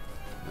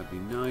 That'd be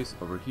nice.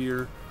 Over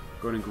here.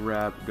 Go ahead and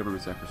grab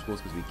government sector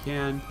schools because we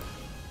can.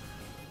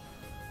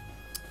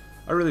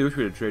 I really wish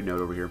we had a trade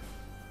node over here.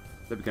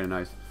 That'd be kind of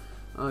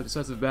nice.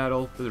 Decisive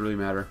battle. Doesn't really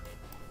matter.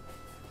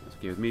 That's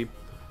okay with me.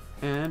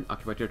 And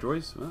occupied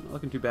territories. Well, not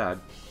looking too bad.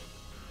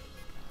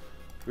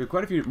 We have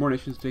quite a few more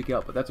nations to take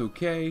out, but that's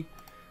okay.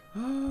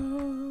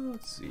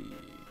 Let's see.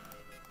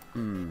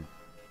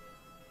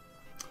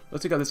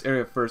 Let's take out this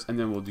area first, and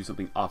then we'll do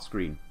something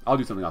off-screen. I'll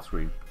do something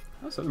off-screen.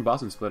 Oh, Southern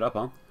Boston split up,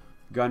 huh?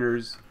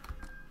 Gunners.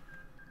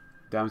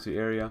 Diamond City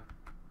area.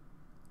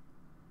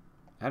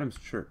 Adams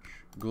Church.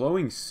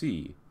 Glowing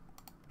Sea.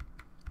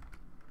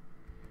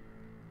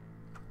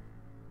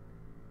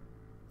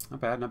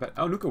 Not bad, not bad.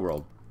 Oh, Nuka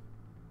World.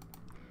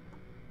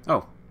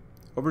 Oh.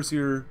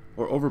 Overseer,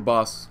 or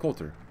Overboss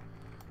Coulter.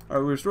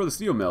 Alright, we restore the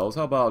steel mills.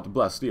 How about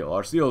Blessed Steel?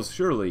 Our steel's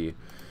surely...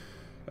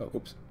 Oh,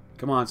 oops.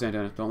 Come on,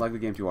 Santana. Don't lag the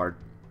game too hard.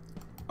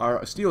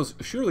 Our steel's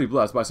surely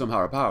blessed by some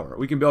higher power.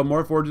 We can build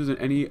more forges than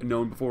any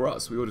known before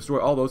us. We will destroy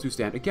all those who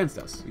stand against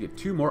us. We get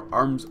 2 more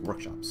arms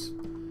workshops.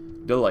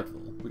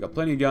 Delightful. We got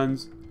plenty of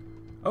guns.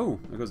 Oh,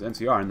 there goes the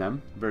NCR in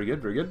them. Very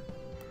good, very good.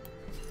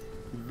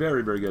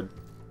 Very, very good.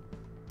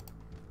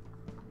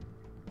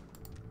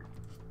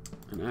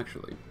 And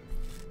actually...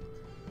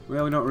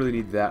 Well, we don't really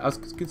need that. I was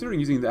considering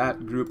using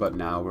that group, but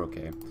now we're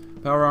okay.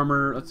 Power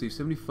armor, let's see,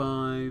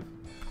 75.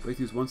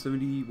 Breakthrough's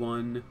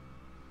 171.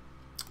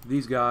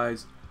 These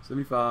guys,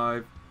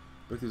 75.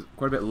 Breakthrough's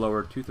quite a bit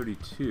lower,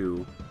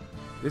 232.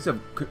 These have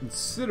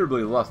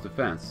considerably less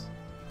defense.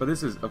 But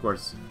this is, of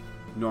course,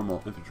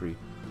 normal infantry.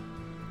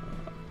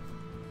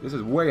 This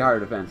is way higher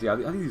defense. Yeah, I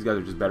think these guys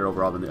are just better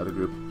overall than the other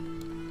group.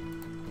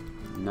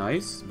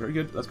 Nice. Very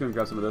good. Let's go and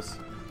grab some of this.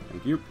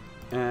 Thank you.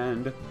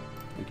 And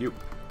thank you.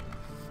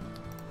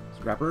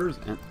 Scrappers,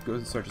 and go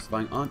and start just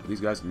flying on to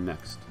these guys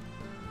next.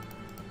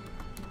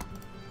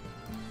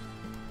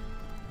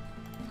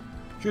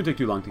 Shouldn't take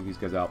too long to take these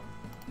guys out.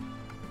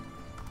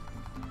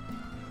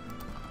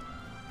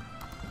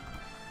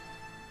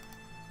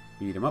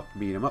 Beat him up,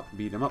 beat him up,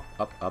 beat him up,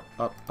 up, up,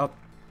 up, up.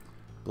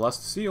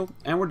 Blessed Seal,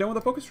 and we're done with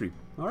the focus tree.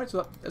 Alright,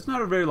 so that's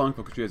not a very long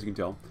focus tree, as you can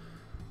tell.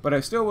 But I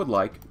still would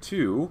like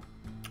to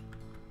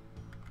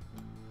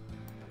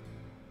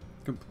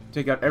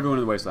take out everyone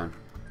in the wasteland.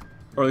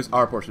 Or at least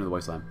our portion of the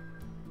wasteland.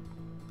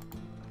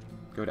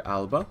 Go to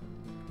Alba.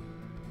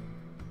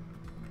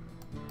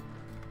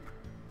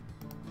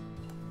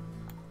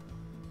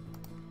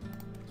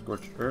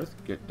 Scorched Earth,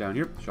 get down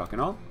here, shock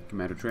and all.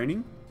 Commander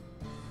training.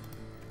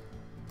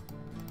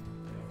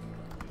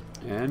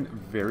 And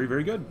very,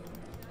 very good.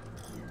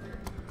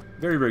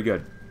 Very, very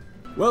good.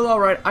 Well,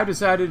 alright, I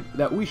decided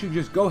that we should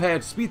just go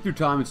ahead, speed through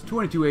time. It's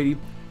 2280,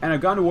 and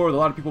I've gone to war with a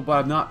lot of people, but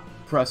I've not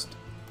pressed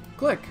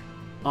click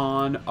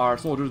on our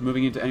soldiers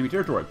moving into enemy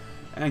territory.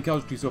 And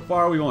casualty so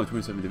far, we've only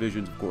 27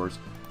 divisions, of course.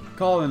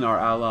 Call in our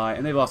ally,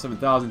 and they've lost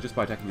 7,000 just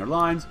by attacking our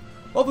lines.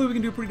 Hopefully we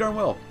can do pretty darn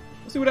well.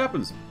 Let's see what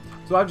happens.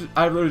 So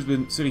I've literally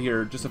been sitting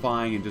here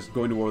justifying and just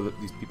going to war with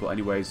these people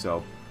anyway,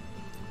 so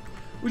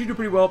we should do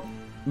pretty well.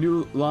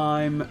 New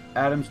Lyme,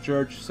 Adams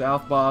Church,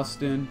 South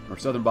Boston, or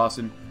Southern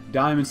Boston,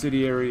 Diamond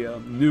City area,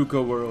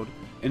 Nuka World,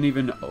 and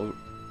even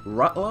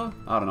Rutla?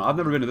 I don't know. I've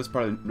never been to this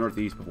part of the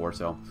Northeast before,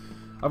 so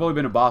I've only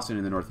been to Boston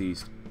in the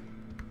Northeast.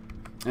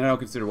 And I don't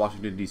consider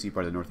Washington, D.C.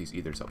 part of the Northeast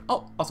either, so...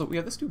 Oh, also, we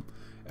have this too.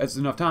 That's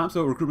enough time,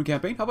 so recruitment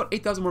campaign. How about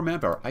 8,000 more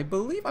manpower? I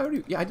believe I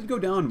already... Yeah, I did go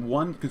down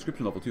 1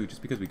 conscription level too,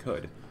 just because we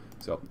could.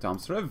 So, Tom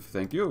Strev,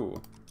 thank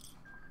you.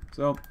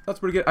 So, that's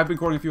pretty good. I've been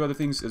recording a few other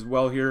things as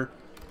well here.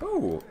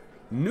 Oh,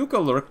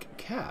 Nukalurk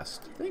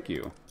cast. Thank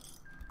you.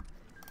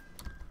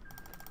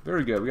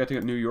 Very good. We got to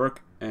get New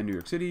York and New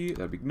York City.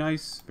 That'd be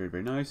nice. Very,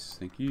 very nice.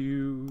 Thank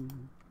you.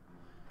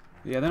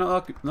 Yeah, they're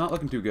not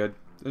looking too good.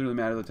 Doesn't really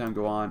matter. Let time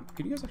go on.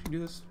 Can you guys actually do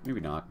this?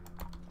 Maybe not.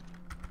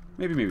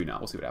 Maybe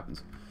not. We'll see what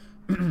happens.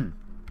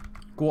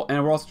 Cool.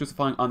 And we're also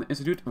justifying on the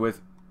Institute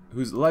with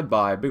who's led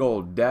by big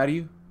old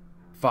Daddy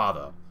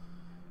Father.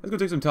 It's going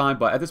to take some time,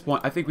 but at this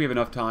point, I think we have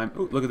enough time.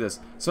 Ooh, look at this.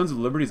 Sons of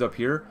Liberty's up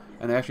here,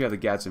 and they actually have the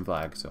Gadsden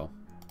flag, so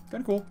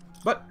kind of cool.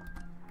 But,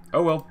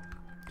 oh well.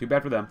 Too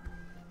bad for them.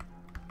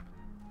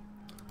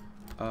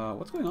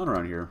 What's going on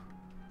around here?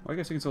 Why are you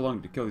guys taking so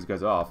long to kill these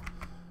guys off?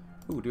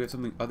 Ooh, do we have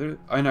something other?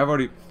 And I've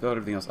already filled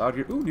everything else out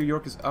here. Ooh, New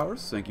York is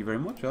ours. Thank you very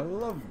much. I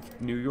love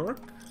New York.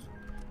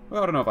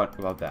 Well, I don't know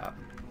about that.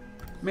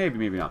 Maybe,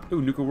 maybe not.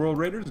 Ooh, Nuka World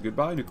Raiders.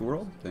 Goodbye, Nuka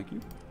World. Thank you.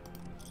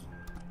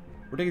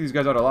 We're taking these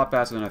guys out a lot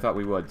faster than I thought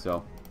we would,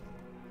 so.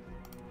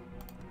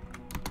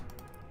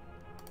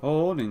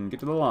 Hold and get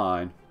to the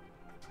line.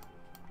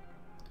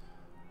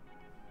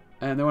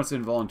 And they want to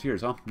send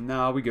volunteers, huh?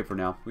 No, we good for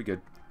now. We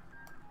good.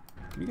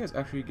 Can you guys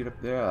actually get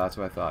up there? That's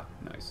what I thought.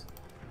 Nice.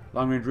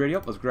 Long range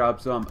radio. Let's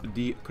grab some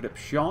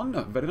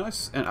decryption. Very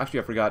nice. And actually,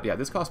 I forgot. Yeah,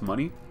 this costs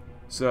money.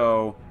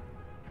 So,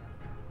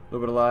 a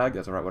little bit of lag.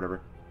 That's alright, whatever.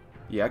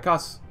 Yeah, it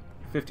costs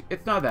 50.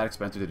 It's not that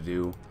expensive to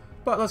do.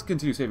 But let's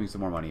continue saving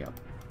some more money up.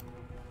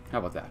 How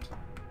about that?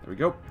 There we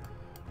go.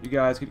 You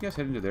guys, can you guys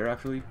head into there,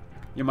 actually?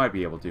 You might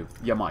be able to.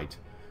 You might.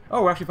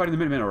 Oh, we're actually fighting the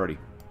Minutemen already.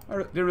 I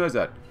didn't realize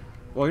that.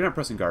 Well, you're not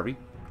pressing Garvey.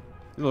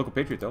 You're a local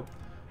patriot, though.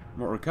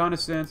 More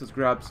reconnaissance. Let's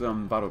grab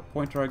some vital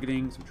point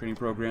targeting, some training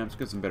programs,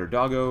 get some better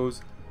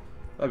doggos.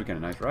 That'd be kind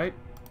of nice, right?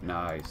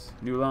 Nice.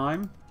 New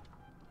Lime.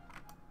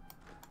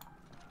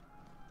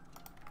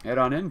 Head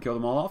on in, kill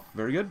them all off.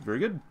 Very good, very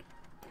good.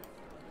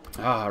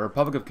 Ah,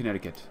 Republic of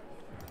Connecticut.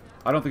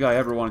 I don't think I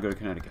ever want to go to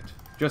Connecticut.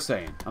 Just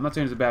saying. I'm not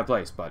saying it's a bad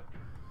place, but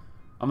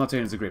I'm not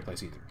saying it's a great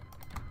place either.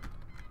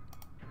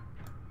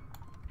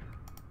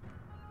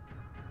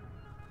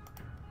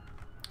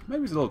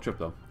 Maybe it's a little trip,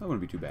 though. That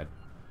wouldn't be too bad.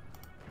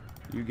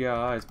 You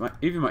guys,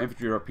 even my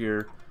infantry are up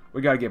here.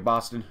 We gotta get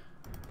Boston.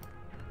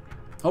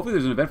 Hopefully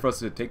there's an event for us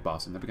to take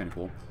Boston. That'd be kind of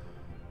cool.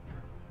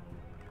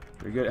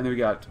 Very good. And then we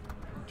got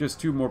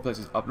just 2 more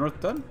places up north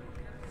done.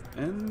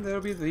 And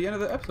that'll be the end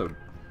of the episode.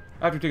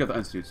 After we take out the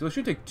Institute. So it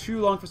shouldn't take too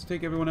long for us to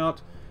take everyone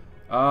out.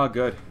 Ah,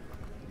 good.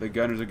 The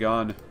gunners are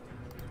gone.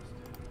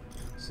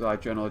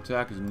 Side channel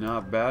attack is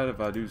not bad if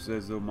I do say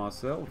so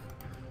myself.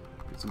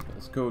 Get some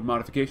pulse code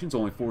modifications.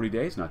 Only 40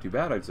 days. Not too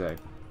bad, I'd say.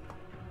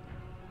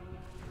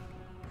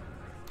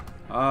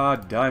 Ah,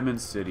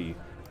 Diamond City.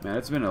 Man,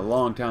 it's been a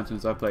long time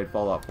since I've played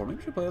Fallout 4. Maybe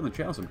we should play on the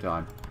channel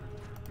sometime.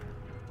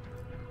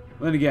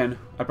 Then again,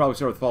 I'd probably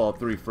start with Fallout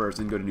 3 first,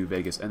 then go to New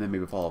Vegas, and then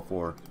maybe Fallout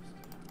 4.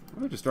 I'm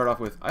going to start off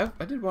with... I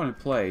did want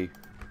to play,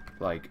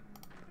 like,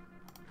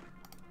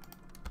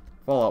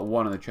 Fallout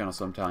 1 on the channel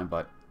sometime,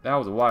 but that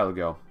was a while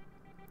ago.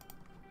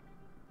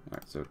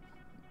 Alright, so...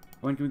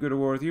 when can we go to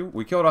war with you?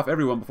 We killed off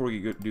everyone before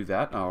we could do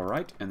that.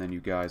 Alright, and then you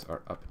guys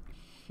are up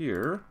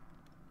here.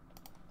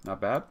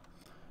 Not bad.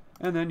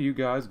 And then you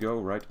guys go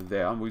right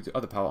there. I'm going to use the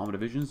other power armor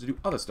divisions to do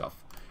other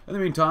stuff. In the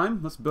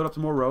meantime, let's build up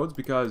some more roads,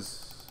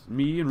 because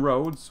me and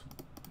roads,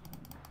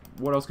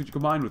 what else could you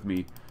combine with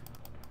me?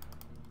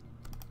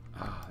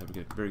 Ah, there we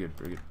go. Very good,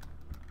 very good.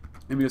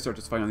 Maybe let's start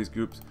just fighting on these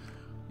groups.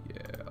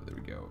 Yeah, there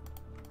we go.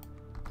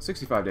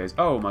 65 days.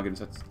 Oh my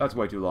goodness, that's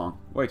way too long.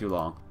 Way too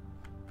long.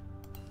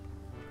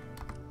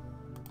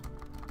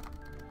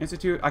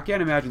 Institute, I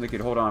can't imagine they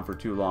could hold on for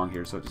too long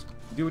here, so just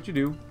do what you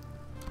do.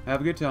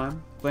 Have a good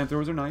time.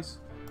 Flamethrowers are nice.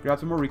 Grab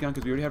some more recon,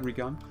 because we already have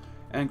recon.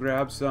 And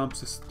grab some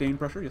sustained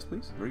pressure. Yes,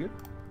 please. Very good.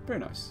 Very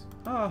nice.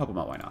 Help them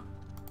out. Why not?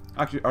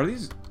 Actually, are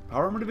these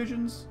power armor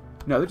divisions?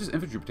 No, they're just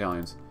infantry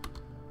battalions.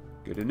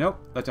 Good to know.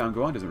 Let time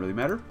go on. Doesn't really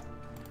matter.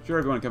 Sure,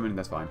 everyone come in.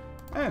 That's fine.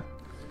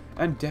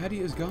 And Daddy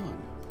is gone.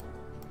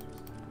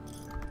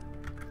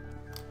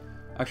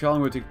 Actually, how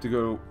long would it take to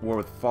go to war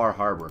with Far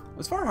Harbor?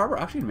 Was Far Harbor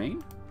actually in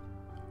Maine?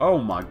 Oh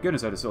my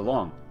goodness, that is so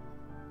long.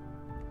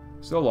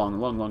 So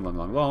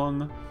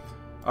long.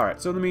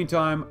 Alright, so in the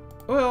meantime...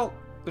 Well,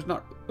 there's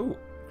not... Ooh,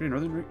 Great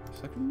Northern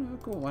section?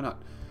 Cool, why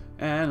not?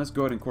 And let's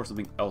go ahead and core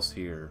something else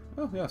here.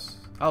 Oh, yes.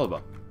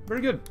 Alaba.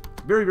 Very good.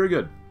 Very, very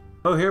good.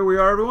 Oh, here we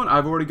are, everyone.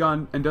 I've already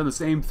gone and done the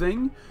same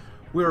thing.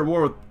 We're at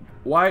war with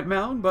Wyatt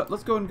Mound, but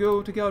let's go and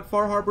go take out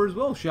Far Harbor as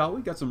well, shall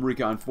we? Got some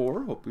Recon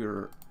 4. Hope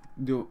you're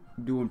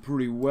doing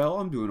pretty well.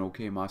 I'm doing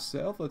okay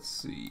myself. Let's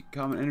see.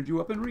 Common Energy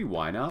Weaponry.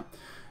 Why not?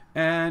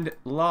 And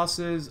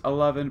losses,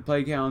 11.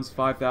 Play counts,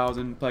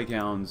 5,000. Play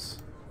counts,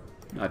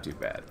 not too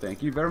bad.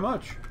 Thank you very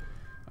much.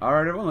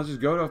 Alright, everyone, let's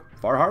just go to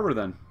Far Harbor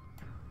then.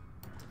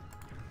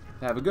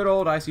 Have a good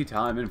old icy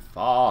time in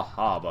Far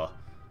Harbor.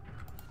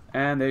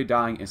 And they're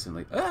dying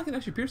instantly. I can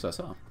actually pierce us,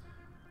 huh?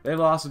 They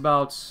lost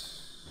about...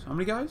 how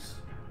many guys?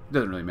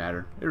 Doesn't really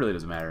matter. It really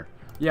doesn't matter.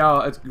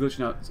 Yeah, it's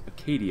glitching out. It's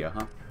Acadia,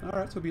 huh?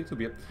 Alright, so be it, so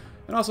be it.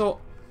 And also,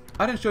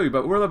 I didn't show you,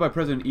 but we're led by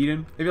President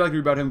Eden. If you'd like to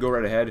read about him, go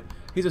right ahead.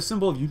 He's a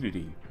symbol of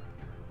unity.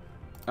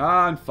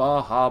 And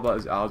Fahaba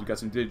is ours. We got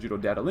some digital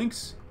data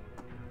links.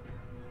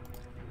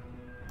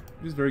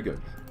 Which is very good.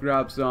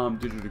 Grab some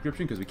digital decryption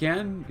because we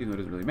can, even though it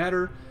doesn't really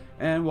matter.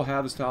 And we'll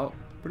have this tile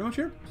pretty much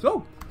here.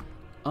 So,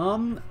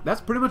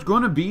 that's pretty much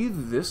going to be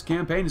this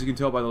campaign, as you can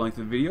tell by the length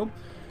of the video.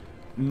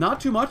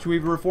 Not too much.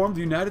 We've reformed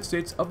the United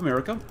States of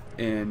America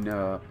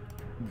in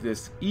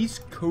this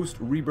East Coast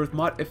Rebirth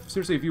mod.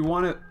 Seriously, if you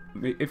want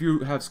to, if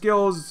you have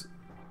skills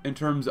in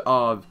terms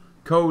of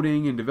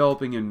coding and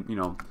developing and, you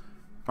know,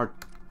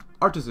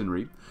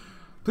 artisanry,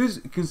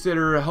 please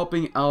consider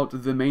helping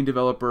out the main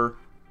developer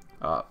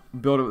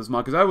build up this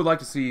mod, because I would like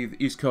to see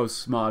the East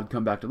Coast mod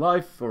come back to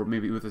life, or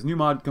maybe with this new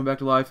mod come back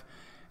to life,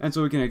 and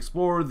so we can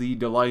explore the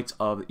delights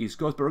of the East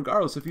Coast. But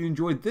regardless, if you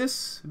enjoyed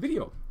this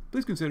video,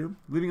 please consider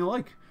leaving a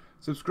like,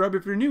 subscribe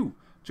if you're new,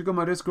 check out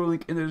my Discord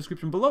link in the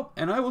description below,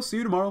 and I will see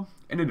you tomorrow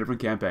in a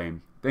different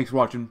campaign. Thanks for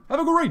watching. Have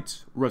a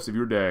great rest of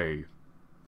your day.